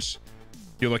Hammers.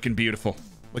 You're looking beautiful,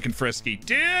 looking frisky.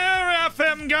 Dear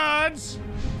FM gods!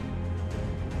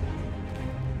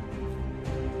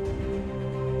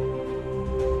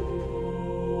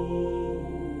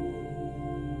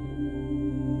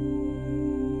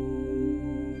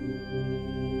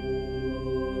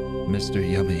 Mr.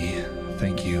 Yummy,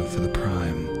 thank you for the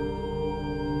Prime.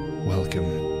 Welcome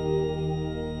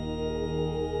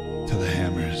to the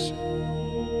Hammers.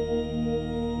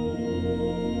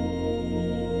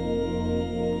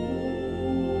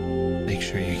 Make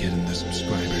sure you get in the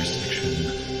subscribers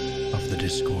section of the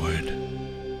Discord.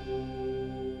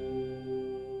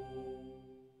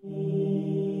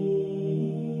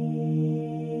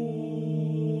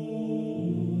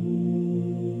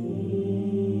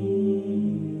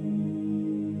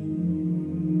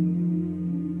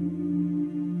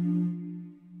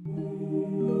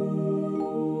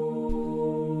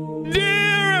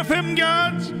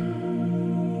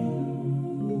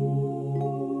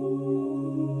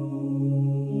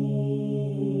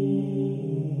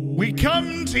 We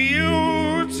come to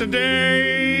you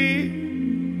today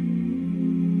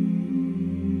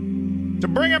to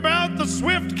bring about the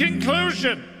swift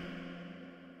conclusion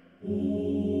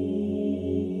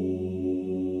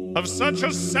of such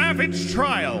a savage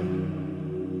trial.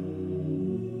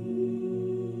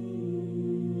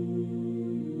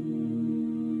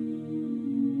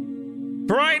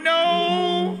 For I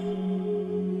know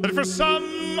that for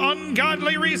some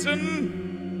ungodly reason,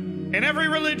 in every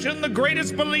religion, the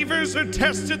greatest believers are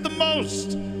tested the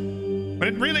most. But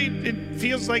it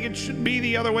feels like it should be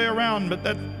the other way around,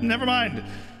 but never mind.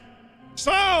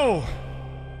 So,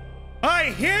 I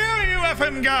hear you,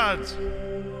 FM gods.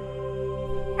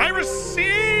 I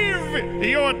receive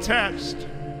your test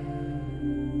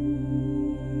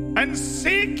and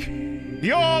seek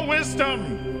your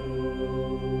wisdom.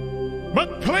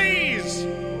 But please,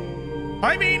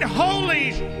 I mean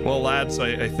holy... Well, lads,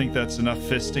 I think that's enough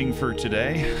fisting for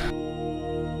today.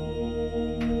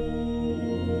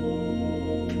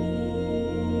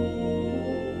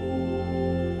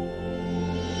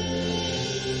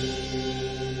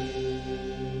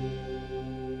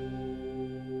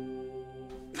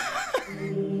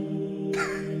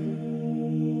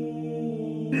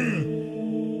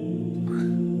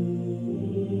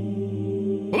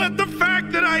 Let the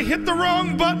fact that I hit the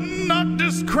wrong button not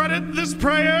discredit this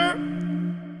prayer.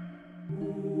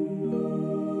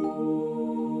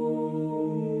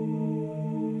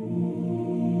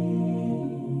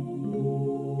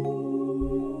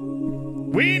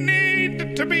 We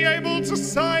need to be able to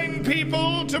sign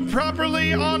people to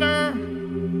properly honor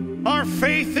our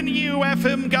faith in you,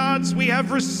 FM gods. We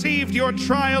have received your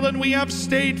trial and we have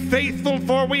stayed faithful,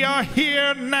 for we are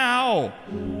here now.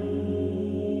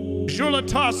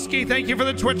 Julatoski, thank you for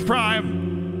the Twitch Prime.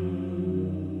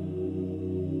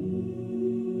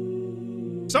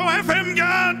 So, FM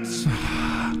gods,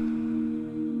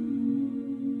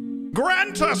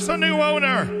 grant us a new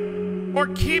owner. Or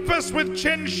keep us with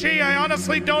Chen Shi. I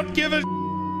honestly don't give a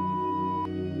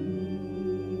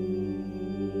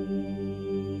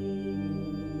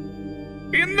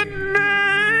in the name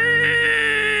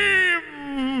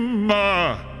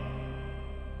of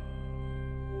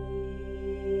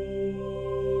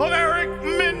Eric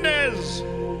Mendez,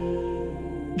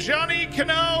 Johnny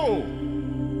Cano,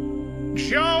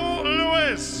 Joe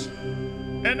Lewis,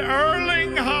 and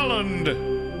Erling Holland,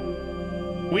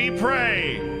 we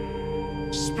pray.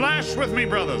 Splash with me,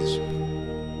 brothers.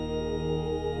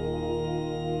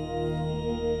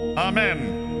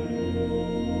 Amen.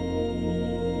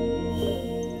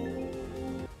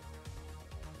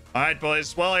 All right,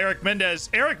 boys. Well, Eric Mendez,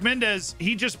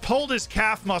 he just pulled his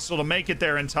calf muscle to make it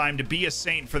there in time to be a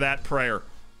saint for that prayer.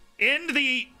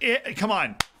 Come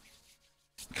on.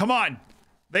 Come on.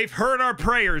 They've heard our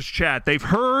prayers, chat. They've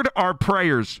heard our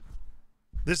prayers.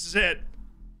 This is it.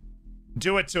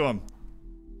 Do it to him.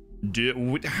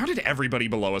 How did everybody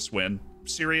below us win?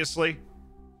 Seriously?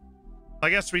 I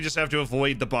guess we just have to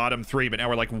avoid the bottom three, but now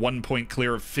we're like 1 point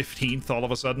clear of 15th all of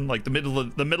a sudden. Like the middle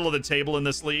of the table in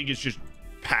this league is just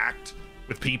packed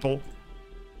with people.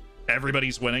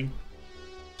 Everybody's winning.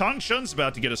 Tong Shun's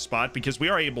about to get a spot because we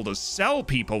are able to sell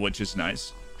people, which is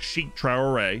nice. Sheik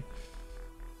Traore.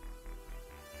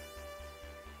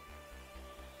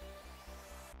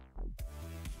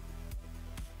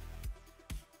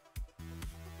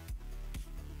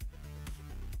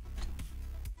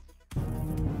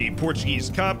 The Portuguese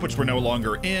Cup, which we're no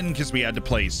longer in because we had to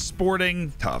play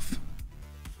Sporting. Tough.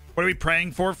 What are we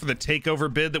praying for the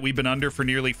takeover bid that we've been under for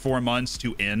nearly 4 months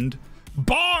to end?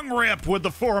 Bong rip with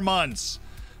the 4 months.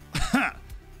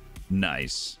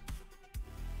 Nice.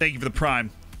 Thank you for the prime.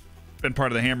 Been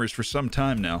part of the Hammers for some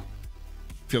time now.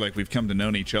 Feel like we've come to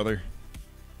know each other.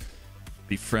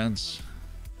 Be friends.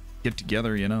 Get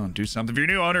together, you know, and do something. If your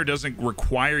new owner doesn't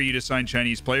require you to sign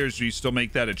Chinese players, do you still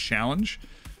make that a challenge?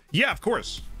 Yeah, of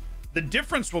course. The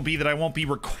difference will be that I won't be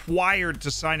required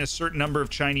to sign a certain number of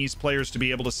Chinese players to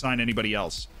be able to sign anybody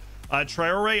else.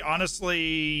 Traore,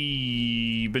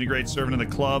 honestly, been a great servant of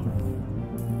the club.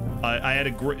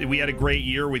 We had a great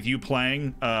year with you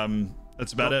playing.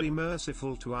 That's about it. Be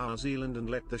merciful to our Zealand and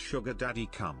let the sugar daddy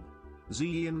come.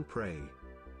 Zian pray.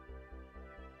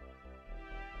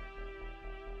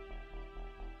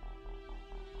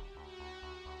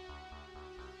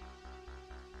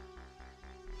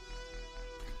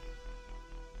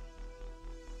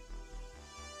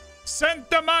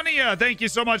 Santamania, thank you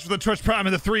so much for the Twitch Prime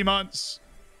in the 3 months.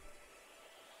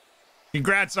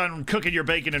 Congrats on cooking your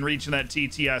bacon and reaching that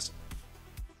TTS.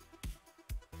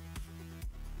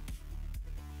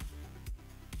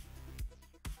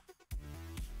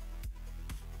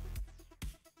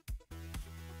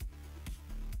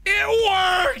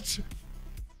 It worked!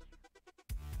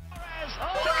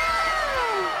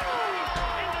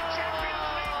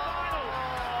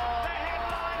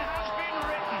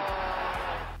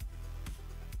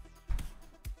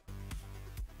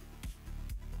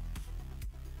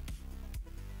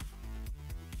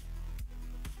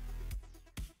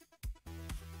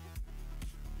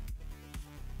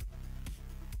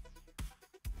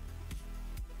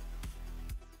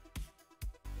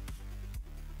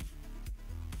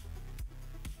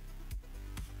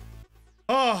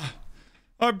 Oh,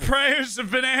 our prayers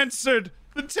have been answered.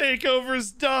 The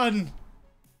takeover's done.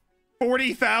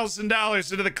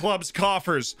 $40,000 into the club's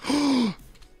coffers.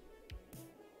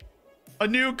 A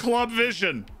new club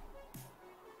vision.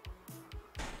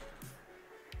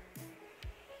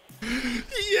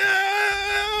 Yeah!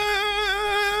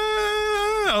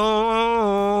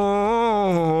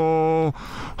 Oh,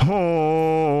 oh,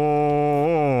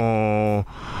 oh,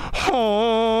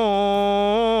 oh.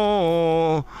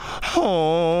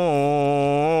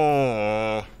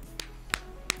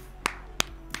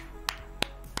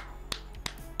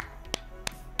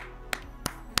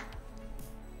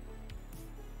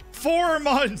 4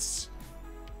 months.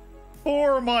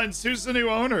 4 months. Who's the new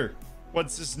owner?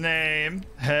 What's his name?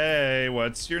 Hey,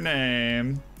 what's your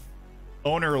name?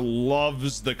 Owner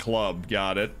loves the club.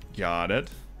 Got it. Got it.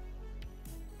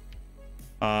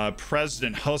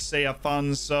 President Jose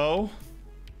Afonso. All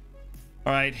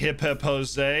right, Hip Hip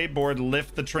Jose. Board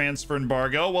lift the transfer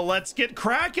embargo. Well, let's get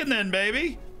cracking then,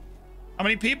 baby. How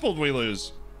many people did we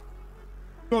lose?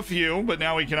 A few, but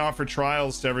now we can offer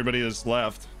trials to everybody that's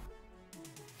left.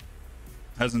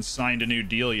 Hasn't signed a new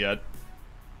deal yet.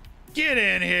 Get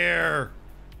in here,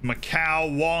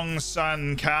 Macau Wong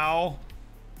Sun Cao.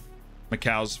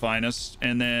 Macau's finest.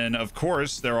 And then, of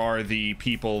course, there are the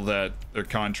people that their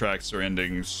contracts are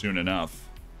ending soon enough.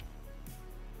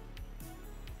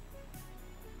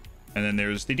 And then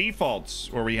there's the defaults,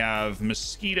 where we have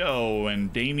Mosquito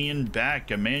and Damian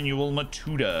Beck, Emmanuel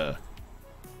Matuda.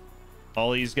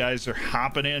 All these guys are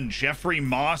hopping in. Jeffrey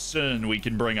Mawson we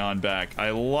can bring on back.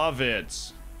 I love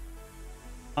it.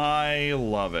 I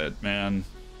love it, man.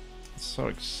 So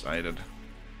excited.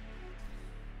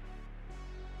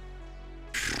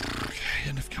 Okay,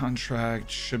 end of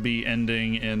contract should be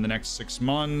ending in the next 6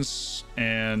 months.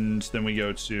 And then we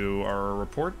go to our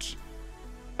report.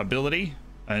 Ability.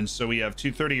 And so we have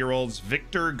 2 30-year-olds,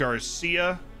 Victor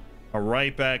Garcia, a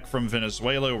right back from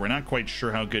Venezuela. We're not quite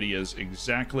sure how good he is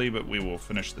exactly, but we will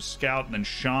finish the scout. And then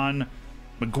Sean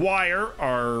McGuire,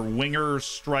 our winger,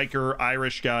 striker,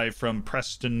 Irish guy from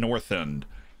Preston North End.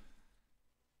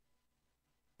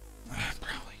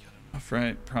 Probably good enough,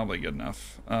 right? Probably good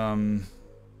enough.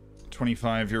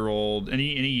 25-year-old.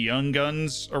 Any young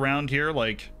guns around here,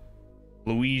 like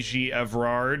Luigi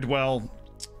Everard? Well,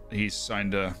 he's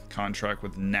signed a contract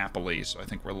with Napoli, so I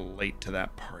think we're a little late to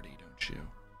that party, don't you?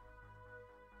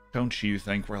 Don't you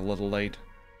think we're a little late?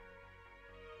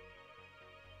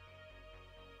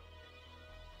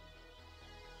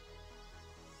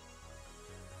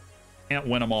 Can't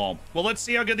win them all. Well, let's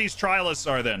see how good these trialists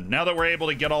are then. Now that we're able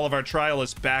to get all of our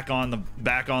trialists back on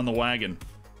the wagon.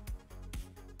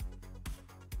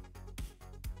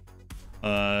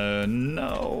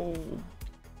 No.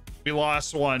 We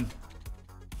lost one.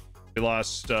 We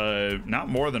lost not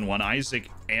more than one. Isaac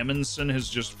Amundsen has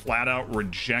just flat out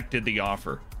rejected the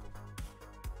offer.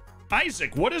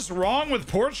 Isaac, what is wrong with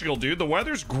Portugal, dude? The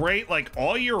weather's great like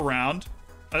all year round.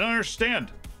 I don't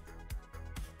understand.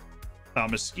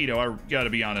 Mosquito, I gotta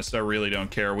be honest, I really don't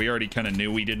care. We already kind of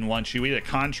knew we didn't want you. We had a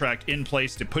contract in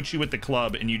place to put you with the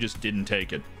club and you just didn't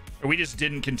take it. Or we just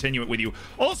didn't continue it with you.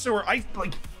 Also,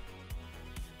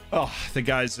 the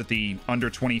guys at the under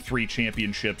 23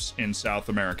 championships in South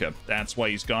America. That's why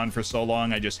he's gone for so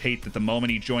long. I just hate that the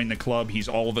moment he joined the club, he's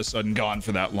all of a sudden gone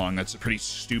for that long. That's a pretty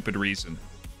stupid reason.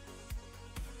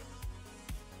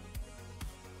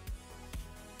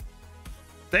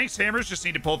 Thanks, Hammers. Just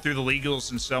need to pull through the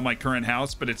legals and sell my current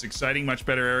house, but it's exciting, much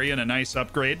better area, and a nice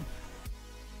upgrade.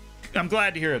 I'm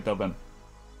glad to hear it, though, Ben.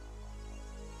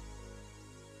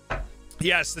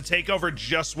 Yes, the takeover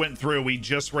just went through. We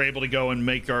just were able to go and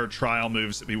make our trial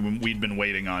moves that we'd been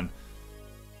waiting on.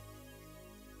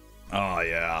 Oh,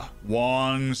 yeah.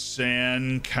 Wong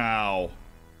San Kao.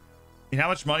 How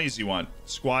much money does he want?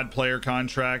 Squad player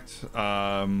contract.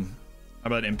 How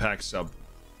about impact sub?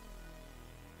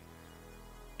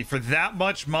 For that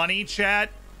much money, chat?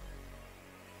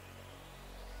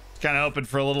 Kind of hoping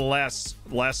for a little less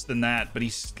than that, but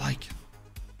he's like...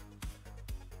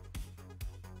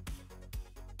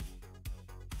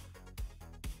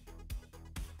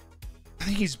 I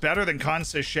think he's better than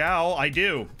Conceição. I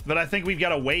do, but I think we've got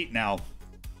to wait now.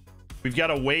 We've got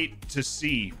to wait to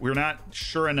see. We're not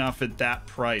sure enough at that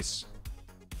price.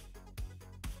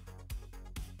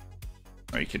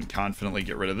 We can confidently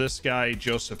get rid of this guy.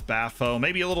 Joseph Baffo.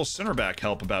 Maybe a little center back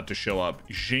help about to show up.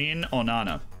 Jean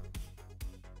Onana.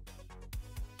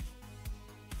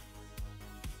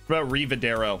 What about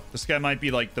Rivadero? This guy might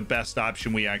be like the best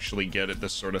option we actually get at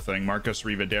this sort of thing. Marcos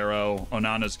Rivadero.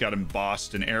 Onana's got him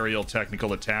bossed in aerial,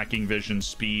 technical, attacking, vision,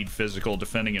 speed, physical,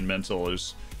 defending, and mental.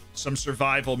 There's some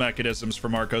survival mechanisms for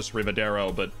Marcos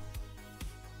Rivadero, but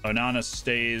Onana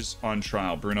stays on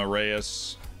trial. Bruno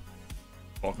Reyes.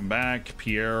 Welcome back.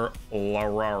 Pierre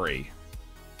Larari.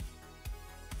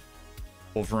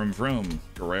 Vroom Vroom.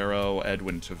 Guerrero.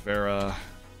 Edwin Tavera.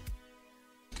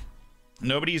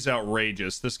 Nobody's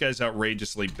outrageous. This guy's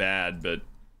outrageously bad, but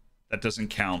that doesn't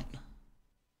count.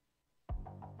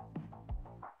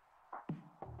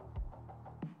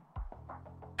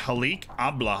 Halik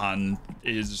Ablahan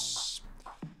is...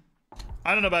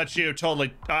 I don't know about you.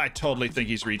 I totally think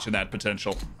he's reaching that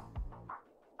potential.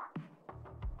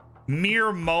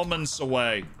 Mere moments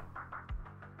away.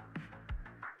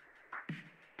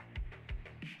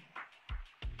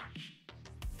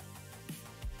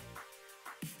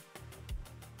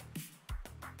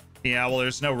 Yeah, well,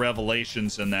 there's no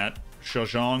revelations in that.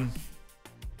 Shojong.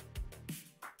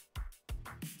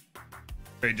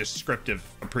 Very descriptive.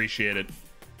 Appreciate it.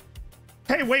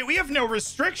 Hey, wait, we have no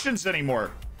restrictions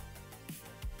anymore.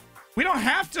 We don't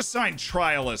have to sign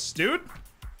trialists, dude.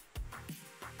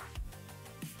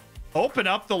 Open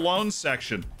up the loan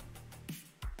section.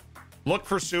 Look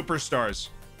for superstars.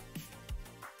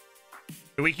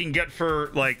 We can get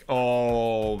for, like,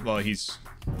 oh, well, he's...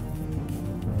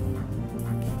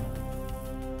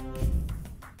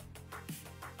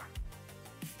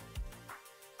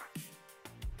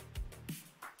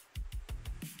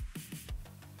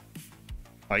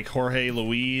 Like Jorge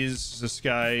Luis, this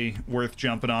guy worth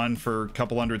jumping on for a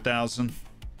couple 100,000.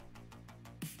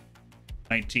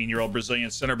 19-year-old Brazilian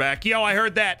center back. Yo, I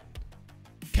heard that.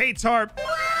 Kate's Harp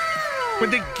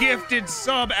with the gifted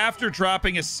sub after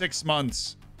dropping his 6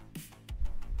 months.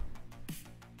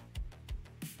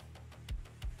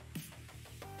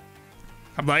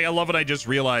 I love what I just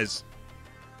realized.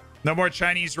 No more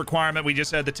Chinese requirement. We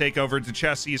just had the takeover. The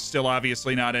Chessie is still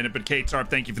obviously not in it, but Kate Tarp,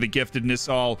 thank you for the giftedness.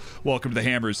 All welcome to the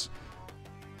Hammers.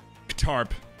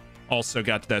 Tarp also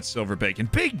got to that silver bacon.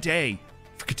 Big day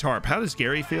for Katarp. How does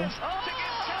Gary feel?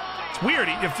 It's weird.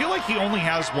 I feel like he only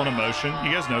has one emotion.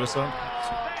 You guys notice that?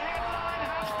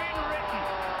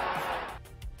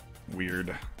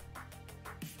 Weird.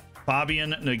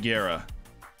 Fabian Nogueira.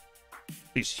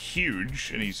 He's huge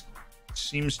and he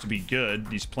seems to be good.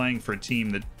 He's playing for a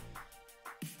team that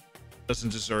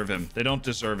doesn't deserve him. They don't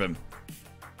deserve him.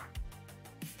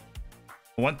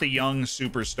 I want the young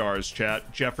superstars,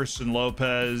 chat. Jefferson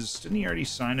Lopez. Didn't he already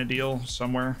sign a deal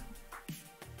somewhere?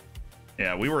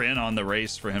 Yeah, we were in on the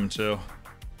race for him too.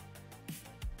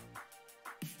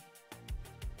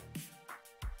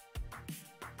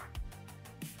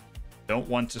 Don't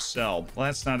want to sell. Well,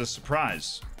 that's not a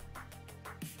surprise.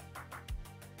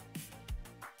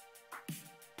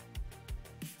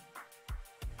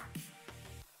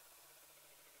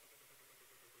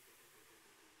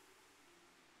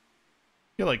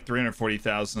 Like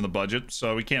 340,000 in the budget,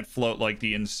 so we can't float like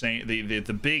the insane the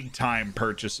big time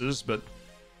purchases, but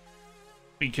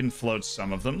we can float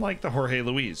some of them, like the Jorge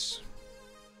Luis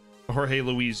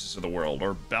of the world,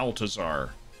 or Baltazar.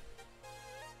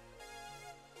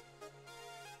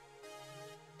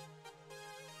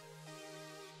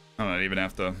 I don't even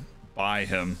have to buy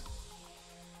him.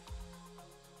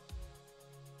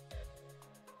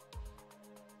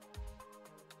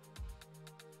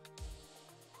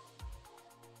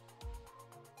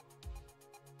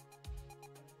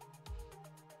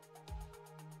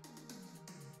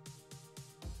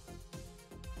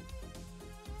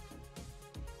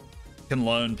 Can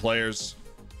loan players.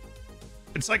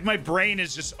 It's like my brain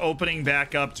is just opening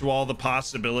back up to all the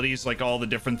possibilities, like all the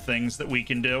different things that we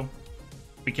can do.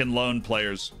 We can loan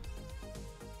players.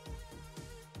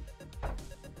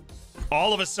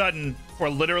 All of a sudden, for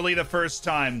literally the first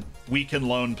time, we can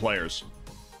loan players.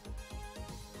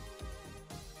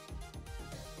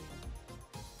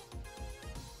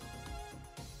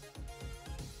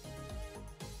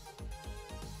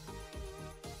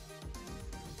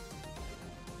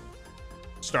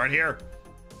 Start here.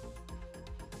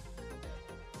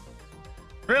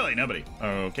 Really? Nobody.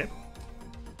 Okay.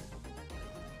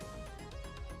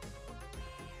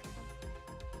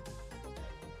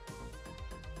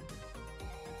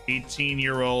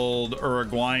 $18-year-old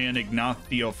Uruguayan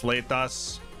Ignacio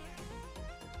Fleitas.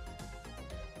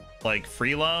 Like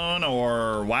free loan,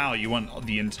 or wow, you want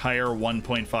the entire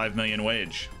 1.5 million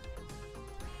wage?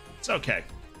 It's okay.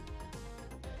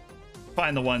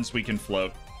 Find the ones we can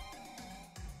float.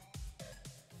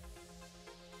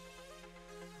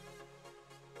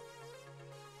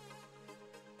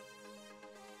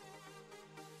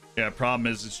 Yeah, problem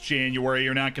is it's January.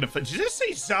 You're not going to... Did you just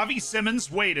say Xavi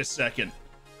Simmons? Wait a second.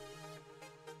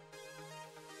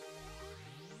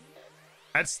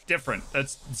 That's different.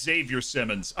 That's Xavier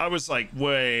Simmons. I was like,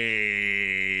 wait.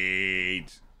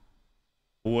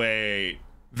 Wait.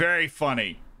 Very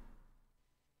funny.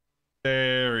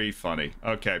 Very funny.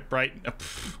 Okay, Brighton.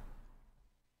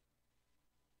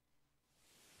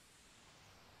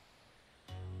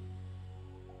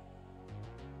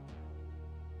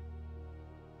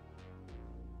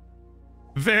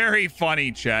 Very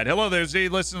funny, Chad. Hello, there's a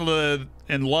listen to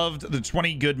and loved the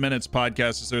 20 Good Minutes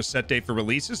podcast. Is there a set date for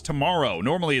releases? Tomorrow.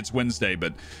 Normally it's Wednesday,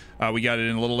 but we got it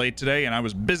in a little late today, and I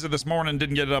was busy this morning,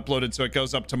 didn't get it uploaded, so it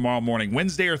goes up tomorrow morning.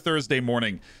 Wednesday or Thursday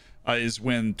morning is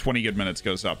when 20 Good Minutes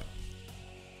goes up.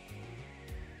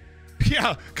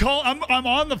 Yeah, call. I'm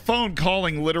on the phone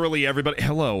calling literally everybody.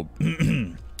 Hello.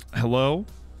 Hello?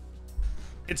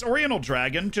 It's Oriental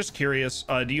Dragon. Just curious.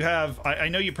 Do you have... I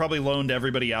know you probably loaned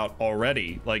everybody out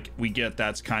already. Like, we get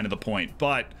that's kind of the point.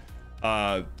 But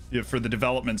for the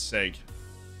development's sake.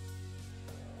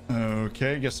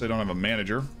 Okay, I guess I don't have a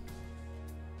manager.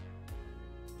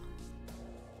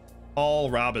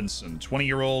 Paul Robinson,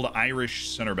 20-year-old Irish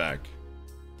center back.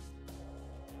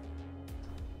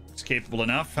 He's capable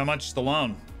enough. How much is the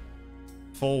loan?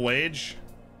 Full wage?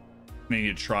 I need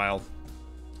a trial.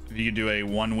 If you could do a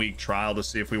 1-week trial to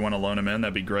see if we want to loan him in,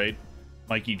 that'd be great.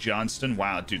 Mikey Johnston.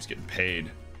 Wow, that dude's getting paid.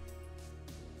 You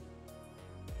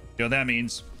know what that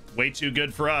means? Way too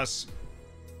good for us.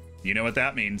 You know what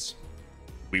that means?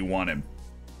 We want him.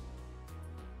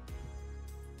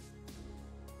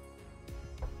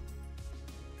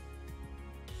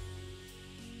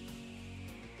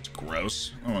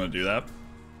 gross. I don't want to do that.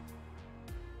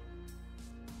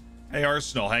 Hey,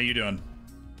 Arsenal, how you doing?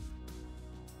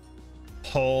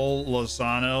 Paul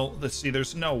Lozano. Let's see,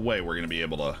 there's no way we're going to be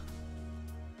able to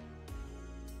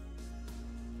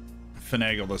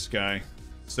finagle this guy.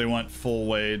 So they want full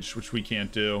wage, which we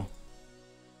can't do.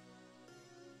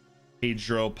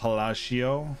 Pedro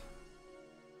Palacio.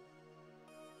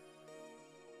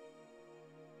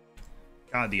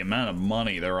 God, the amount of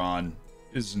money they're on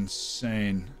is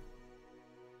insane.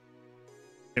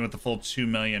 They went the full 2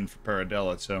 million for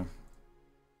Paradella, so.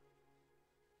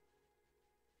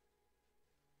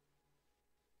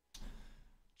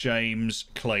 James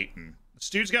Clayton. This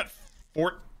dude's got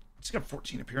he's got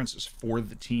 14 appearances for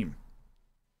the team.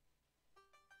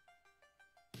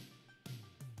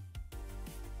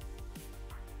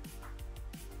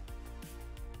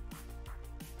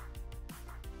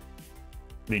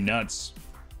 Be nuts.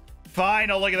 Fine,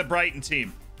 I'll look at the Brighton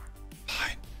team.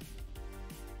 Fine.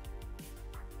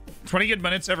 20 good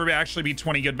minutes ever actually be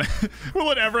 20 good minutes?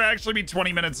 Will it ever actually be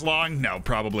 20 minutes long? No,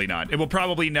 probably not. It will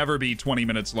probably never be 20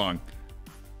 minutes long.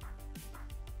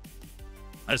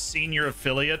 A senior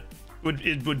affiliate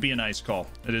would be a nice call.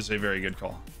 It is a very good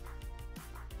call.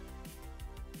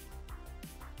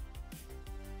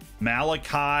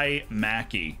 Malachi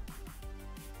Mackey.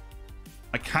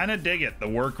 I kind of dig it. The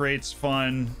work rate's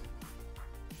fun.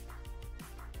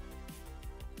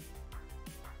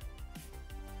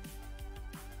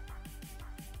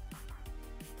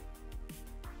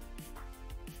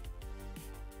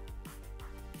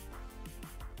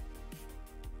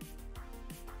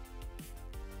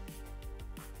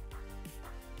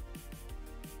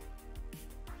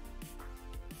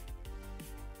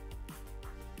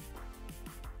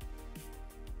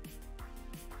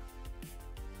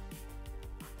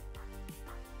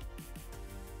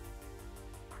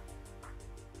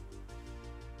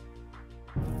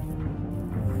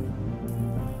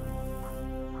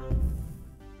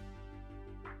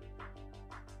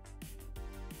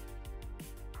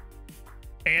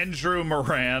 Andrew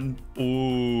Moran.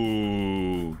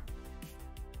 Ooh.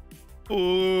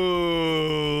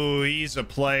 Ooh, he's a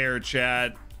player,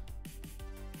 chat.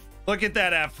 Look at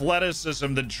that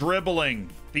athleticism, the dribbling,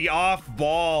 the off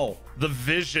ball, the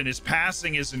vision. His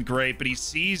passing isn't great, but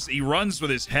he runs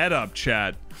with his head up,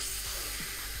 chat.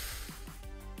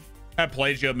 That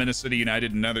plays you up Minnesota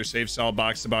United, another safe, solid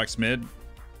box-to-box mid.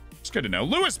 It's good to know.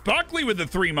 Lewis Buckley with the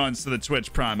 3 months to the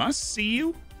Twitch Prime. I see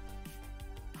you.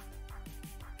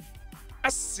 I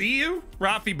see you.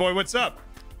 Rafi boy, what's up?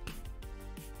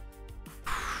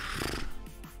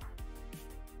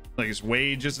 Like his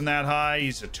wage isn't that high.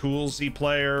 He's a toolsy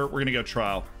player. We're gonna go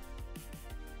trial.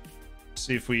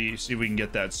 See if we can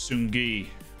get that Sungui.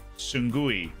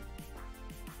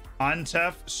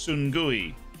 Antef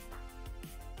Sungui.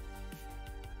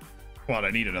 What,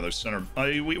 I need another center.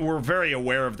 We're very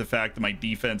aware of the fact that my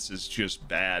defense is just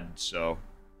bad, so.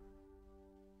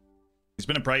 He's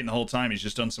been at Brighton the whole time. He's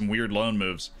just done some weird loan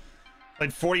moves.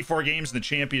 Played 44 games in the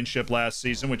championship last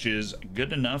season, which is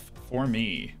good enough for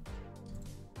me.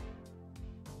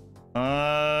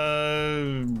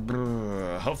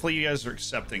 Hopefully you guys are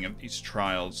accepting of these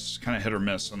trials. Kind of hit or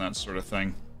miss on that sort of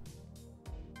thing.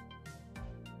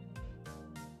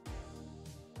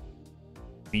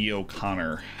 E.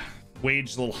 O'Connor.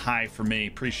 Wage a little high for me.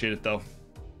 Appreciate it, though.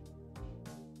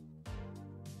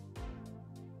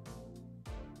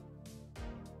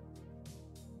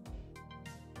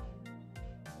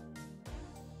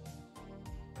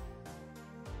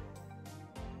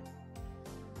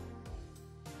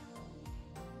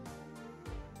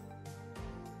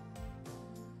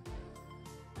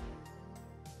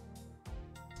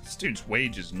 This dude's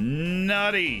wage is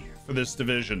nutty for this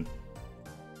division.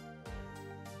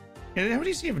 Yeah, how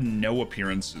does he have no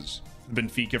appearances for the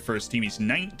Benfica first team? He's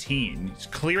 19. He's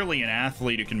clearly an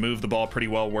athlete who can move the ball pretty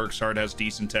well, works hard, has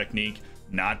decent technique,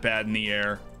 not bad in the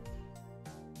air.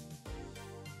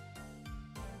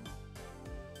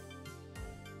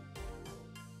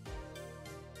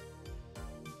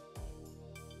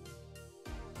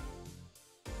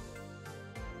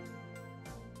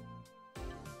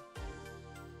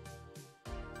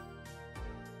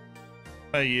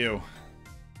 Hey, you.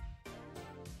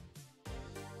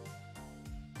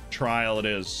 Trial it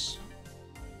is.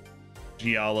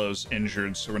 Giallo's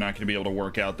injured, so we're not going to be able to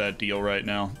work out that deal right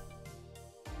now.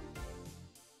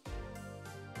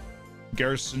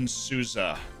 Gerson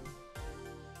Souza.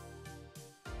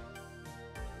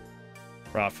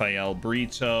 Rafael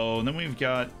Brito. And then we've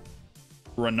got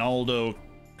Ronaldo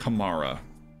Camara.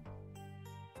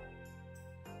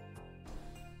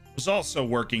 Was also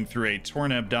working through a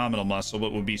torn abdominal muscle,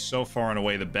 but would be so far and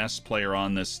away the best player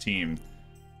on this team.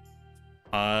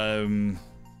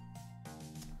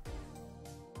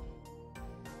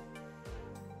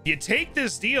 You take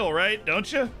this deal, right?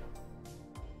 Don't you?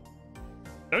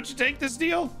 Don't you take this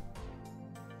deal?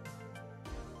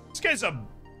 This guy's a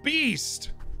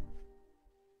beast.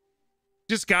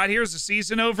 Just got here. Is the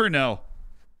season over? No.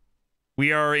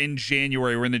 We are in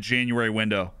January. We're in the January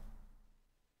window.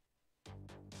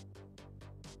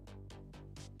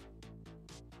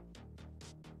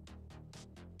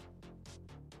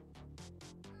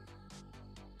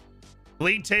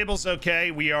 League table's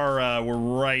okay. We're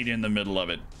right in the middle of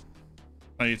it.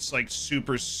 It's like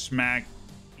super smack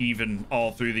even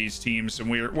all through these teams, and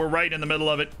we're right in the middle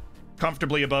of it,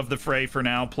 comfortably above the fray for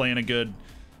now, playing a good,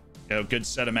 good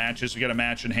set of matches. We got a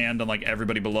match in hand on like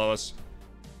everybody below us,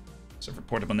 except for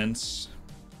Portamonense.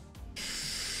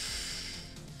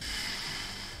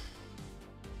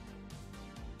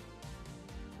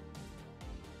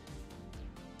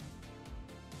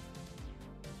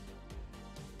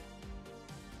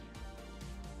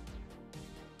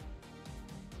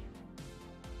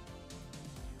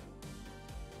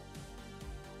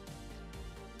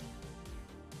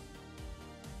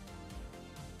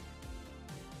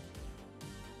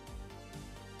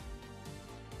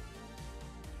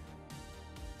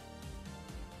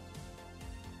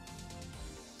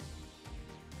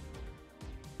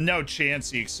 No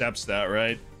chance he accepts that,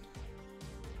 right?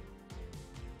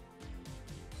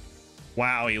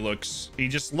 Wow, he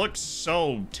just looks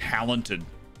so talented.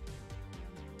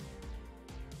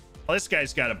 Well, this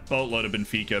guy's got a boatload of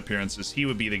Benfica appearances. He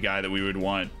would be the guy that we would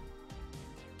want.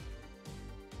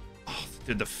 Oh,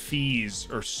 dude, the fees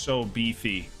are so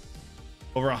beefy.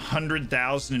 Over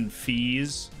 100,000 in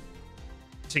fees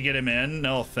to get him in?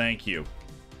 No, thank you.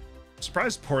 I'm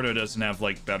surprised Porto doesn't have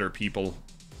like better people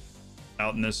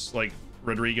out in this. Like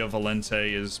Rodrigo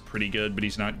Valente is pretty good, but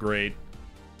he's not great.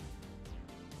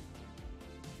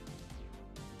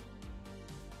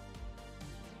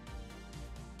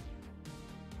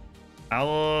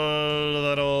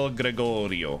 Alvaro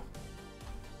Gregorio.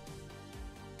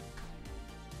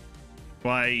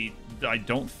 I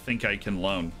don't think I can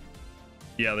loan.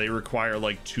 Yeah, they require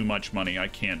like too much money. I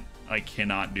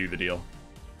cannot do the deal.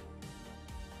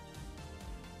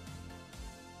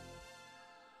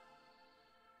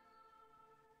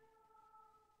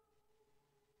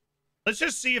 Let's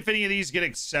just see if any of these get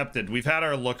accepted. We've had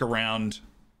our look around.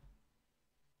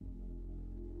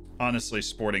 Honestly,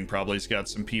 Sporting probably's got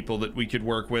some people that we could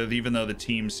work with, even though the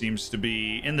team seems to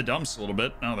be in the dumps a little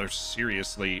bit. No, they're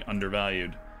seriously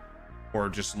undervalued. Or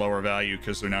just lower value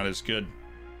because they're not as good.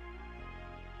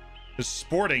 Because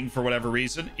Sporting, for whatever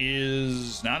reason,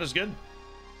 is not as good.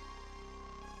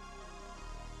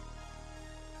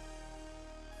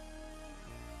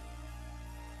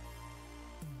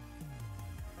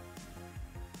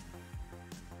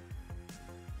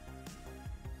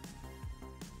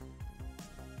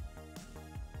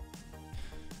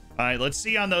 All right, let's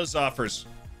see on those offers.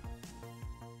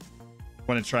 I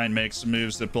want to try and make some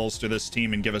moves that bolster this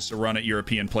team and give us a run at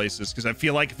European places, because I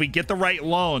feel like if we get the right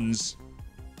loans,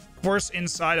 force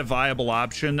inside a viable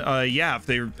option. Yeah,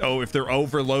 if they're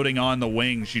overloading on the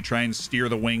wings, you try and steer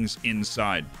the wings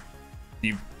inside.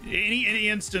 Any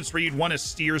instance where you'd want to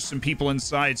steer some people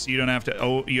inside so you don't have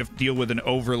to you have to deal with an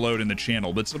overload in the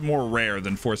channel, but it's more rare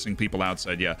than forcing people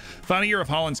outside. Yeah, final year of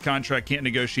Holland's contract, can't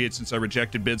negotiate since I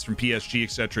rejected bids from PSG,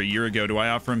 etc. a year ago. Do I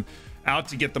offer him out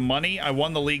to get the money? I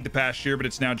won the league the past year, but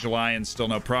it's now July and still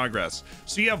no progress.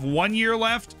 So you have 1 year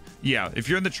left. Yeah, if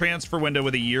you're in the transfer window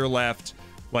with a year left,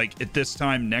 like at this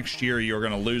time next year you're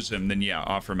going to lose him, then yeah,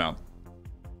 offer him out.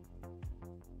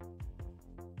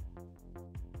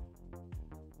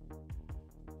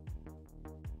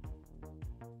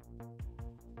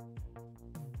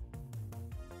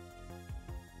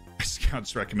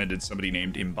 Scouts recommended somebody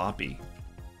named Mbappe.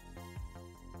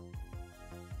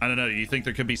 I don't know. Do you think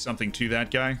there could be something to that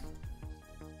guy?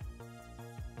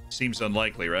 Seems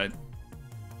unlikely, right?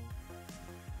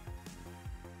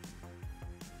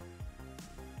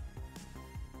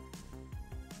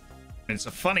 And it's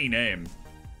a funny name.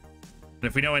 And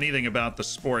if we know anything about the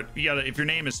sport, if your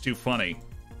name is too funny,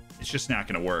 it's just not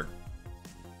going to work.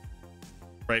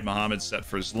 Right, Mohammed set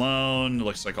for his loan.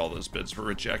 Looks like all those bids were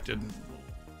rejected.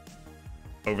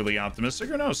 Overly optimistic,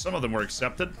 or no, some of them were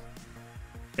accepted.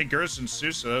 Hey, Gerson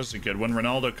Sousa, that was a good one.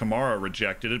 Ronaldo Kamara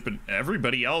rejected it, but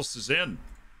everybody else is in.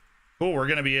 Cool, we're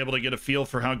going to be able to get a feel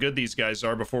for how good these guys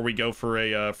are before we go for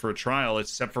a trial,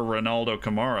 except for Ronaldo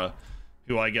Kamara,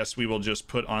 who I guess we will just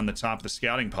put on the top of the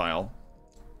scouting pile.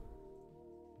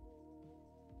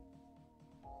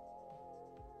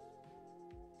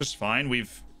 Just fine.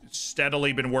 We've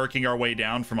steadily been working our way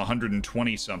down from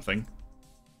 120 something.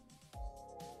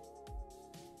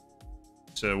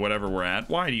 to whatever we're at.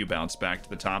 Why do you bounce back to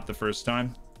the top the first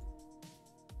time?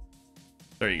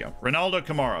 There you go. Ronaldo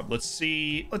Kamara. Let's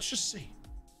see. Let's just see.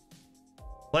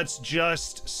 Let's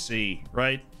just see,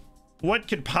 right? What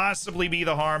could possibly be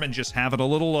the harm in just having a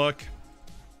little look?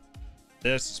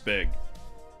 This is big.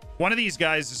 One of these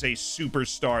guys is a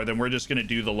superstar, then we're just going to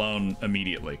do the loan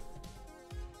immediately.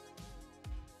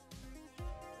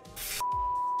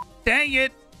 Dang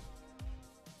it.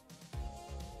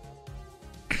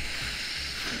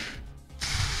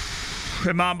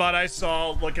 Mambot, I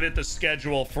saw looking at the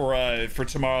schedule for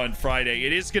tomorrow and Friday.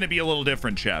 It is going to be a little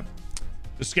different, Chad.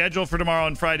 The schedule for tomorrow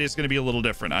and Friday is going to be a little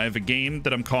different. I have a game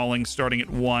that I'm calling starting at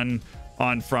 1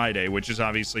 on Friday, which is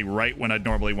obviously right when I'd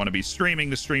normally want to be streaming.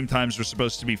 The stream times are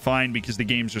supposed to be fine because the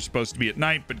games are supposed to be at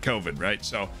night, but COVID, right?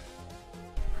 So,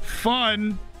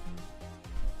 fun.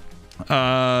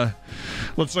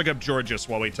 Let's look up Georgius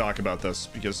while we talk about this,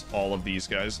 because all of these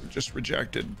guys have just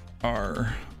rejected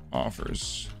our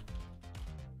offers.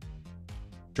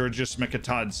 Georgius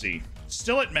Mikatadze,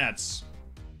 still at Mets.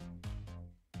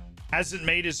 Hasn't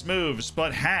made his moves,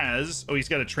 but has... Oh, he's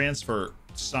got a transfer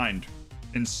signed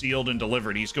and sealed and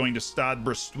delivered. He's going to Stade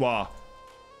Brestois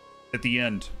at the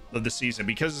end of the season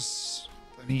because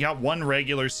he got one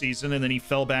regular season and then he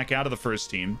fell back out of the first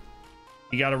team.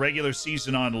 He got a regular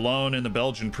season on loan in the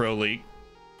Belgian Pro League.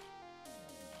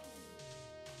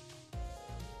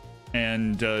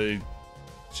 And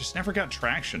just never got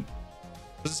traction.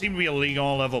 Doesn't seem to be a Ligue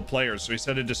 1 level player, so he's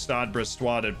headed to Stade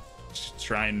Brestois to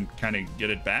try and kind of get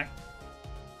it back,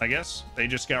 I guess. They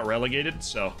just got relegated,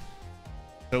 so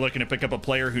they're looking to pick up a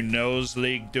player who knows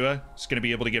Ligue 2. Is going to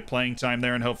be able to get playing time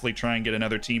there and hopefully try and get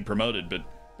another team promoted. But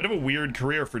bit of a weird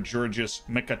career for Georgius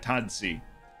Mikatadze.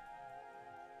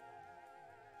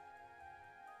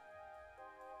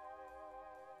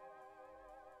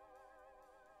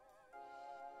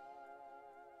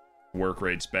 Work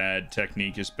rate's bad.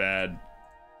 Technique is bad.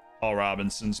 Paul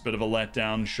Robinson's a bit of a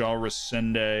letdown. Shaw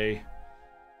Resende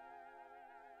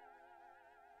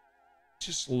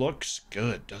just looks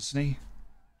good, doesn't he?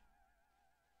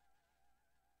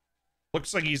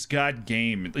 Looks like he's got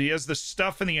game. He has the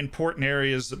stuff in the important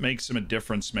areas that makes him a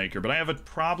difference maker, but I have a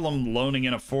problem loaning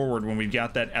in a forward when we've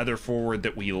got that other forward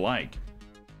that we like.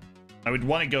 I would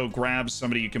want to go grab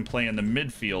somebody who can play in the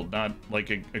midfield, not like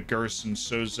a Gerson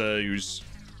Souza who's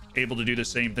able to do the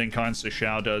same thing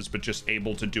Conceição does, but just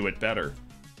able to do it better.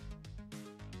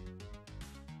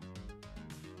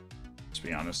 Let's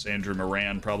be honest, Andrew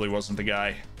Moran probably wasn't the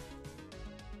guy.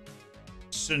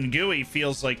 Sungui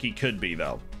feels like he could be,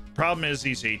 though. Problem is,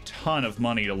 he's a ton of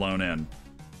money to loan in.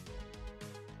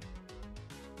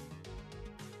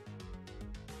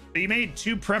 He made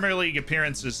 2 Premier League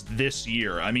appearances this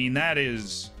year. I mean, that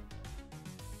is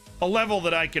a level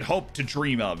that I could hope to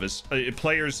dream of, is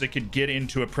players that could get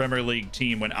into a Premier League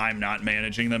team when I'm not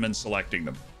managing them and selecting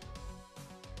them.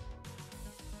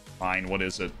 Fine, what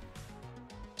is it?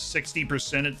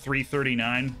 60% at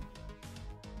 339.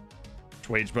 Which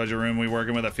wage budget room we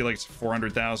working with? I feel like it's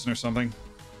 400,000 or something.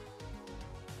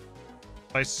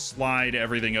 If I slide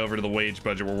everything over to the wage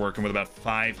budget, we're working with about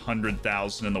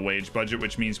 500,000 in the wage budget,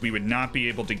 which means we would not be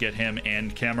able to get him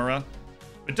and Camera.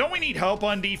 But don't we need help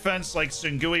on defense? Like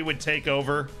Sungui would take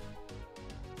over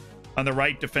on the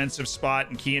right defensive spot,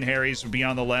 and Kean Harries would be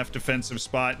on the left defensive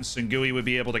spot, and Sungui would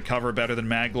be able to cover better than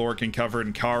Maglor can cover,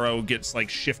 and Caro gets like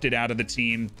shifted out of the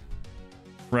team.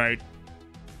 Right.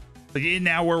 But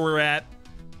now where we're at.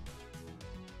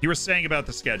 You were saying about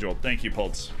the schedule. Thank you,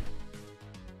 Pulse.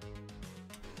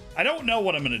 I don't know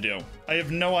what I'm going to do. I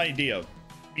have no idea.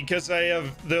 Because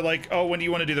they're like, oh, when do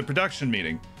you want to do the production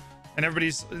meeting? And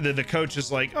everybody's, the coach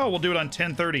is like, oh, we'll do it on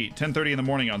 10:30 in the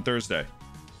morning on Thursday.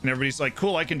 And everybody's like,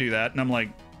 cool, I can do that. And I'm like,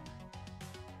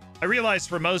 I realize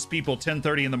for most people,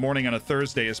 10:30 in the morning on a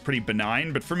Thursday is pretty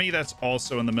benign. But for me, that's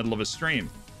also in the middle of a stream.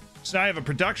 So now I have a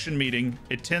production meeting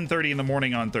at 10:30 in the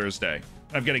morning on Thursday.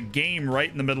 I've got a game right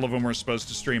in the middle of when we're supposed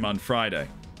to stream on Friday.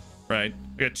 Right?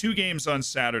 I got 2 games on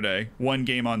Saturday, 1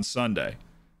 game on Sunday.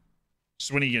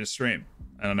 So when are you going to stream?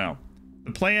 I don't know.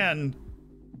 The plan,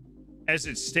 as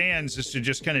it stands, is to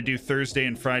just kind of do Thursday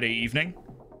and Friday evening.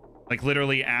 Like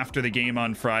literally after the game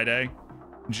on Friday.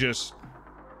 Just,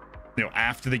 you know,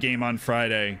 after the game on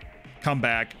Friday, come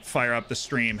back, fire up the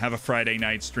stream, have a Friday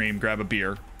night stream, grab a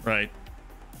beer, right?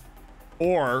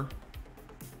 Or,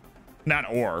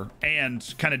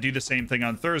 and kind of do the same thing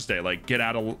on Thursday. Like get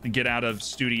out of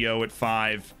studio at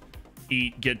 5,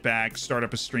 eat, get back, start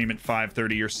up a stream at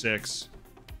 5:30 or 6,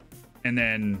 and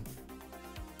then,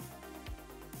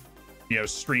 you know,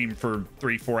 stream for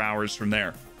 3-4 hours from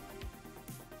there.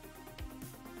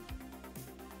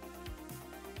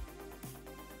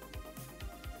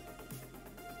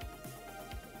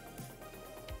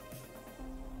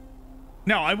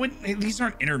 No, I wouldn't. These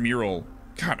aren't intramural.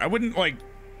 God, I wouldn't like.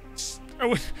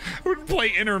 I wouldn't play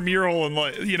intramural and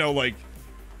like, you know, like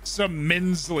some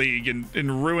men's league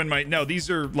and ruin my. No, these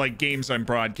are like games I'm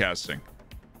broadcasting.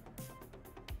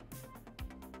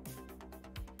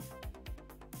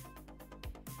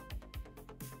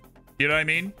 You know what I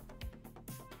mean?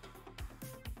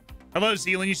 Hello,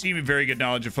 Zealand. You seem to have very good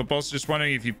knowledge of football. So just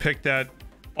wondering if you picked that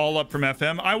all up from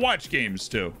FM. I watch games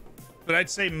too, but I'd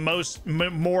say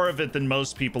more of it than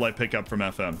most people I pick up from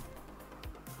FM.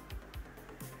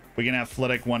 We can have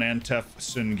Flitic, one Antef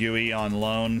Sungui on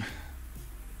loan.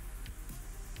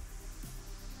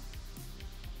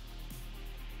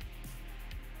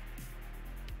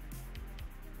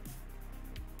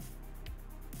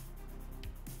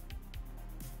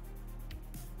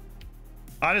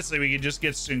 Honestly, we could just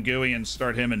get Sungui and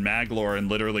start him in Maglor and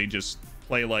literally just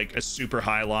play like a super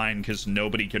high line because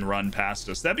nobody can run past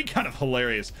us. That'd be kind of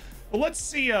hilarious. Well, let's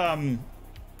see.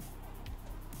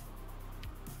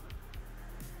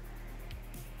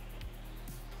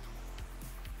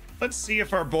 Let's see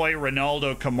if our boy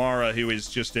Ronaldo Kamara, who is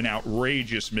just an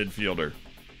outrageous midfielder,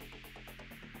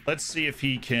 let's see if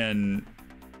he can,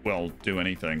 well, do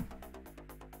anything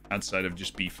outside of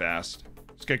just be fast.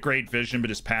 He's got great vision, but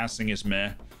his passing is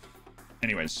meh.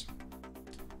 Anyways,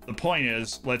 the point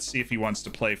is, let's see if he wants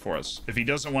to play for us. If he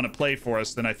doesn't want to play for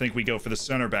us, then I think we go for the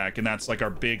center back, and that's like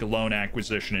our big loan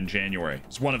acquisition in January.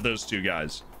 It's one of those two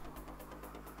guys.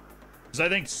 Because I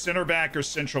think center back or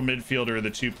central midfielder are the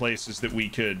two places that we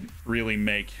could really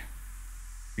make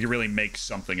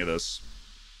something of this.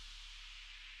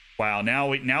 Wow,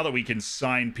 now that we can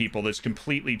sign people, this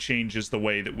completely changes the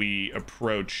way that we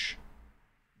approach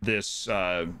this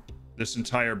this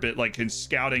entire bit. Like in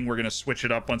scouting, we're gonna switch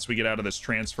it up once we get out of this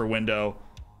transfer window.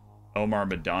 Omar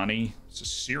Madani, he's a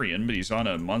Syrian, but he's on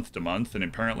a month-to-month and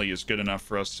apparently is good enough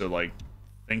for us to like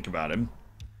think about him.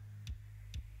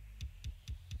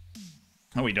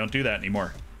 Oh, we don't do that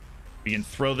anymore. We can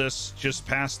throw this just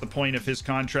past the point of his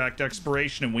contract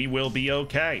expiration and we will be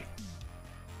okay.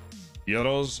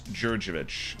 Joros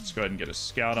Djurdjevic. Let's go ahead and get a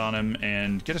scout on him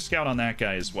and get a scout on that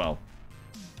guy as well.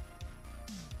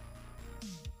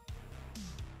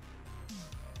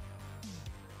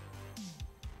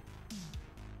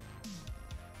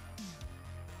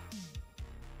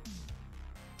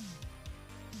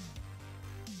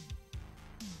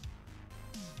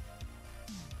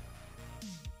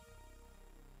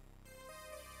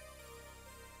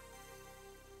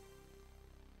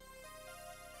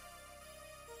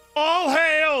 All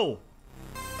hail!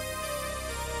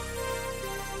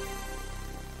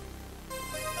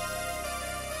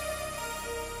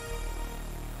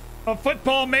 A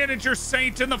football manager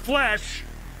saint in the flesh,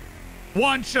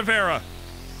 Juan Chavera.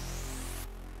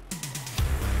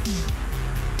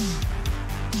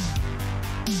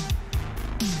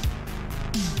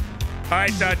 All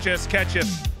right, Duchess, catch it.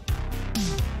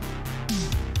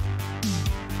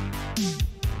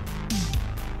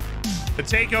 The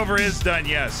takeover is done,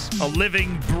 yes. A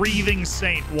living, breathing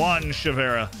saint, Juan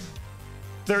Chavera.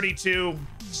 32,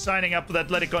 signing up with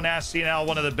Atletico Nacional,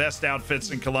 one of the best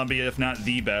outfits in Colombia, if not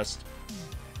the best.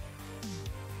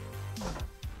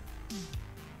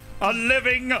 A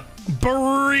living,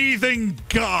 breathing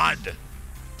god.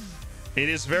 It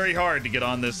is very hard to get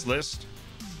on this list.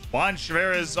 Juan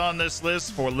Chavera is on this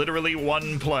list for literally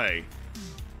one play.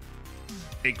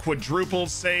 A quadruple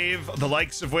save, the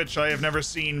likes of which I have never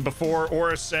seen before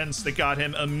or since, that got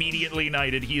him immediately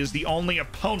knighted. He is the only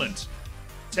opponent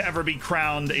to ever be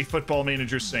crowned a football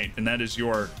manager saint, and that is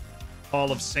your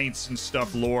Hall of Saints and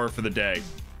stuff lore for the day.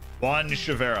 Juan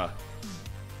Chavera.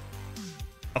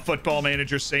 A football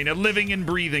manager saint, a living and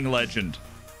breathing legend.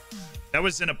 That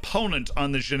was an opponent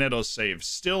on the Geneto save.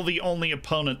 Still the only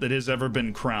opponent that has ever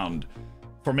been crowned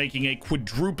for making a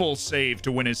quadruple save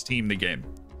to win his team the game.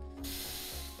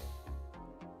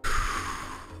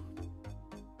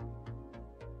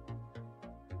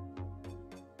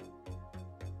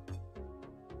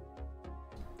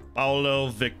 Paulo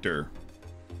Victor.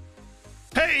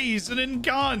 Hey, he's an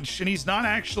enganche, and he's not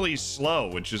actually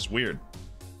slow, which is weird.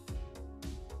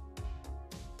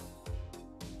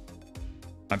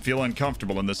 I feel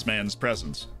uncomfortable in this man's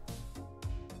presence.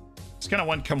 Just kind of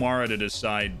want Kamara to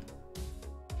decide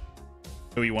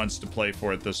who he wants to play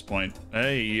for at this point.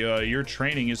 Hey, your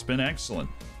training has been excellent.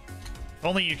 If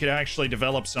only you could actually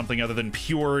develop something other than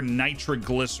pure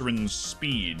nitroglycerin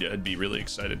speed, I'd be really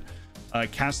excited.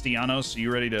 Castellanos, are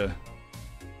you ready to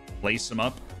lace him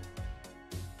up?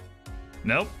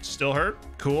 Nope, still hurt.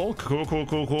 Cool.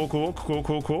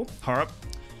 Harp,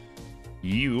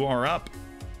 you are up.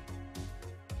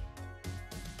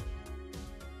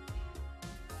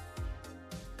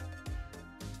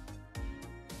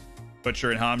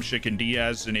 Butcher and Hamsik and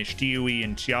Diaz and Ishtiui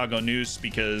and Thiago News,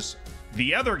 because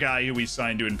the other guy who we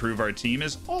signed to improve our team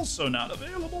is also not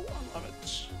available. I love it.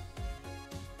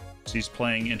 So he's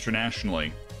playing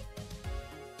internationally.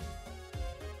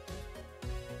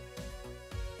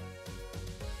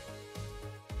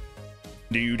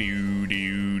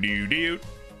 Do.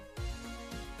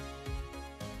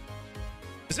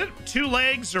 Is it 2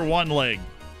 legs or 1 leg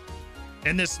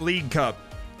in this League Cup?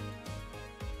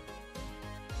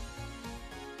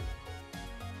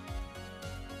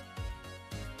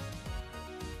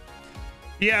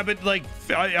 Yeah, but like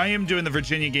I am doing the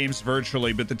Virginia games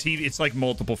virtually, but the TV, it's like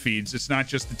multiple feeds. It's not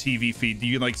just the TV feed.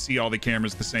 You like see all the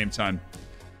cameras at the same time.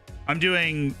 I'm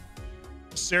doing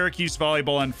Syracuse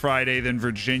volleyball on Friday, then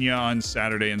Virginia on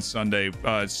Saturday and Sunday,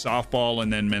 softball,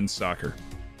 and then men's soccer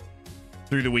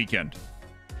through the weekend.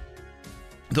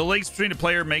 The links between the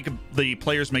players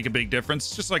make a big difference.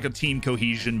 It's just like a team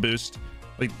cohesion boost,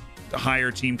 like the higher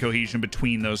team cohesion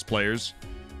between those players.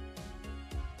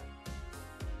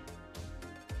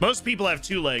 Most people have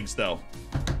 2 legs, though.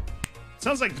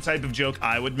 Sounds like the type of joke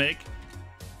I would make.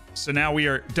 So now we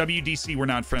are WDC. We're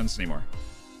not friends anymore.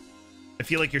 I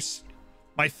feel like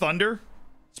my thunder.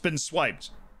 It's been swiped.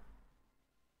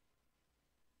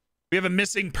 We have a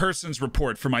missing persons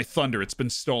report for my thunder. It's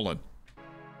been stolen.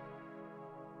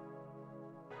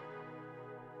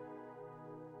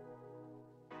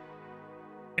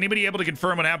 Anybody able to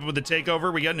confirm what happened with the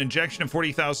takeover? We got an injection of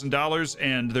 $40,000,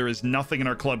 and there is nothing in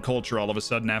our club culture all of a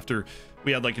sudden after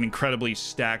we had like an incredibly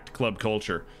stacked club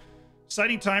culture.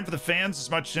 Exciting time for the fans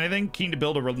as much as anything. Keen to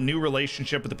build a new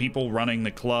relationship with the people running the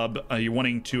club. You're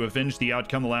wanting to avenge the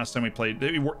outcome the last time we played.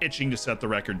 We're itching to set the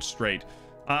record straight.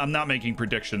 I'm not making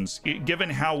predictions.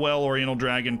 Given how well Oriental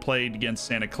Dragon played against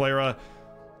Santa Clara,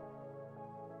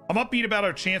 I'm upbeat about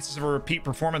our chances of a repeat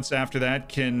performance after that.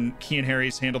 Can Kean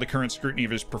Harris handle the current scrutiny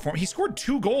of his performance? He scored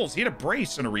 2 goals. He had a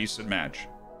brace in a recent match.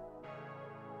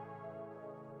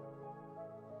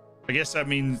 I guess that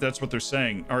means that's what they're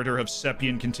saying. Artur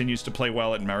Hovsepian continues to play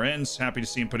well at Marins. Happy to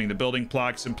see him putting the building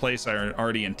blocks in place. I'm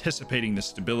already anticipating the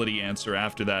stability answer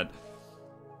after that.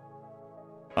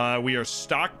 We are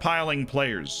stockpiling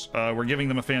players. We're giving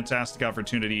them a fantastic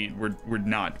opportunity. We're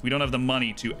not. We don't have the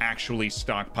money to actually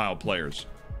stockpile players.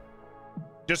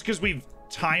 Just because we've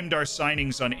timed our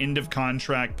signings on end of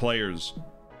contract players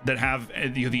that have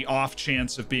the off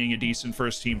chance of being a decent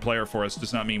first team player for us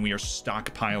does not mean we are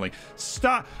stockpiling.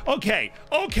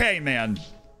 Okay, man.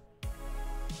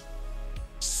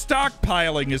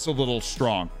 Stockpiling is a little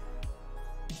strong.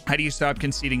 How do you stop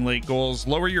conceding late goals?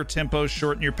 Lower your tempo,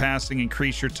 shorten your passing,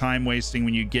 increase your time wasting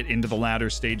when you get into the latter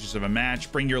stages of a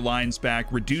match. Bring your lines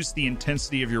back, reduce the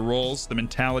intensity of your roles, the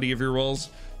mentality of your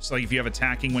roles. So like if you have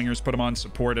attacking wingers, put them on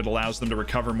support. It allows them to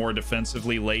recover more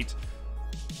defensively late,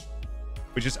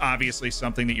 which is obviously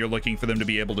something that you're looking for them to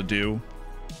be able to do.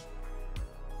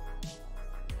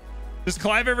 Does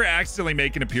Clive ever accidentally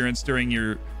make an appearance during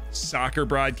your soccer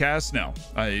broadcast? No,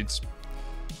 it's,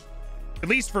 at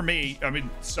least for me, I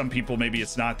mean, some people, maybe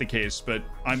it's not the case, but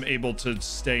I'm able to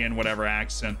stay in whatever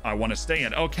accent I want to stay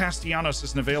in. Oh, Castellanos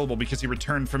isn't available because he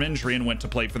returned from injury and went to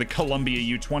play for the Colombia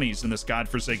U20s in this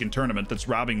godforsaken tournament that's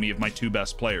robbing me of my 2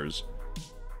 best players.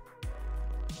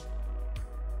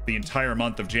 The entire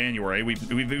month of January,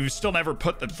 we've still never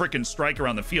put the freaking striker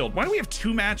on the field. Why do we have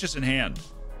 2 matches in hand?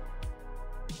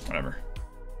 Whatever.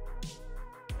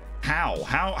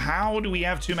 How do we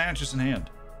have 2 matches in hand?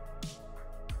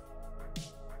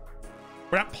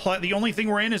 We're not the only thing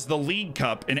we're in is the League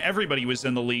Cup, and everybody was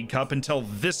in the League Cup until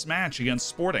this match against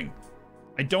Sporting.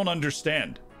 I don't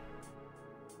understand.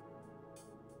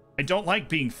 I don't like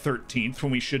being 13th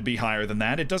when we should be higher than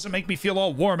that. It doesn't make me feel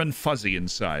all warm and fuzzy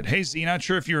inside. Hey Z, not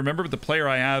sure if you remember, but the player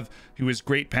I have who has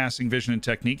great passing vision and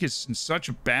technique is in such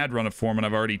a bad run of form, and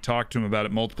I've already talked to him about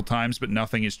it multiple times, but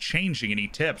nothing is changing. Any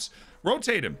tips?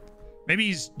 Rotate him. Maybe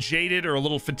he's jaded or a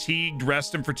little fatigued.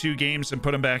 Rest him for 2 games and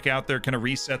put him back out there. Kind of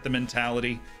reset the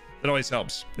mentality. That always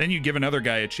helps. Then you give another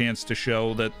guy a chance to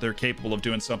show that they're capable of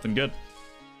doing something good.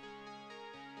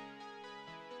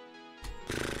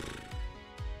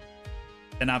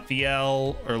 And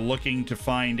Afiel are looking to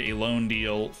find a loan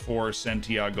deal for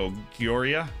Santiago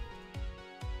Gioria.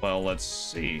 Well, let's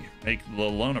see. Make the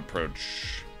loan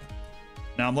approach.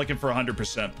 Now I'm looking for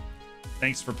 100%.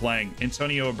 Thanks for playing.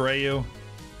 Antonio Abreu.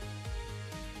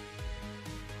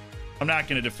 I'm not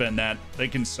going to defend that. They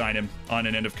can sign him on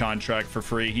an end of contract for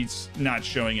free. He's not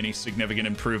showing any significant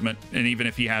improvement, and even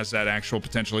if he has that actual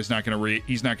potential, he's not going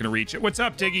to reach it. What's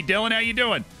up, Diggy Dylan? How you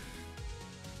doing?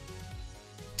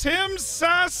 Tim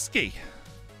Sasky.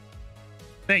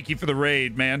 Thank you for the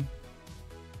raid, man.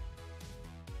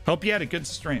 Hope you had a good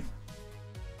stream.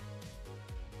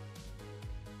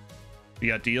 We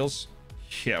got deals?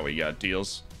 Yeah, we got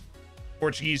deals.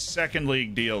 Portuguese second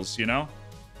league deals, you know?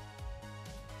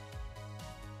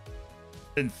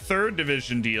 And third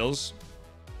division deals.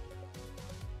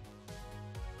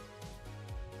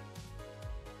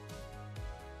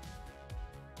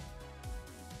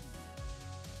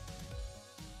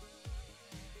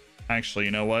 Actually,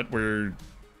 you know what?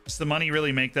 Does the money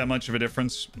really make that much of a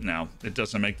difference? No, it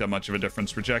doesn't make that much of a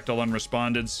difference. Reject all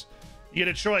unrespondeds. You get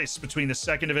a choice between the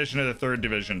second division or the third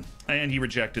division. And he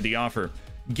rejected the offer.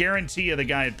 Guarantee you the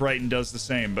guy at Brighton does the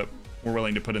same, but we're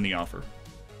willing to put in the offer.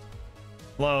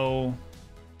 Hello?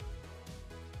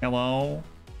 Hello?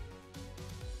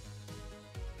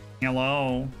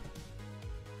 Hello?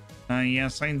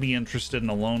 Yes, I'd be interested in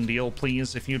a loan deal,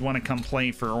 please, if you'd want to come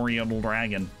play for Oriental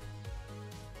Dragon.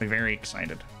 I'd be very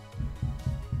excited.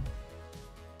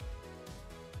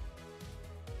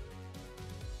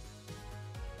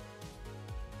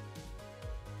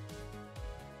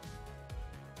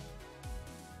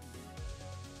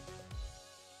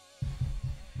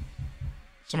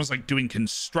 Someone's like doing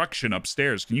construction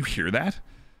upstairs. Can you hear that?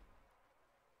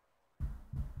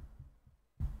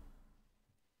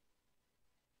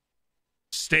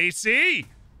 Stacy!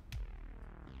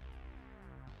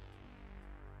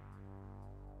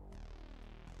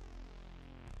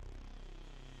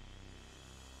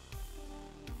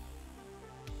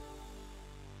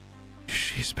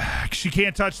 She's back. She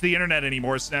can't touch the internet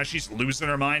anymore, so now she's losing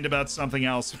her mind about something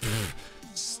else.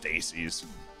 Stacy's.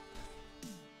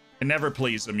 I never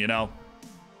please him, you know?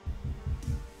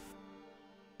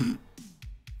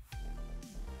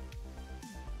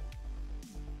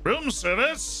 Room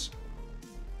service?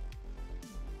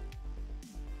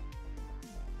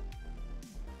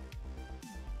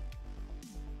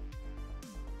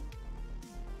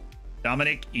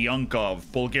 Dominic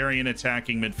Yankov, Bulgarian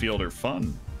attacking midfielder.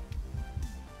 Fun.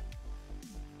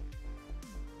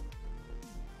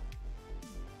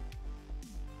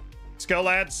 Let's go,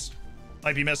 lads.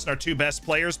 Might be missing our two best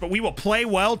players, but we will play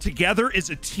well together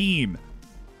as a team.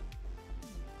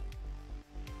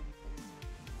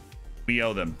 We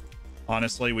owe them.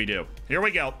 Honestly, we do. Here we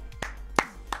go.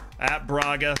 At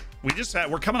Braga.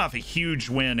 We're coming off a huge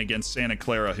win against Santa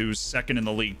Clara, who's second in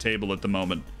the league table at the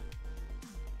moment.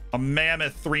 A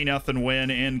mammoth 3-0 win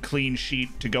and clean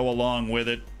sheet to go along with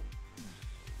it.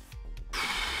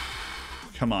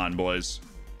 Come on, boys.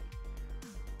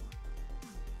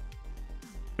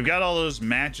 We've got all those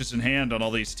matches in hand on all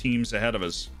these teams ahead of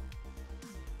us.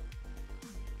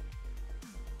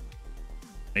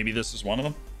 Maybe this is one of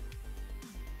them.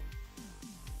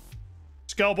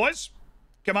 Let's go, boys.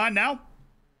 Come on now.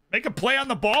 Make a play on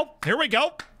the ball. Here we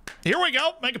go. Here we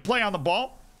go. Make a play on the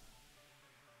ball.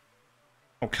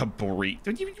 Oh, Kabori.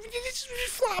 He's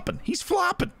flopping. He's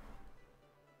flopping.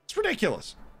 It's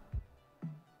ridiculous.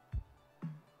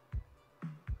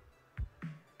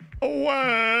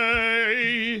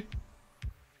 Away.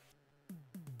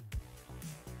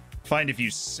 Find if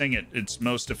you sing it, it's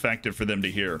most effective for them to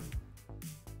hear.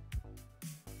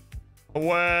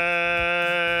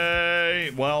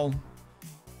 Away. Well,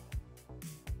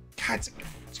 God, it's a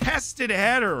contested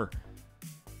header.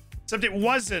 Except it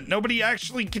wasn't. Nobody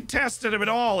actually contested him at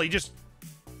all. He just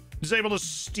was able to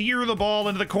steer the ball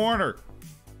into the corner.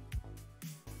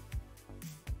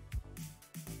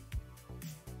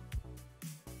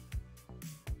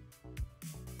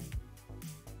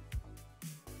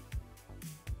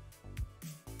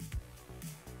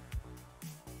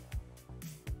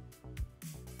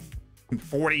 And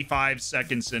 45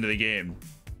 seconds into the game.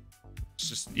 It's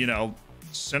just, you know,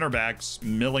 center backs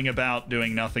milling about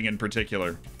doing nothing in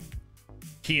particular.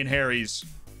 Kean Harry's.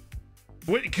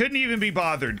 Couldn't even be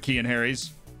bothered, Kean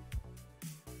Harry's.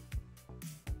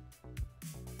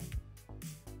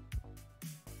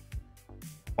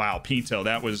 Wow, Pinto,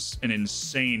 that was an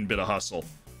insane bit of hustle.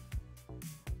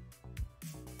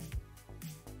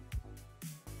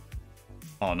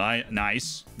 Oh,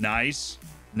 nice. Nice.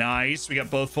 Nice. We got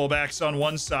both fullbacks on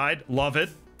one side. Love it.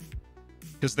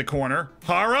 Because the corner.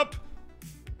 Harup.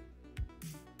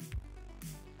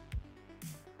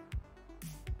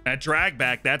 That drag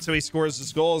back, that's how he scores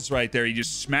his goals right there. He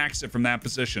just smacks it from that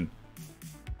position.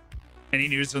 Any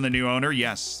news on the new owner?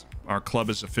 Yes. Our club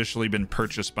has officially been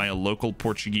purchased by a local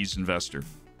Portuguese investor.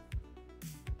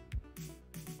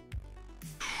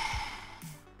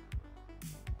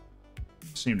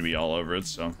 Seem to be all over it,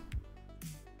 so.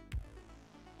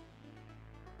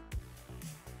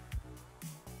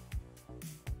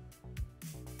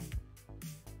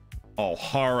 Oh,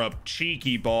 Harup,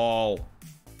 cheeky ball.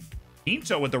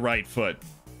 Pinto with the right foot.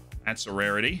 That's a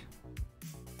rarity.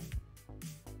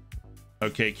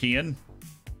 Okay, Kian.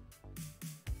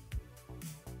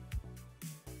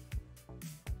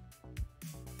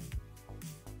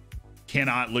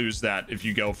 cannot lose that if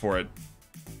you go for it.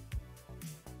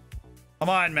 Come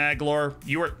on, Maglor.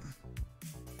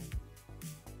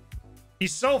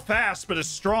 He's so fast, but a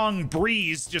strong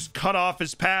breeze just cut off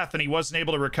his path and he wasn't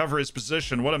able to recover his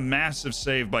position. What a massive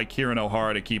save by Kieran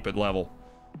O'Hara to keep it level.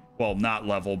 Well, not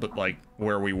level, but like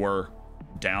where we were.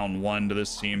 Down 1 to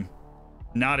this team.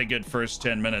 Not a good first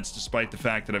 10 minutes, despite the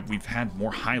fact that we've had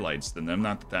more highlights than them.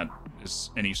 Not that that is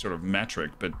any sort of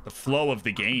metric, but the flow of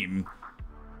the game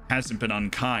hasn't been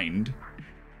unkind.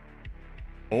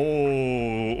 Oh.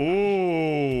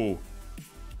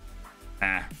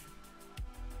 Ah.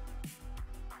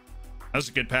 That was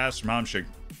a good pass from Hamshik.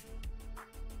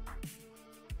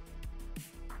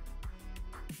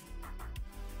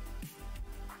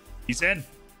 He's in.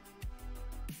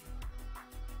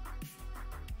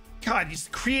 God, he's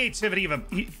the creativity of a...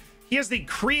 He has the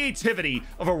creativity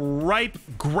of a ripe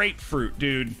grapefruit,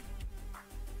 dude.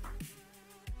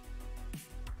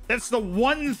 That's the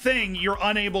one thing you're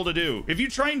unable to do. If you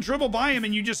try and dribble by him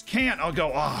and you just can't, I'll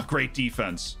go, ah, oh, great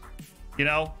defense. You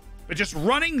know? But just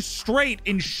running straight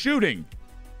and shooting.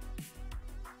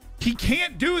 He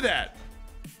can't do that.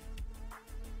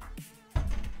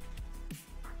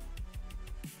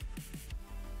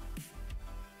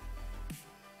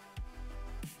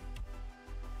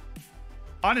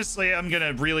 Honestly, I'm going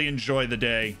to really enjoy the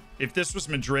day. If this was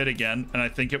Madrid again, and I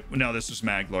think it... No, this was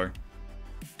Maglor.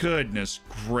 Goodness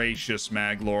gracious,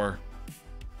 Maglor.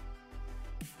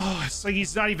 Oh, it's like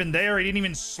he's not even there. He didn't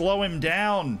even slow him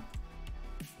down.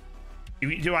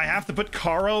 Do I have to put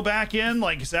Caro back in?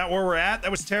 Like, is that where we're at?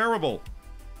 That was terrible.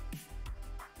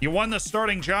 You won the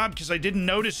starting job because I didn't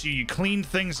notice you. You cleaned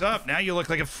things up. Now you look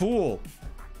like a fool.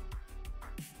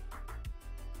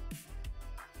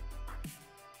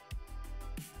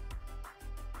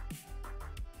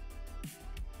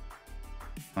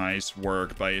 Nice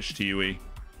work by Ishtiwi.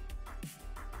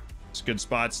 It's good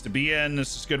spots to be in.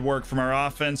 This is good work from our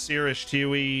offense here.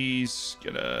 Ishtiwi's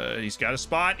he's got a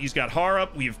spot. He's got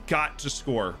Harup. We've got to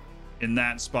score in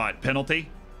that spot. Penalty.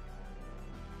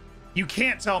 You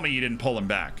can't tell me you didn't pull him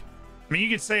back. I mean, you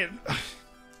could say it.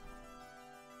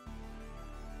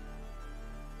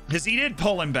 Because he did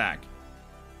pull him back.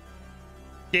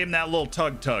 Gave him that little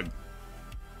tug.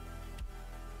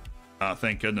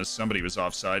 Thank goodness somebody was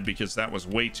offside because that was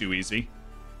way too easy.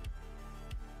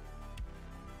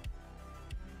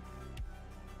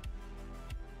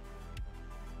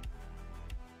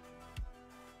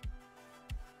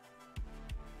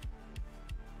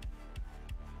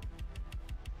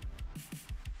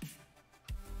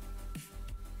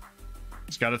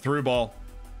 He's got a through ball.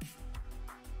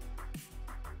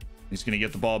 He's going to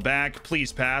get the ball back.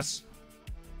 Please pass.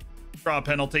 Draw a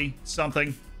penalty.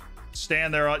 Something.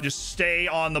 Stand there. Just stay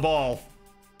on the ball.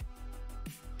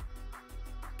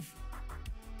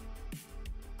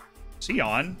 Is he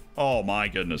on? Oh, my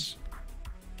goodness.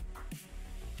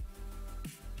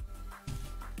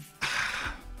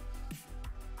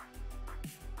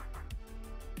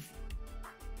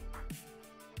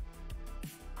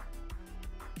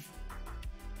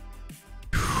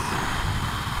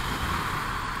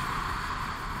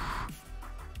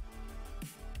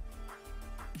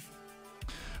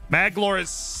 Maglor is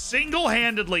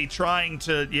single-handedly trying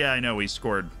to... Yeah, I know he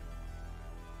scored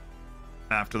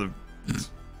after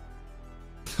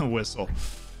the whistle.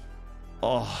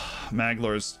 Oh,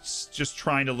 Maglor is just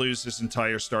trying to lose his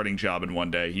entire starting job in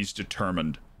one day. He's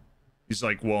determined. He's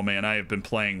like, whoa, man, I have been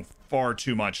playing far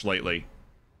too much lately.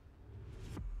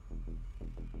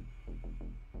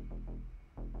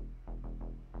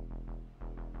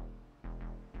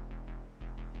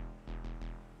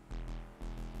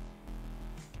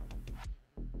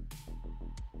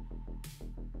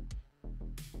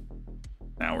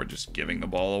 Now we're just giving the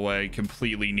ball away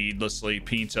completely needlessly.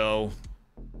 Pinto.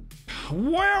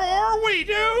 Where are we,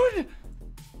 dude?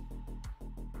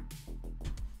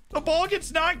 The ball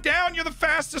gets knocked down. You're the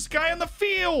fastest guy on the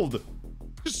field.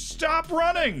 Just stop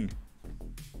running.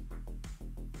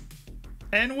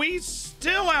 And we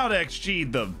still out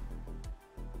XG'd them.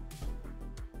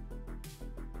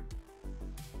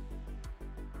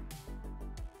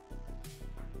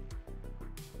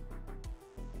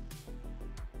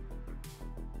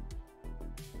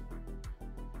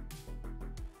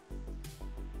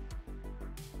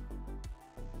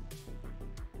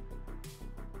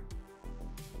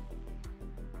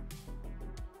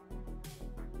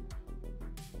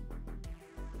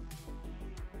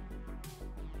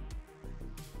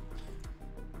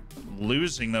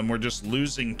 Losing them, we're just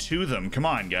losing to them. Come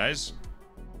on, guys.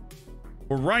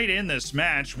 We're right in this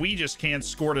match. We just can't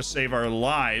score to save our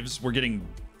lives. We're getting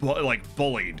like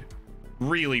bullied.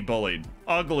 Really bullied.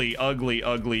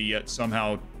 Ugly, yet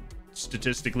somehow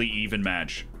statistically even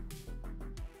match.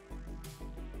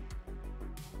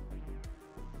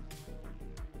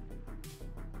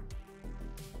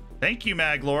 Thank you,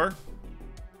 Maglore.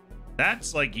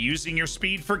 That's like using your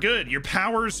speed for good, your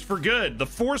powers for good, the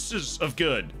forces of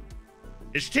good.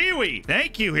 Ishtiwi,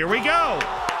 thank you. Here we go.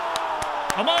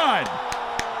 Come on.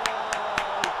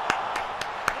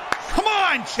 Come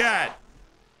on, chat.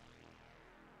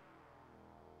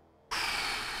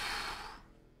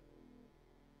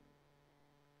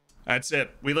 That's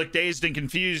it. We look dazed and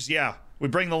confused. Yeah. We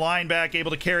bring the line back,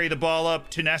 able to carry the ball up.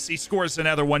 Tunesi scores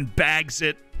another one, bags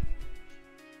it.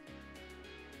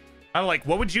 I'm like,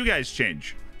 what would you guys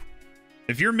change?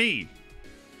 If you're me,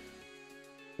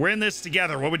 we're in this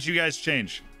together. What would you guys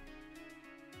change?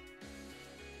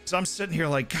 So I'm sitting here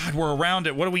like, God, we're around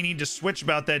it. What do we need to switch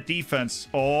about that defense?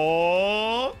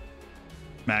 Oh,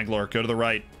 Maglore, go to the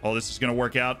right. Oh, this is going to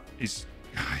work out. He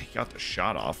got the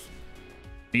shot off.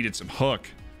 Needed some hook.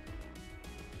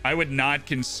 I would not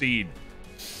concede.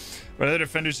 What other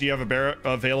defenders do you have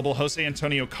available? Jose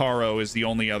Antonio Caro is the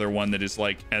only other one that is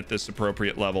like at this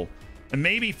appropriate level. And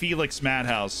maybe Felix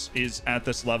Madhouse is at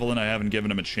this level and I haven't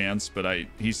given him a chance, but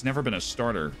he's never been a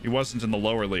starter. He wasn't in the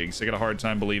lower leagues. I got a hard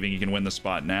time believing he can win the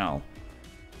spot now.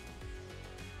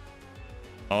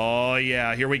 Oh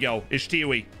yeah, here we go.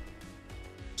 Ishtiwi.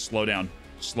 Slow down.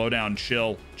 Slow down.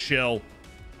 Chill. Chill.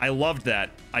 I loved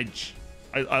that.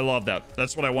 I love that.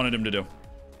 That's what I wanted him to do.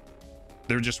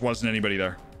 There just wasn't anybody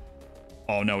there.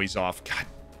 Oh no, he's off. God.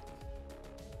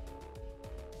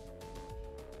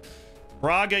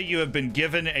 Braga, you have been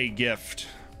given a gift.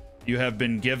 You have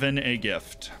been given a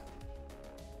gift.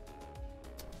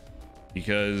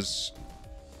 Because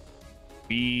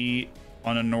we,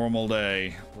 on a normal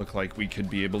day, look like we could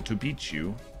be able to beat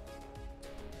you.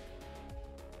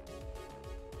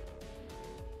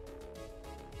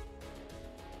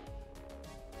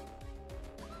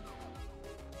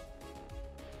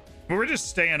 We're just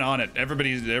staying on it.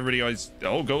 Everybody always,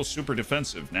 oh, go super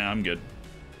defensive. Nah, I'm good.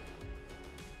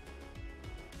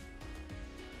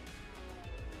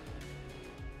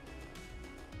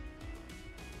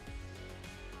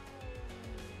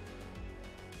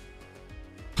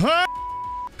 Huh?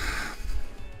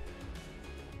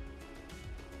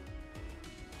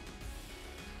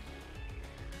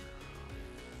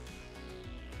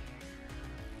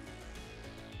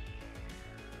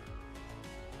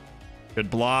 Good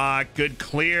block. Good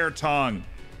clear, Tong.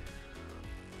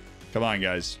 Come on,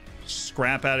 guys.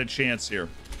 Scrap out a chance here.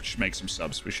 We should make some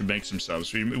subs. We should make some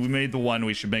subs. We made the one.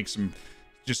 We should make some,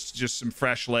 just some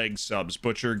fresh leg subs.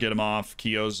 Butcher, get him off.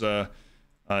 Kioza,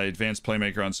 advanced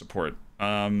playmaker on support.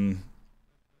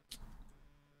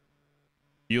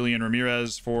 Julian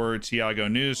Ramirez for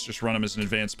Thiago News. Just run him as an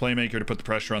advanced playmaker to put the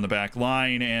pressure on the back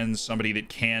line and somebody that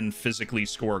can physically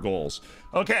score goals.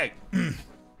 Okay.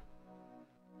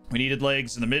 We needed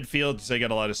legs in the midfield because they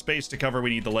got a lot of space to cover. We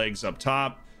need the legs up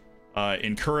top.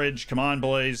 Encourage. Come on,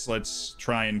 boys. Let's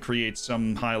try and create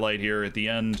some highlight here at the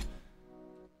end.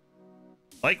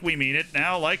 Like we mean it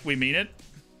now. Like we mean it.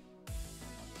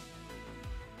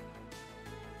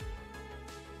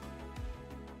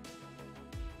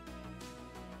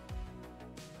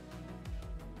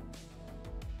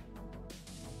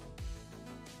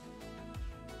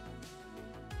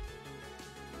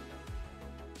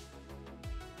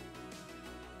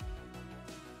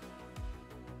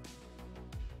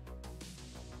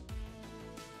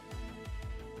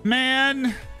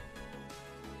 Man.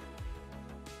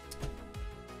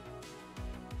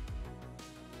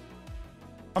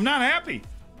 I'm not happy.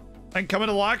 I can come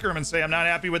into the locker room and say I'm not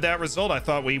happy with that result. I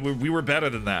thought we were better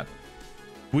than that.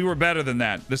 We were better than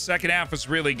that. The second half was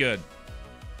really good.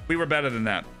 We were better than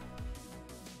that.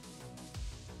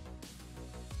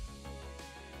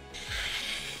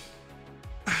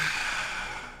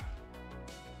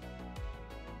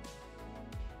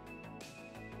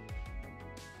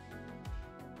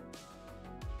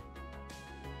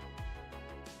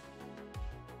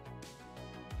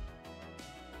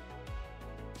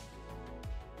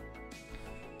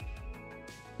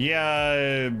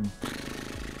 Yeah,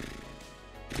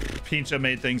 Pincha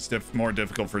made things more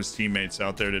difficult for his teammates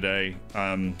out there today.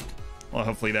 Well,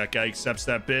 hopefully that guy accepts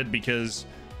that bid because,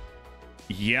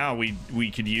 yeah, we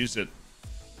could use it.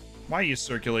 Why are you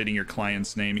circulating your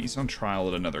client's name? He's on trial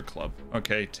at another club.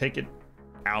 Okay, take it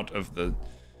out of the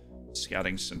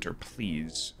scouting center,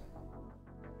 please.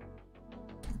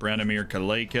 Branimir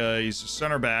Kaleka, he's a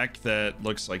center back that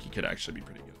looks like he could actually be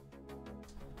pretty good.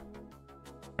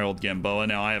 Harold Gamboa.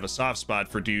 Now, I have a soft spot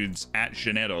for dudes at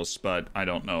Janeros, but I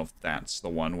don't know if that's the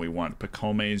one we want.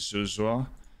 Pacome Zuzua.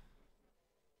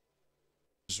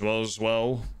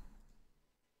 Zwo.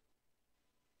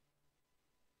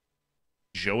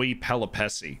 Joey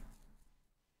Pelopessi.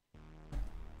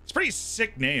 It's a pretty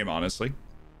sick name, honestly.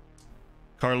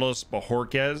 Carlos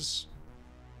Bajorquez.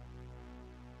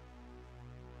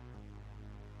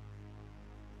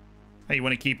 Hey, you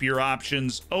want to keep your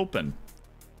options open?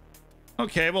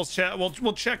 Okay, we'll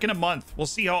check in a month. We'll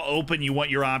see how open you want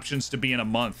your options to be in a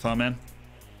month, huh, man?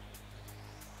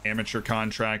 Amateur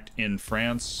contract in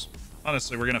France.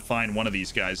 Honestly, we're gonna find one of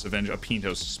these guys. Avenge a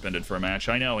Pinto suspended for a match.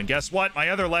 I know. And guess what? My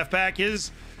other left back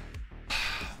is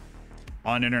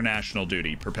on international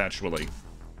duty perpetually.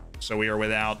 So we are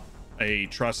without a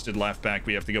trusted left back.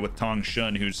 We have to go with Tong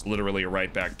Shun, who's literally a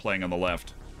right back playing on the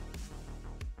left.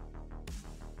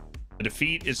 A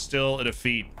defeat is still a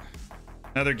defeat.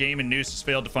 Another game and Noose has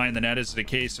failed to find the net. Is it a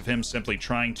case of him simply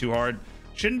trying too hard?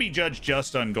 Shouldn't be judged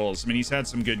just on goals. I mean, he's had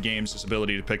some good games, his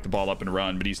ability to pick the ball up and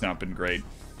run, but he's not been great.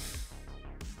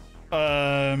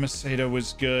 Macedo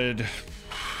was good.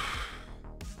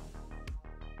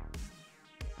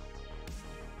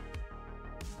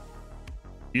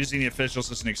 Using the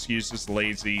officials as an excuse is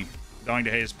lazy. Dong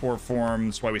DeHay's poor form.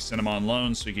 That's why we sent him on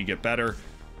loan so he could get better.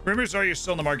 Rumors are you're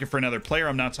still in the market for another player.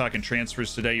 I'm not talking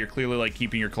transfers today. You're clearly like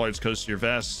keeping your cards close to your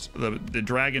vest. The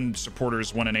Dragon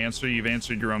supporters want an answer. You've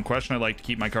answered your own question. I like to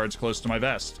keep my cards close to my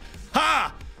vest.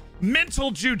 Ha!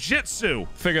 Mental jujitsu.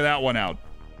 Figure that one out.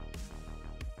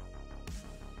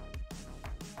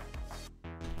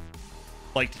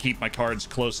 Like to keep my cards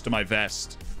close to my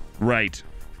vest. Right.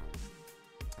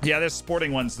 Yeah, this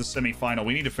Sporting one's the semifinal.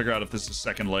 We need to figure out if this is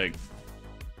second leg.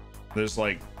 There's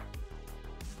like...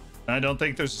 I don't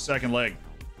think there's a second leg.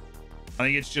 I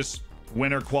think it's just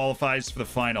winner qualifies for the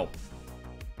final.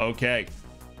 Okay.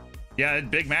 Yeah,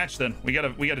 big match then. We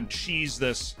gotta cheese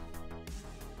this.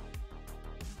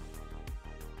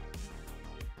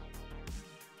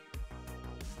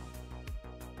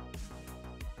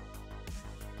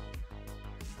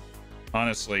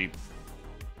 Honestly,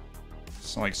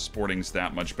 it's not like Sporting's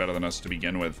that much better than us to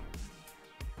begin with.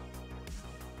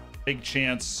 Big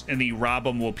chance in the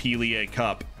Robin Wapilier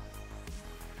Cup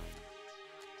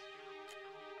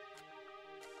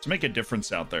to make a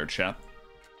difference out there, chap.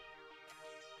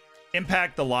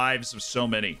 Impact the lives of so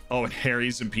many. Oh, and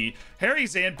Harry's and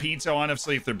Pinto,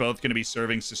 honestly, if they're both going to be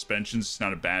serving suspensions, it's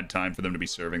not a bad time for them to be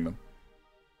serving them.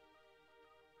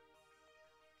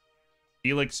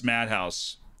 Felix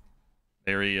Madhouse.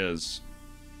 There he is.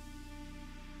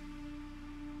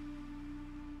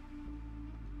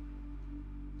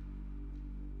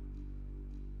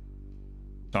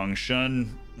 Tong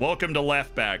Shun, welcome to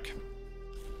left back.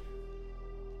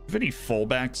 Have any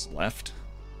fullbacks left?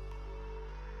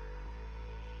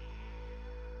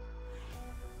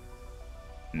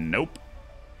 Nope.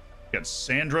 Got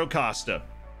Sandro Costa,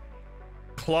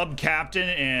 club captain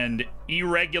and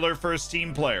irregular first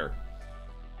team player.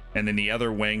 And then the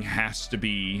other wing has to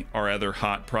be our other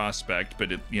hot prospect,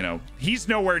 but he's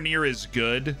nowhere near as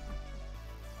good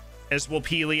as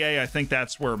Wapilier. I think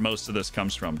that's where most of this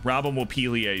comes from. Robin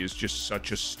Wapilier is just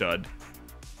such a stud.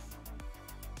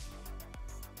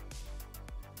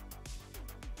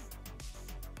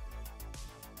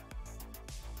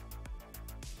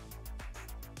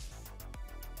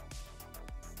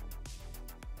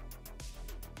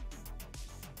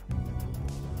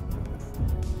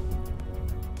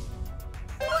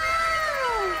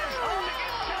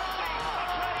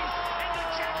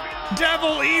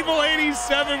 Devil Evil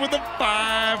 87 with the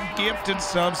 5 gifted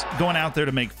subs. Going out there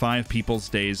to make 5 people's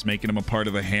days, making them a part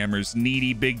of the Hammers.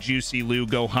 Needy, Big Juicy, Lou,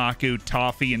 Gohaku,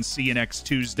 Toffee, and see you next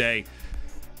Tuesday.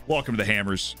 Welcome to the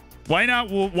Hammers. Why not?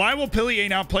 Why will Pillier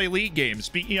not play league games?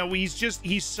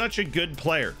 He's such a good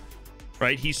player,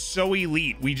 right? He's so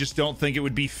elite. We just don't think it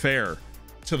would be fair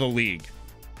to the league.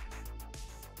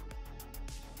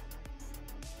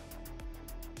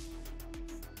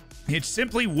 It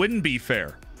simply wouldn't be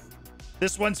fair.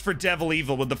 This one's for Devil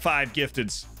Evil with the 5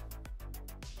 gifteds.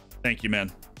 Thank you,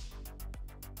 man.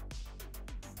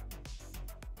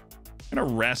 I'm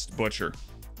gonna rest Butcher.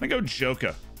 I'm gonna go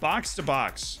Joka. Box to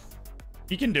box.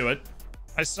 He can do it.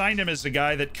 I signed him as a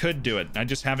guy that could do it. I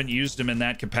just haven't used him in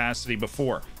that capacity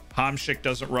before. Hamsik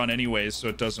doesn't run anyways, so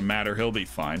it doesn't matter. He'll be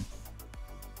fine.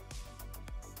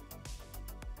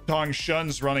 Tong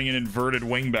Shun's running an inverted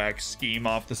wingback scheme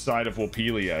off the side of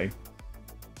Wapilier.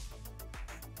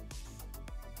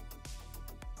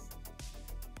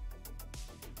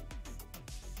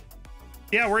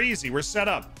 Yeah, we're easy. We're set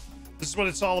up. This is what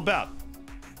it's all about.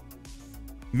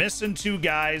 Missing 2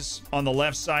 guys on the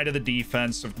left side of the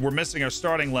defense. We're missing our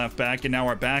starting left back, and now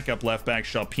our backup left back,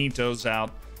 Shalpinto's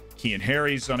out. Key and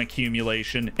Harry's on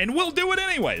accumulation, and we'll do it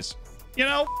anyways.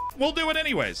 We'll do it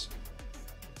anyways.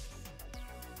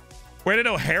 Where did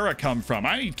O'Hara come from?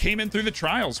 He came in through the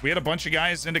trials. We had a bunch of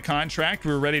guys into contract.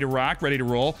 We were ready to rock, ready to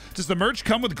roll. Does the merch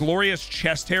come with glorious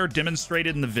chest hair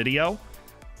demonstrated in the video?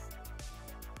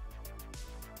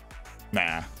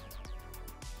 Nah.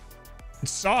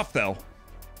 It's soft, though.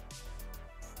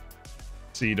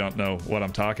 So you don't know what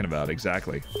I'm talking about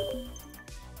exactly.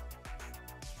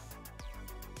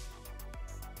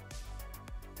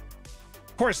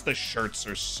 Of course the shirts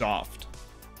are soft.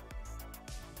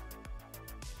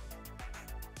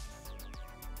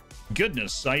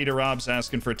 Goodness, Saeed Arab's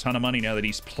asking for a ton of money now that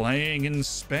he's playing in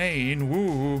Spain.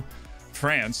 Woo.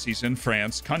 France, he's in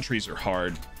France. Countries are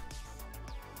hard.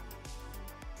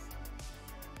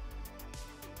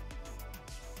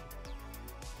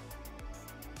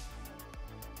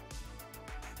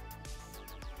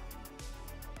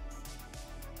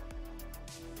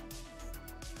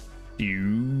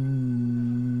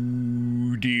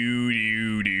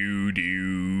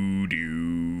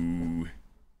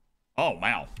 Oh,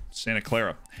 wow. Santa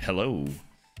Clara. Hello.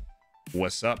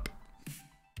 What's up?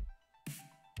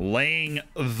 Laying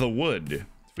the wood.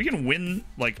 If we can win,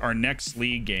 like, our next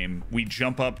league game, we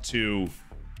jump up to,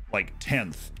 like,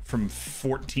 10th from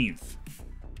 14th.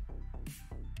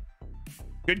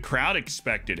 Good crowd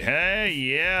expected. Hey,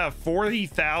 yeah.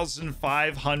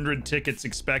 40,500 tickets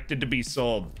expected to be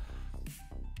sold.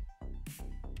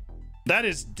 That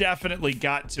has definitely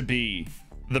got to be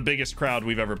the biggest crowd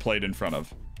we've ever played in front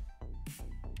of.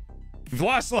 We've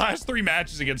lost the last 3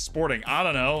 matches against Sporting. I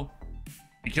don't know.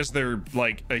 Because they're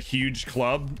like a huge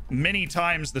club. Many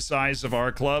times the size of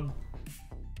our club.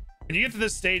 When you get to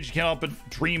this stage, you can't help but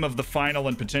dream of the final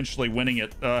and potentially winning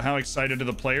it. How excited are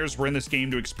the players? We're in this game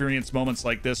to experience moments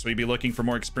like this. We'd be looking for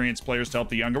more experienced players to help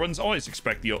the younger ones. Always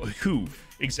expect the... Who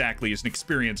exactly is an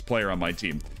experienced player on my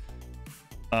team?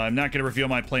 I'm not going to reveal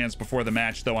my plans before the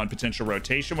match, though, on potential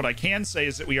rotation. What I can say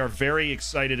is that we are very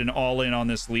excited and all in on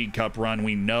this League Cup run.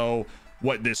 We know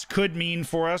what this could mean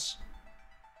for us.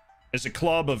 As a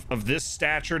club of this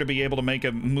stature, to be able to make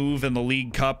a move in the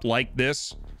League Cup like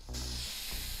this.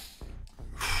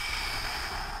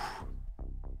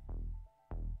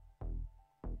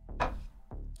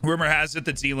 Rumor has it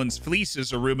that Zealand's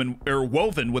fleeces are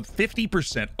woven with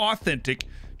 50% authentic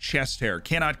chest hair.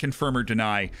 Cannot confirm or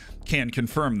deny. Can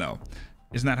confirm, though.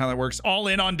 Isn't that how that works? All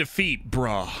in on defeat,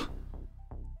 bruh.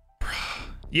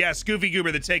 Yes, Goofy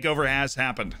Goober, the takeover has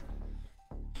happened.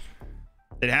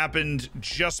 It happened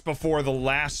just before the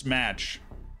last match.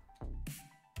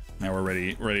 Now we're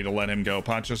ready to let him go.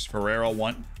 Pachos Ferreira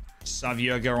want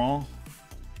Xavier Garand.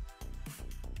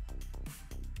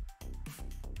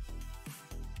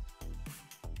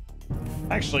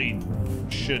 Actually,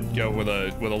 should go with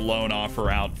a loan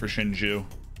offer out for Shinju.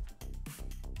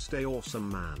 Stay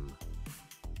awesome, man.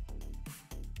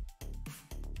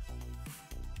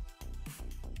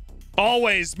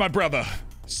 Always, my brother.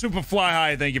 Super Fly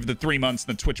High, thank you for the 3 months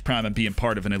in the Twitch Prime and being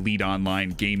part of an elite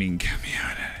online gaming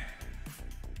community.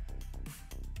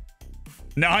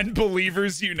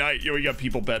 Non-believers unite. Yo, we got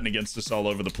people betting against us all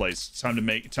over the place. It's time to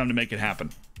make it happen.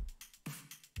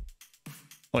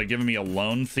 Like, giving me a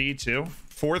loan fee, too?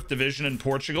 4th division in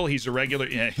Portugal. He's a regular...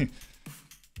 Yeah.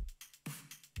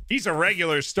 He's a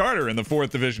regular starter in the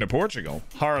 4th division of Portugal.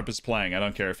 Harp is playing. I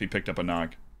don't care if he picked up a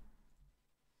knock.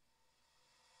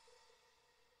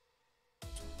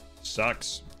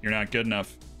 Sucks. You're not good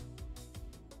enough.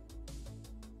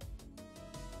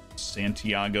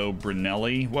 Santiago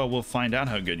Brunelli. Well, we'll find out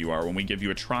how good you are when we give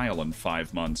you a trial in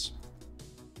 5 months.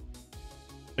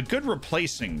 A good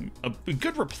replacement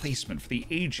for the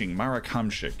aging Marek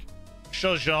Hamšík.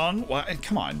 Shojan, well,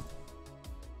 come on.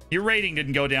 Your rating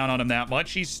didn't go down on him that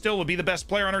much. He still would be the best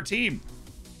player on our team.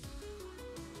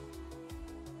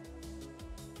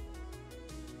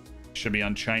 Should be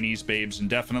on Chinese babes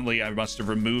indefinitely. I must have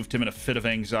removed him in a fit of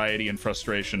anxiety and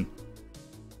frustration.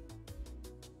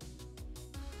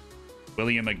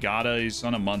 William Agata is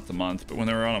on a month-to-month, but when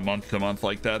they're on a month-to-month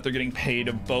like that, they're getting paid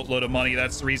a boatload of money.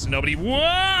 That's the reason nobody...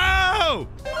 Whoa!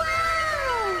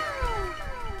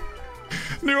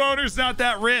 New owner's not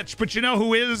that rich, but you know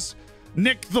who is?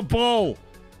 Nick the Bull.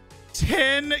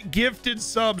 10 gifted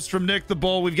subs from Nick the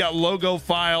Bull. We've got Logo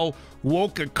File,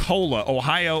 Coca-Cola,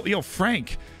 Ohio. Yo,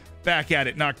 Frank, back at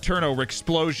it. Nocturno,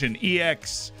 Explosion,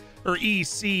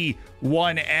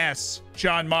 EC1S,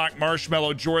 John Mock,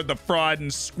 Marshmallow, Jordan the Fraud,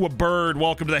 and Squabird.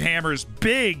 Welcome to the Hammers.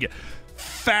 Big,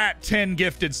 fat 10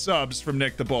 gifted subs from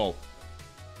Nick the Bull.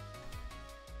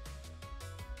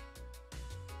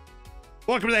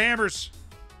 Welcome to the Hammers.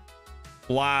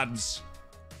 Lads.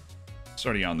 It's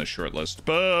already on the short list.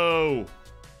 Boo!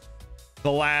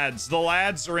 The lads. The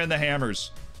lads are in the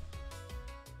Hammers.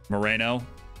 Moreno.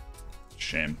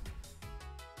 Shame.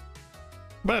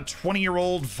 About a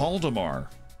 20-year-old Voldemort.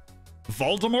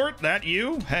 Voldemort, that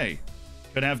you? Hey,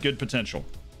 could have good potential.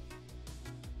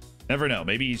 Never know.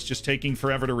 Maybe he's just taking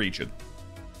forever to reach it.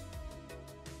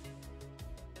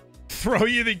 Throw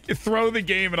the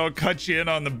game and I'll cut you in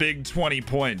on the big 20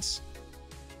 points.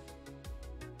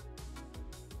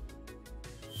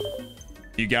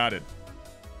 You got it.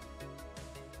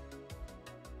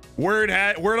 Word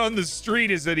on the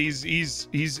street is that he's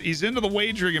into the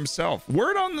wagering himself.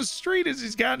 Word on the street is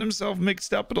he's gotten himself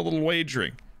mixed up in a little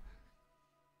wagering.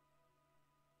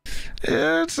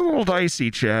 It's a little dicey,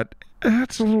 chat.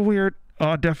 It's a little weird.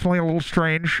 Definitely a little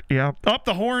strange. Yeah. Up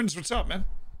the horns. What's up, man?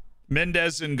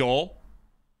 Mendez in goal.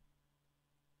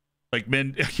 Like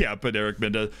yeah, but Eric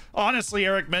Mendez. Honestly,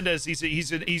 Eric Mendez, he's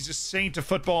a saint of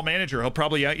Football Manager.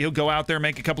 He'll go out there,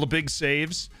 make a couple of big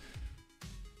saves.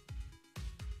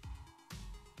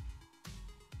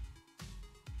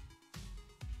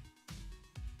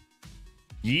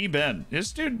 Yi Ben.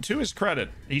 This dude, to his credit,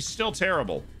 he's still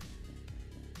terrible.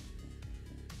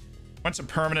 Wants a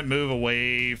permanent move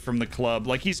away from the club.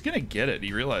 Like, he's gonna get it.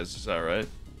 He realizes that, right?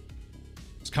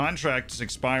 His contract is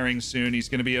expiring soon. He's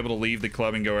gonna be able to leave the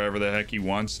club and go wherever the heck he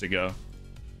wants to go.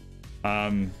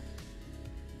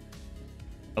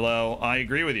 Hello, I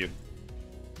agree with you.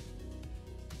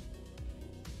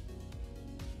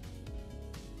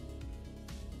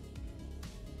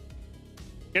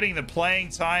 Getting the playing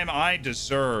time I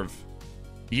deserve.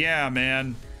 Yeah,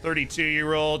 man.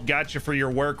 32-year-old, got you for your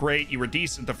work rate. You were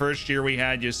decent the first year we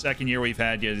had you. Second year we've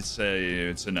had you. It's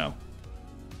a no.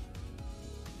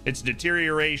 It's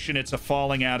deterioration. It's a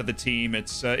falling out of the team.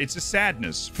 It's a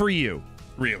sadness for you,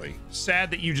 really. Sad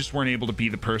that you just weren't able to be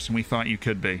the person we thought you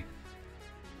could be.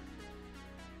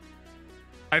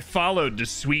 I followed to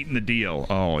sweeten the deal.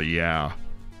 Oh, yeah.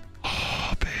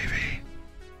 Oh, baby.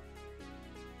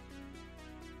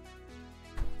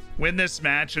 Win this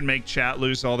match and make chat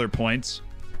lose all their points.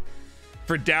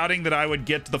 For doubting that I would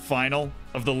get to the final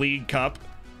of the League Cup.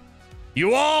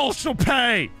 You all shall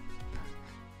pay!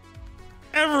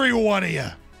 Every one of you.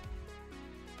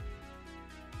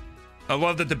 I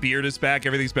love that the beard is back.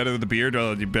 Everything's better than the beard.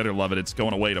 Oh, you better love it. It's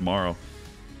going away tomorrow.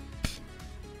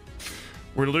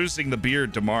 We're losing the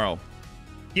beard tomorrow.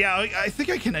 Yeah, I think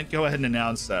I can go ahead and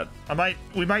announce that.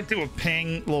 We might do a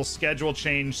ping, little schedule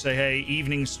change. Say, hey,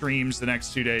 evening streams the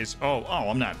next 2 days. Oh,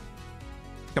 I'm not.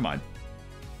 Come on.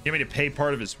 You want me to pay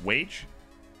part of his wage?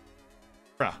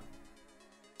 Bruh.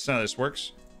 That's not how this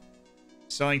works.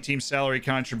 Selling team salary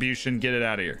contribution. Get it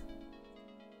out of here.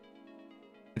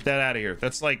 Get that out of here.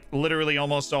 That's like literally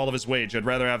almost all of his wage. I'd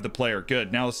rather have the player.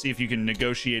 Good. Now let's see if you can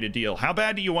negotiate a deal. How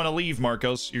bad do you want to leave,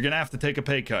 Marcos? You're going to have to take a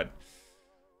pay cut.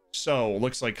 So,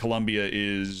 looks like Colombia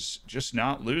is just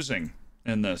not losing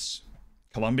in this.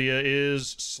 Colombia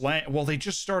is well, they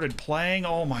just started playing.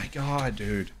 Oh my god,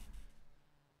 dude.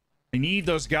 I need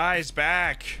those guys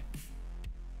back.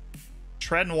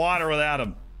 Treading water without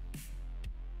them.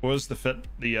 What was the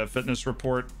fitness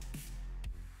report?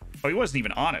 Oh, he wasn't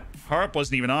even on it. Harp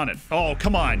wasn't even on it. Oh,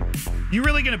 come on. You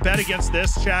really gonna bet against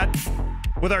this, chat?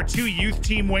 With our two youth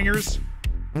team wingers?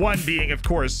 One being, of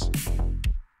course,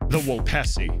 the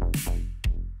Wolpesi.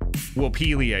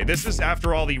 Wopelier. This is,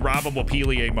 after all, the Robin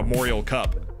Wopelier Memorial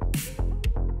Cup.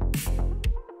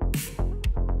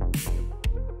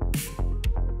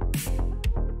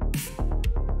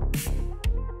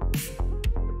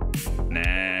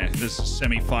 Nah, this is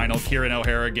semi-final. Kieran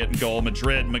O'Hara getting goal.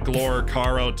 Madrid, McGlure,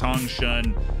 Caro,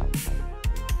 Tongshun.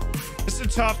 This is a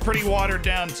tough, pretty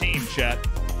watered-down team, chat.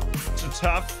 It's a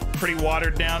tough, pretty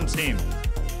watered-down team.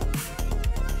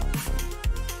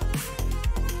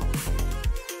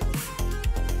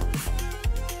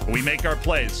 We make our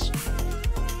plays.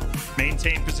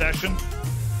 Maintain possession.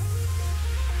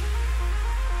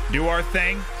 Do our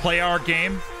thing. Play our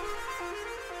game.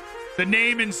 The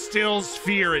name instills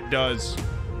fear, it does.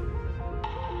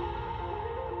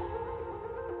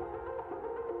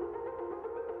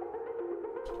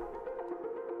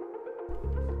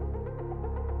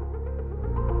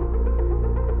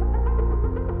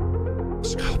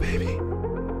 Let's go, baby.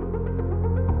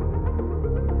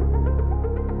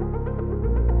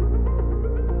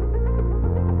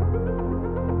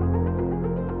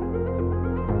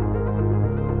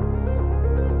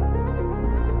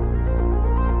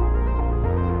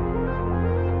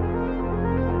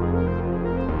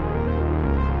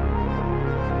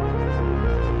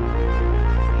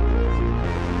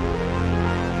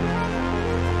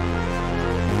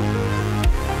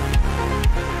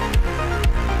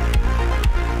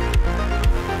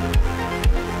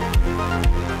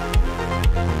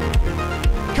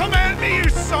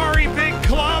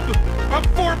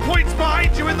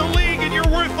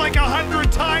 Like 100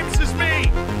 times as me.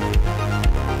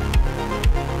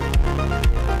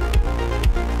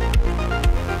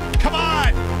 Come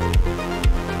on.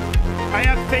 I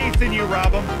have faith in you,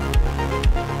 Robin.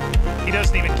 He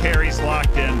doesn't even care. He's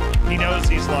locked in. He knows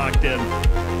he's locked in.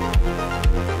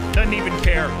 Doesn't even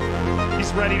care.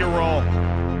 He's ready to roll.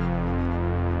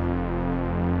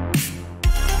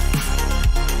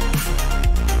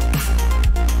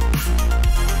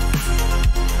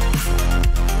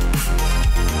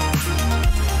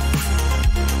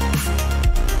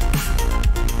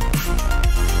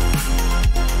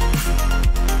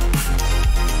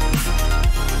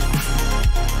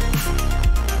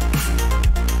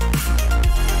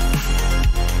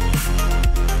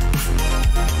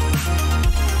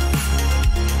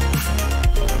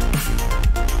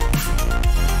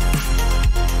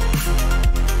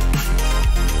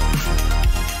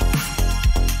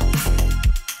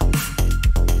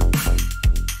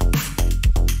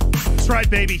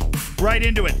 Baby, right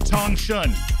into it. Tong Shun.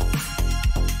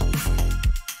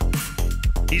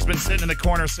 He's been sitting in the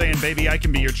corner saying, baby, I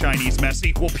can be your Chinese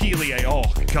Messi. Well, Peelier, oh,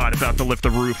 God, about to lift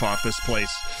the roof off this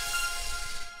place.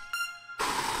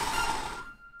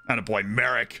 Attaboy,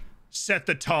 Merrick. Set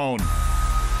the tone.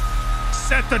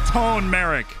 Set the tone,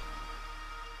 Merrick.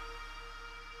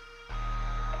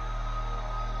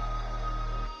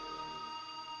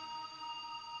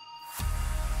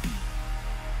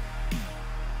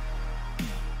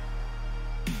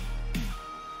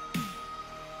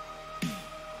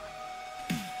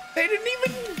 They didn't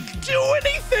even do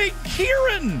anything,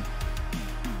 Kieran!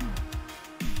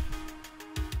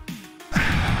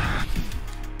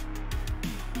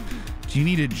 Do you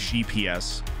need a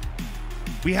GPS?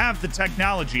 We have the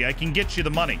technology. I can get you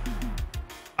the money.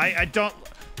 I don't...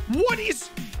 What is...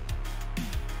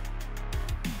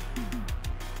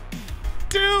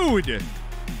 Dude!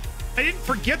 I didn't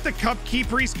forget the cup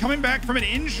keeper. He's coming back from an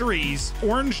injury. He's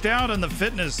oranged out on the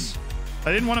fitness.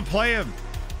 I didn't want to play him.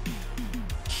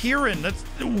 Kieran, that's...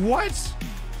 What?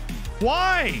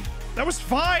 Why? That was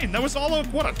fine. That was all...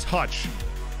 What a touch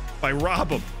by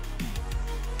Robin.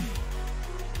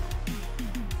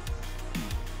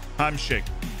 Hamshik,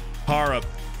 Harap,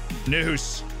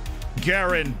 Noose,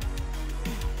 Garen.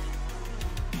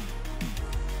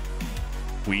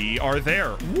 We are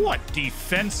there. What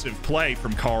defensive play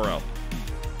from Karo.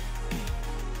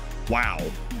 Wow.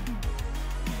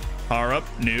 Harap,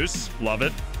 Noose, love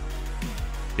it.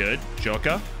 Good.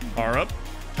 Joka, Harap,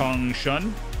 Tong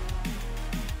Shun.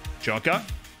 Joka,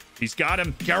 he's got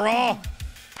him. Garo.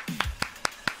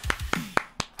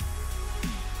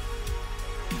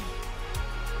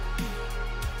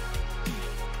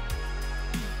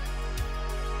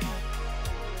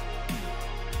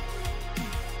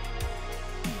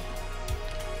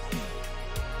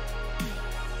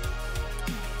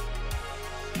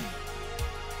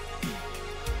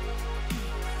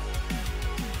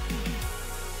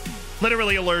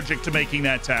 Literally allergic to making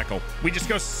that tackle. We just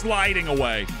go sliding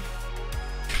away.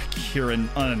 God, Kieran,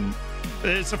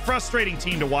 it's a frustrating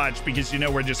team to watch because, you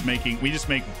know, we just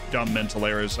make dumb mental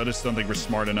errors. I just don't think we're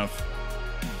smart enough.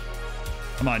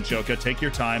 Come on, Joka, take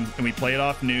your time. And we play it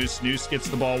off Noose. Noose gets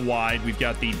the ball wide. We've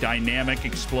got the dynamic,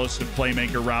 explosive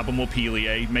playmaker, Robin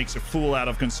Mopielier. Makes a fool out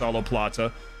of Gonzalo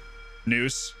Plata.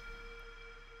 Noose.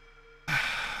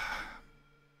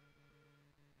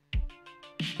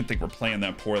 I think we're playing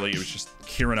that poorly. It was just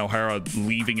Kieran O'Hara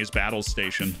leaving his battle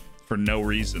station for no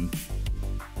reason.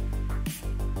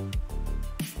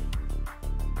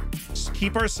 Just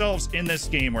keep ourselves in this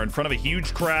game. We're in front of a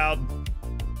huge crowd.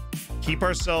 Keep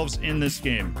ourselves in this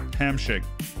game. Hamshik.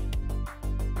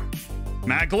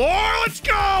 Maglor, let's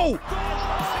go!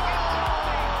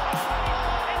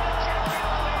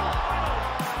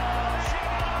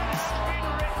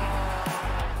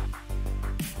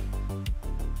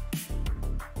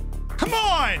 Come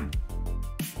on!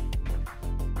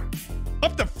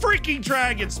 Up the freaking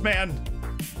Dragons, man.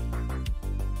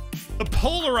 The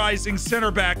polarizing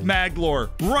center back Maglor.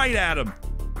 Right at him.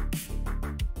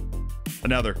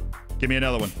 Another. Give me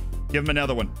another one. Give him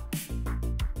another one.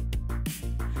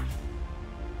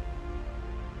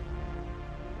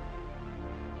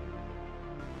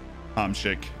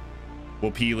 Hamshik.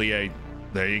 Wopielier.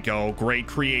 There you go. Great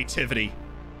creativity.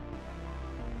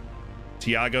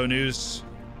 Tiago News.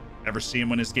 Ever see him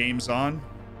when his game's on?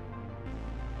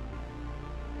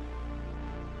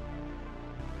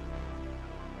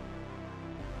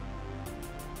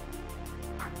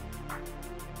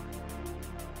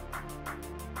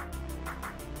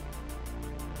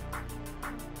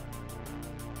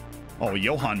 Oh,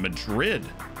 Johan Madrid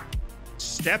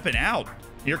stepping out.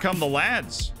 Here come the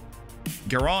lads.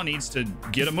 Garand needs to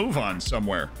get a move on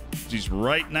somewhere. He's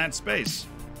right in that space.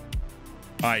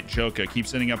 All right, Joka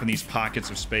keeps ending up in these pockets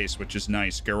of space, which is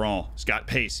nice. Garand, he's got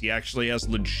pace. He actually has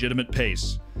legitimate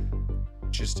pace.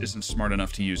 Just isn't smart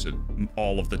enough to use it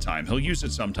all of the time. He'll use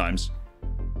it sometimes.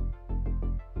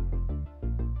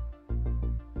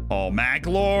 Oh,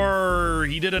 Maglor,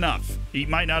 he did enough. He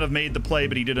might not have made the play,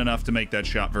 but he did enough to make that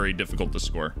shot very difficult to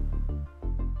score.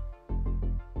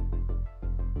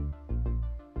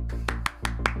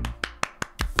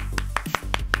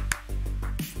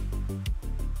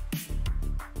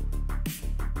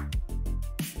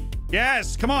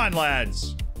 Yes, come on,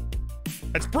 lads.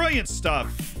 That's brilliant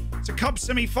stuff. It's a Cup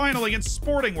semifinal against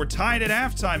Sporting. We're tied at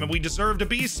halftime, and we deserve to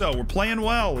be so. We're playing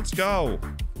well. Let's go.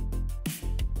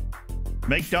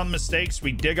 Make dumb mistakes.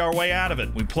 We dig our way out of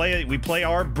it. We play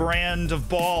our brand of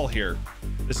ball here.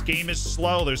 This game is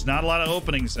slow. There's not a lot of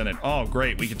openings in it. Oh,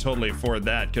 great. We could totally afford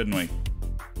that, couldn't we?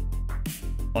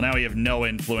 Well, now we have no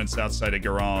influence outside of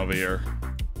Garand over here.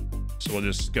 So we'll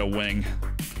just go wing.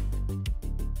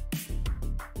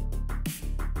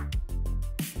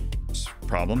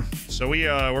 Problem. So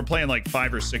we're playing like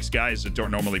 5 or 6 guys that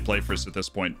don't normally play for us at this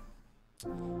point.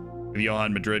 With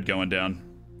Johan Madrid going down.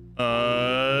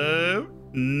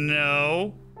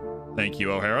 No. Thank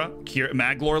you, O'Hara.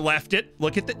 Maglor left it.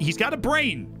 Look at that. He's got a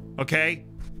brain. Okay.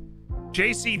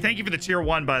 JC, thank you for the tier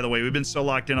 1, by the way. We've been so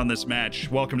locked in on this match.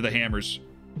 Welcome to the Hammers,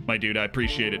 my dude. I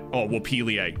appreciate it. Oh,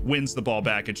 Wapilier wins the ball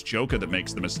back. It's Joka that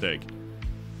makes the mistake.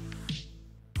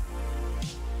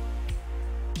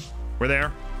 We're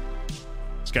there.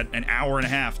 It's got an hour and a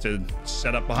half to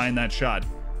set up behind that shot.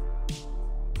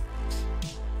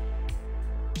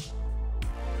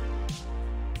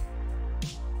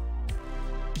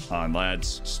 On,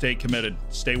 lads. Stay committed.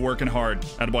 Stay working hard.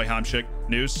 Attaboy, Hamsik.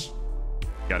 Noose.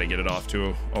 Got to get it off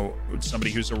to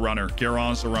somebody who's a runner.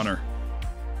 Garand's a runner.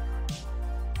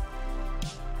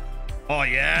 Oh,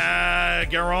 yeah,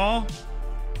 Garand.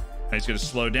 He's going to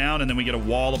slow down, and then we get a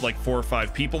wall of like 4 or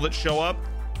 5 people that show up,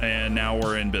 and now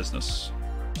we're in business.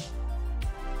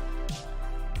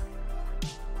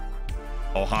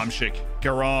 Oh, Hamsik.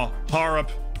 Garand. Harup.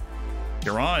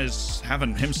 Garand is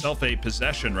having himself a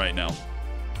possession right now.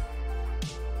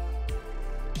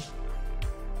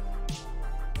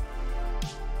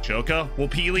 Joka.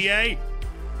 Wapilier.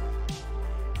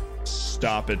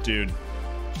 Stop it, dude.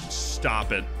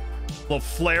 Stop it. Little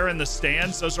flare in the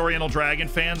stands. Those Oriental Dragon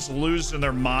fans losing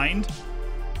their mind.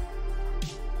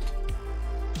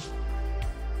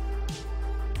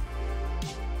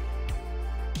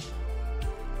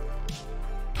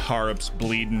 Harup's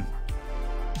bleeding.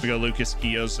 We got Lucas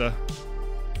Gioza.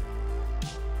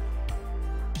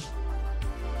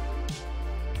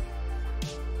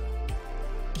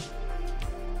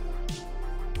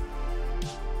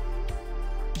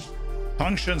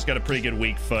 Hongshun's got a pretty good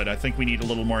weak foot. I think we need a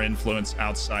little more influence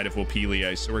outside of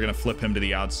Wapilier, so we're going to flip him to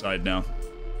the outside now.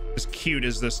 As cute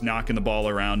as this knocking the ball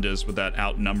around is with that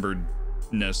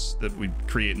outnumberedness that we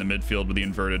create in the midfield with the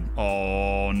inverted.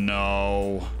 Oh,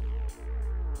 no.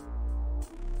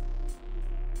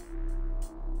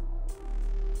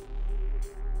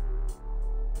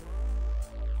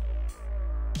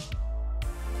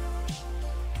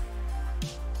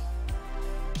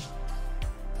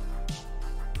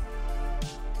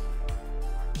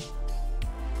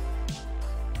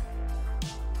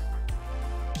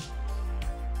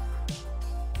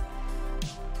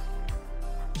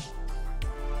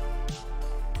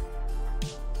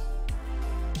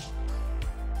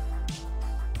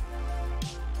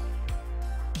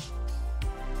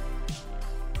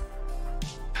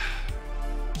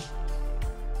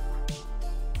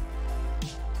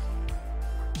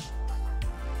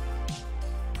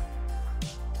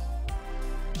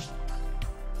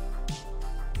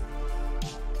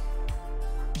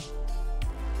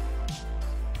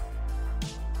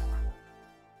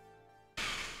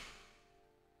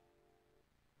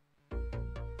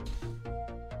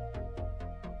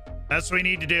 That's what we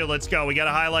need to do. Let's go. We got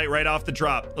a highlight right off the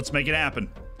drop. Let's make it happen.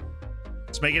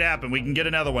 Let's make it happen. We can get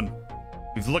another one.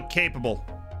 We've looked capable.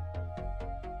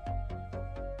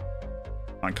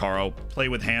 Come on, Caro. Play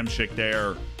with Hamsik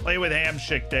there. Play with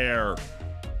Hamsik there.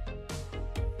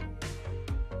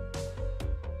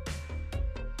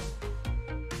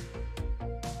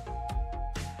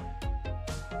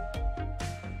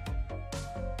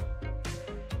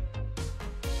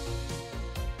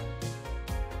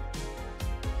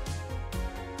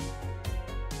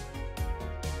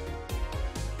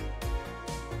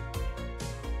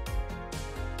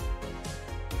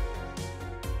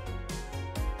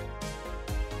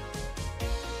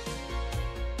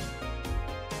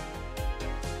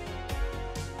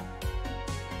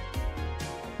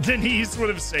 Denise would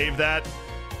have saved that.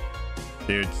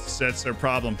 Dude, that's their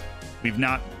problem. We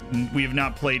have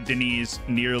not played Denise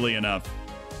nearly enough.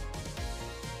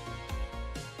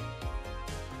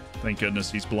 Thank goodness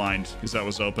he's blind, because that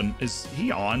was open. Is he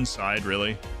onside,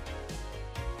 really?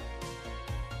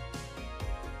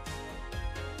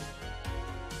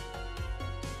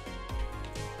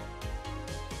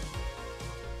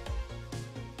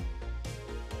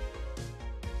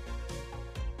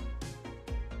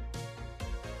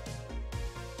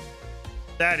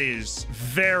 That is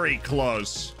very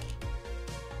close.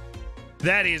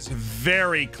 That is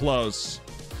very close.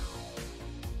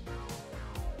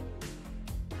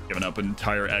 Giving up an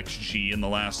entire XG in the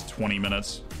last 20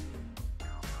 minutes.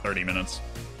 30 minutes.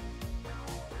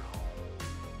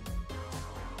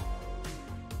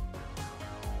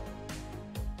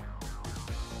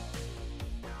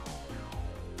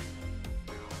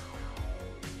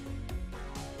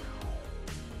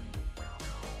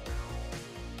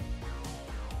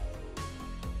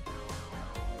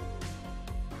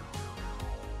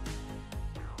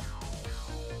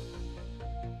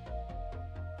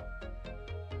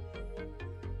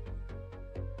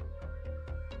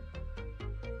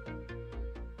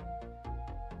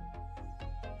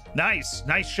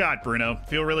 Nice shot, Bruno.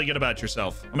 Feel really good about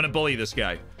yourself. I'm gonna bully this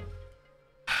guy.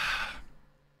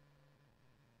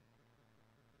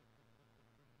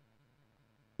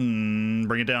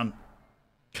 Bring it down.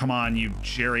 Come on, you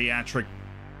geriatric,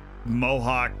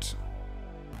 mohawked,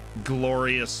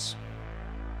 glorious.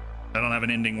 I don't have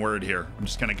an ending word here. I'm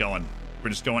just kind of going. We're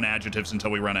just going adjectives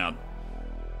until we run out.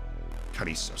 God,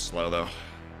 he's so slow, though.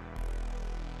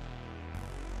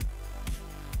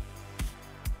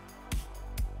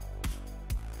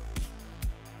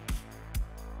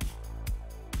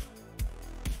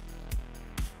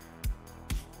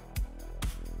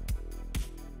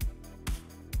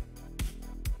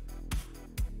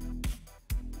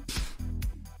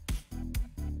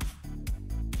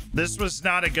 This was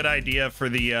not a good idea for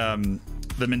the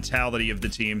mentality of the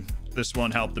team. This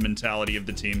won't help the mentality of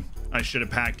the team. I should have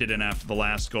packed it in after the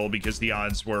last goal because the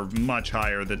odds were much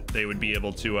higher that they would be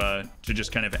able to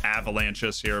just kind of avalanche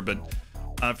us here. But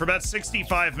for about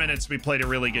 65 minutes, we played a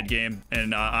really good game,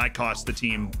 and I cost the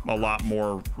team a lot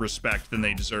more respect than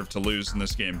they deserve to lose in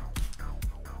this game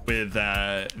with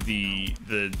that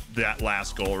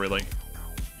last goal, really.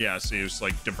 Yeah, see, it was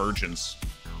like divergence.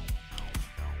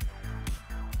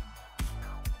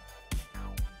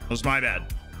 It was my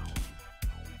bad.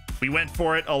 We went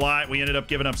for it a lot. We ended up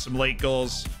giving up some late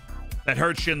goals. That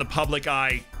hurts you in the public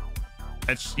eye.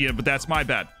 That's, you know, but that's my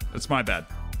bad. That's my bad.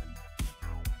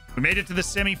 We made it to the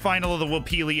semifinal of the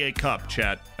Wapilier Cup,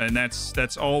 chat, and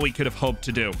that's all we could have hoped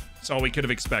to do. That's all we could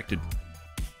have expected.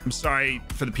 I'm sorry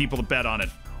for the people that bet on it.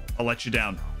 I'll let you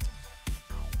down.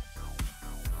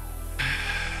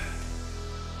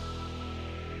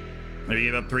 Maybe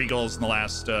gave up 3 goals in the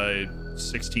last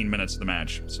 16 minutes of the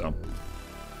match, so. All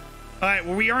right,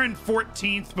 well, we are in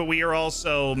 14th, but we are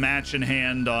also match in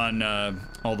hand on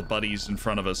all the buddies in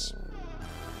front of us.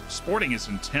 Sporting is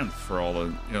in 10th for all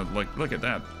the, you know, like, look at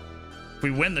that. If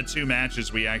we win the 2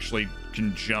 matches, we actually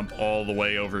can jump all the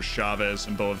way over Chavez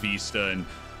and Boavista, and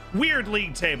weird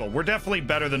league table. We're definitely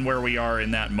better than where we are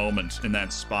in that moment, in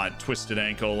that spot. Twisted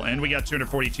ankle, and we got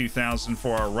 242,000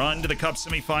 for our run to the Cup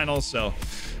semifinals, so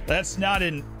that's not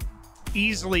an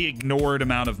easily ignored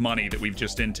amount of money that we've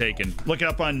just intaken. Look it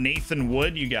up on Nathan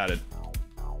Wood. You got it.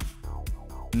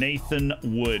 Nathan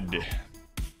Wood.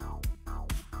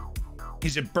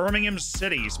 He's at Birmingham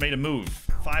City. He's made a move.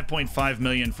 5.5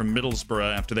 million from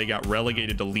Middlesbrough after they got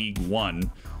relegated to League One.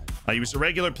 He was a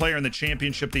regular player in the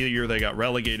championship the year they got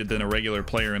relegated, then a regular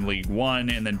player in League One,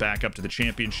 and then back up to the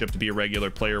championship to be a regular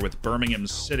player with Birmingham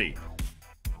City.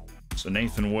 So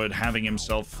Nathan Wood having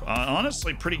himself,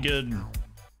 honestly, pretty good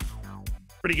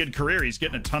career. He's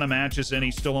getting a ton of matches in.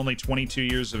 He's still only 22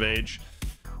 years of age.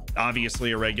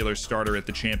 Obviously a regular starter at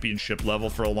the championship level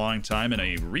for a long time, and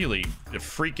a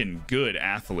freaking good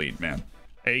athlete, man.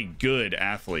 A good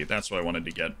athlete. That's what I wanted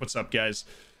to get. What's up, guys?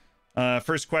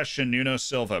 First question, Nuno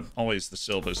Silva. Always the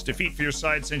Silvas. Defeat for your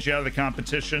side sends you out of the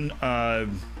competition.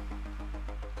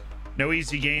 No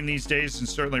easy game these days, and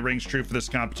certainly rings true for this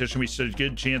competition. We stood a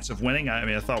good chance of winning. I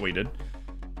mean, I thought we did.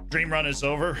 Dream run is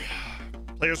over.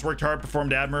 Players worked hard,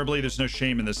 performed admirably. There's no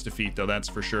shame in this defeat, though, that's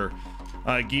for sure.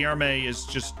 Guilherme is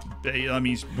just, I mean,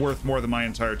 he's worth more than my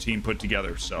entire team put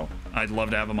together, so I'd love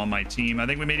to have him on my team. I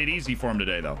think we made it easy for him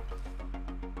today, though.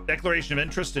 Declaration of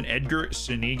interest in Edgar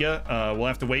Suniga. We'll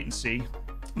have to wait and see.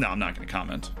 No, I'm not going to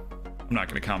comment. I'm not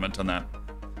going to comment on that.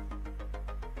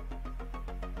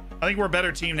 I think we're a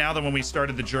better team now than when we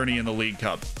started the journey in the League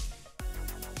Cup.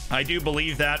 I do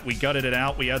believe that. We gutted it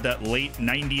out. We had that late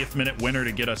 90th minute winner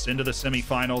to get us into the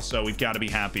semifinals, so we've got to be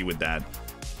happy with that.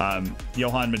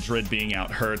 Johan Madrid being out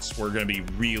hurts. We're going to be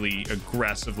really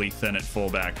aggressively thin at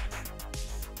fullback.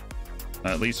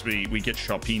 At least we get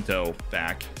Shalpinto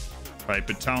back. Right,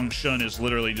 but Tong Shun is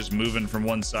literally just moving from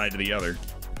one side to the other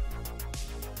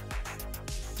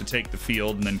to take the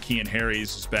field, and then Kean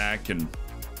Harries is back, and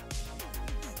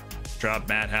drop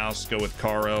Madhouse, go with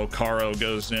Caro. Caro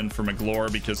goes in for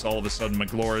McGlure because all of a sudden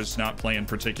McGlure is not playing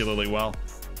particularly well.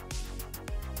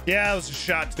 Yeah, it was a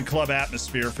shot to the club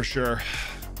atmosphere for sure.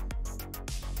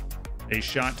 A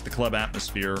shot to the club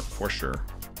atmosphere for sure.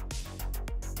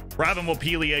 Robin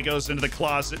Mopilia goes into the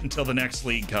closet until the next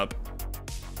League Cup.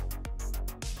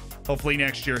 Hopefully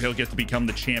next year he'll get to become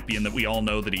the champion that we all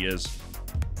know that he is.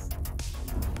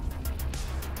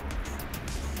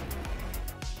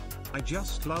 I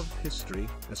just love history,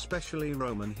 especially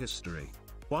Roman history.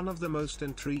 One of the most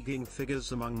intriguing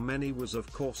figures among many was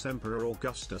of course Emperor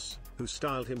Augustus, who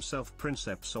styled himself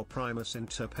Princeps or Primus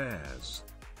inter pares.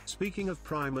 Speaking of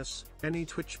Primus, any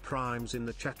Twitch primes in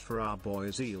the chat for our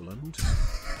boy Zealand?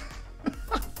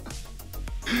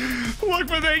 Look,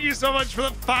 but thank you so much for the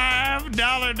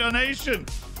 $5 donation.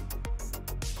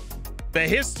 The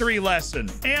history lesson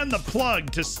and the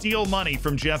plug to steal money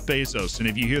from Jeff Bezos. And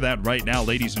if you hear that right now,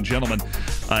 ladies and gentlemen,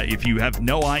 if you have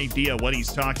no idea what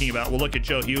he's talking about, we'll look at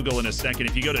Joe Hugel in a second.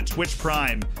 If you go to Twitch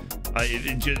Prime,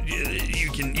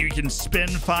 you can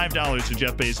spend $5 to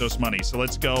Jeff Bezos money. So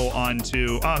let's go on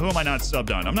to who am I not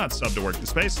subbed on? I'm not subbed to Work the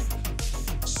Space.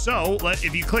 So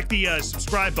if you click the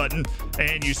subscribe button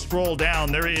and you scroll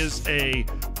down, there is a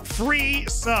free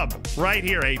sub right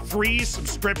here, a free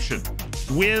subscription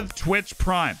with Twitch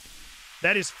Prime.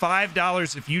 That is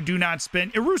 $5 if you do not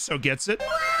spend. Iruso gets it.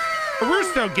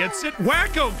 Arusto gets it.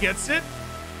 Wacko gets it.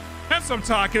 That's what I'm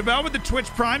talking about with the Twitch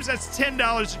Primes. That's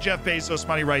 $10 of Jeff Bezos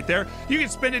money right there. You can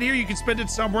spend it here. You can spend it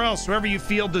somewhere else. Whoever you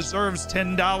feel deserves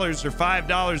 $10 or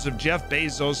 $5 of Jeff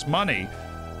Bezos money,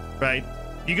 right?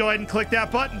 You go ahead and click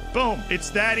that button. Boom.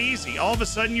 It's that easy. All of a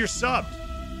sudden, you're subbed.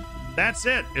 That's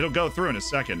it. It'll go through in a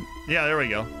second. Yeah, there we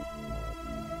go.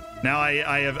 Now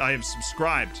I have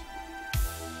subscribed.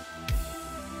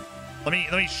 Let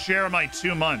me share my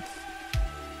 2-month.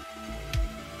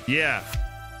 Yeah.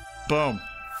 Boom.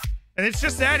 And it's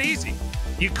just that easy.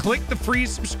 You click the free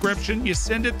subscription, you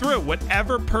send it through.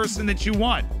 Whatever person that you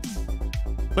want.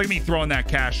 Look at me throwing that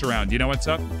cash around. You know what's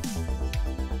up?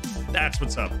 That's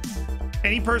what's up.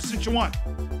 Any person that you want.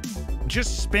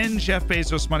 Just spend Jeff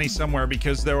Bezos money somewhere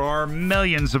because there are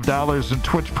millions of dollars in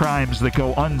Twitch Primes that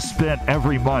go unspent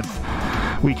every month.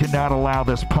 We cannot allow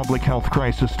this public health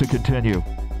crisis to continue.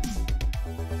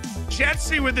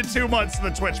 Jetsy with the 2 months of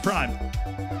the Twitch Prime.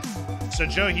 So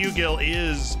Joe Hugel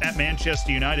is at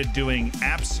Manchester United doing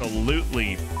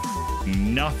absolutely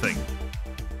nothing.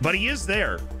 But he is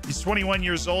there. He's 21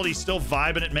 years old. He's still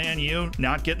vibing at Man U,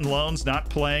 not getting loans, not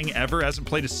playing ever, hasn't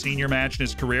played a senior match in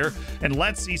his career. And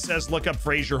Let's says, look up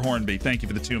Fraser Hornby. Thank you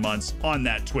for the 2 months on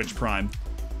that Twitch Prime.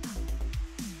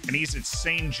 And he's at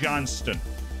St. Johnston.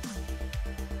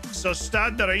 So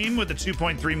Stade de Reims with a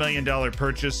 $2.3 million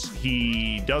purchase.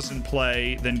 He doesn't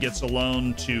play, then gets a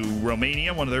loan to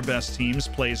Romania, one of their best teams,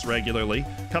 plays regularly.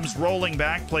 Comes rolling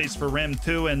back, plays for Rem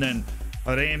 2, and then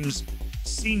Reims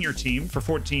senior team for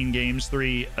 14 games,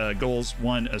 3 goals,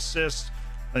 1 assist.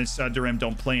 And Stade de Reims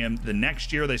don't play him the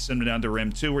next year. They send him down to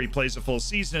Rem 2, where he plays a full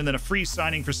season, and then a free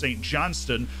signing for St.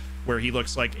 Johnston, where he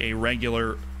looks like a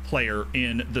regular player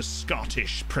in the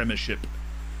Scottish Premiership.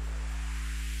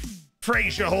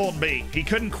 Fraser Hornby. He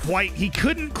couldn't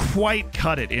quite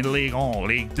cut it in Ligue 1,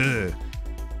 Ligue 2.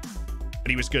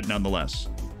 But he was good nonetheless.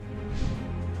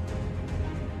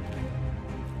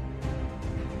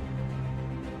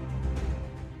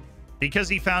 Because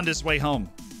he found his way home.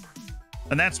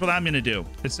 And that's what I'm going to do.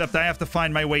 Except I have to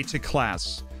find my way to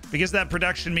class. Because that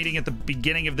production meeting at the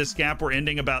beginning of this gap, we're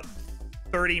ending about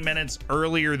 30 minutes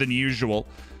earlier than usual.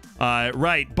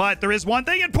 Right, but there is one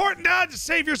thing important. Just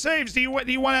save your saves. Do you want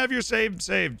to have your save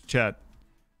saved, chat?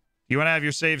 You want to have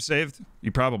your save saved?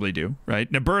 You probably do,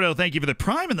 right? Naberto, thank you for the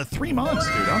Prime and the 3 months,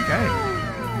 dude.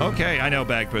 Okay, I know,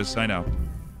 Bagpuss.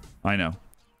 I know.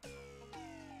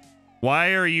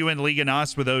 Why are you in Liga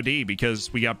NOS with OD?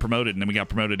 Because we got promoted, and then we got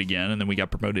promoted again, and then we got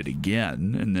promoted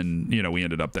again, and then, you know, we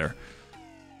ended up there.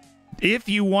 If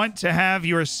you want to have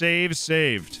your save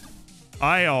saved,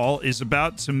 IAL is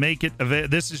about to make it available.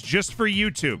 This is just for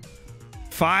YouTube.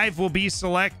 5 will be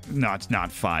no, it's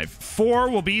not 5.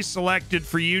 4 will be selected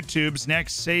for YouTube's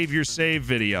next Save Your Save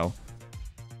video.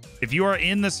 If you are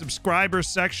in the subscriber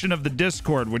section of the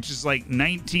Discord, which is like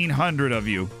 1,900 of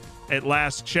you at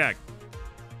last check,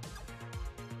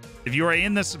 If you are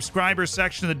in the subscriber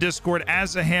section of the Discord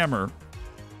as a hammer,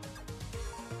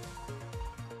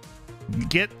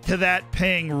 get to that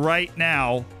ping right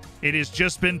now. It has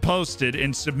just been posted,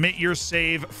 and submit your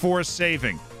save for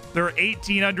saving. There are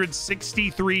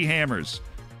 1,863 hammers.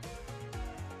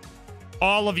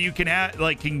 All of you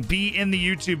can be in the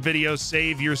YouTube video,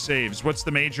 save your saves. What's the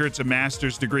major? It's a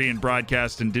master's degree in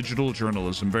broadcast and digital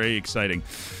journalism. Very exciting.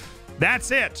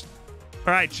 That's it.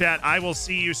 All right, chat. I will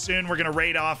see you soon. We're going to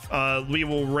raid off. We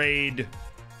will raid.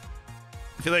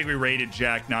 I feel like we raided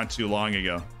Jack not too long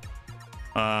ago.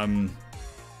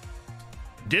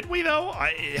 Did we, though?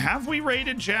 Have we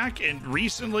raided Jack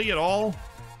recently at all?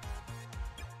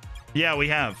 Yeah, we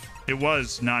have. It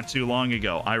was not too long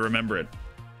ago. I remember it.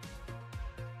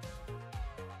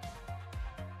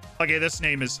 Okay, this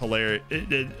name is hilarious.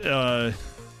 I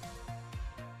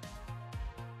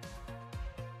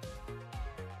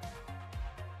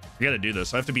gotta do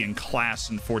this. I have to be in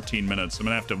class in 14 minutes. I'm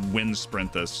gonna have to wind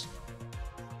sprint this.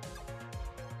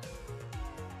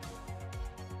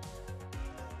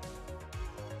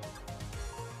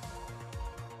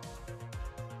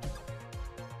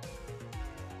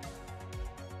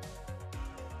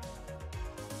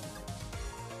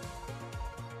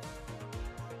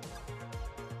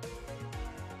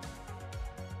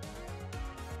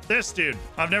 This dude.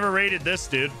 I've never rated this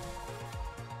dude.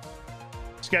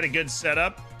 He's got a good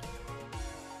setup.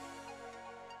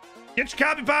 Get your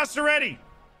copy pasta ready.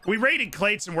 We raided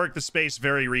Clates and Work the Space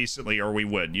very recently, or we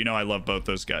would. You know I love both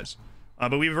those guys.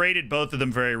 But we've raided both of them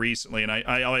very recently, and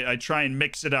I try and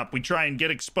mix it up. We try and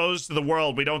get exposed to the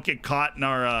world. We don't get caught in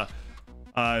our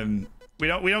we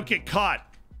don't get caught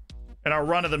in our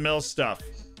run-of-the-mill stuff.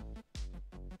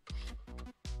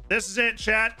 This is it,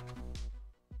 chat.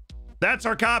 That's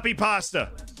our copy pasta.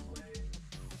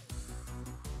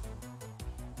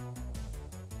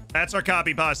 That's our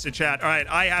copy pasta, chat. All right,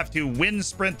 I have to wind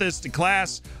sprint this to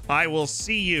class. I will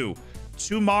see you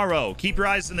tomorrow. Keep your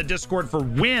eyes in the Discord for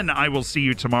when I will see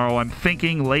you tomorrow. I'm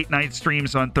thinking late night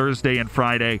streams on Thursday and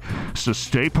Friday. So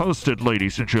stay posted,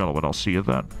 ladies and gentlemen. I'll see you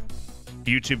then.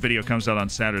 YouTube video comes out on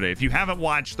Saturday. If you haven't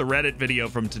watched the Reddit video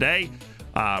from today,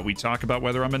 we talk about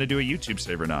whether I'm going to do a YouTube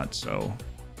save or not. So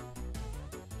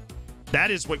that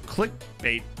is what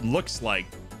clickbait looks like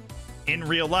in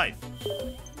real life.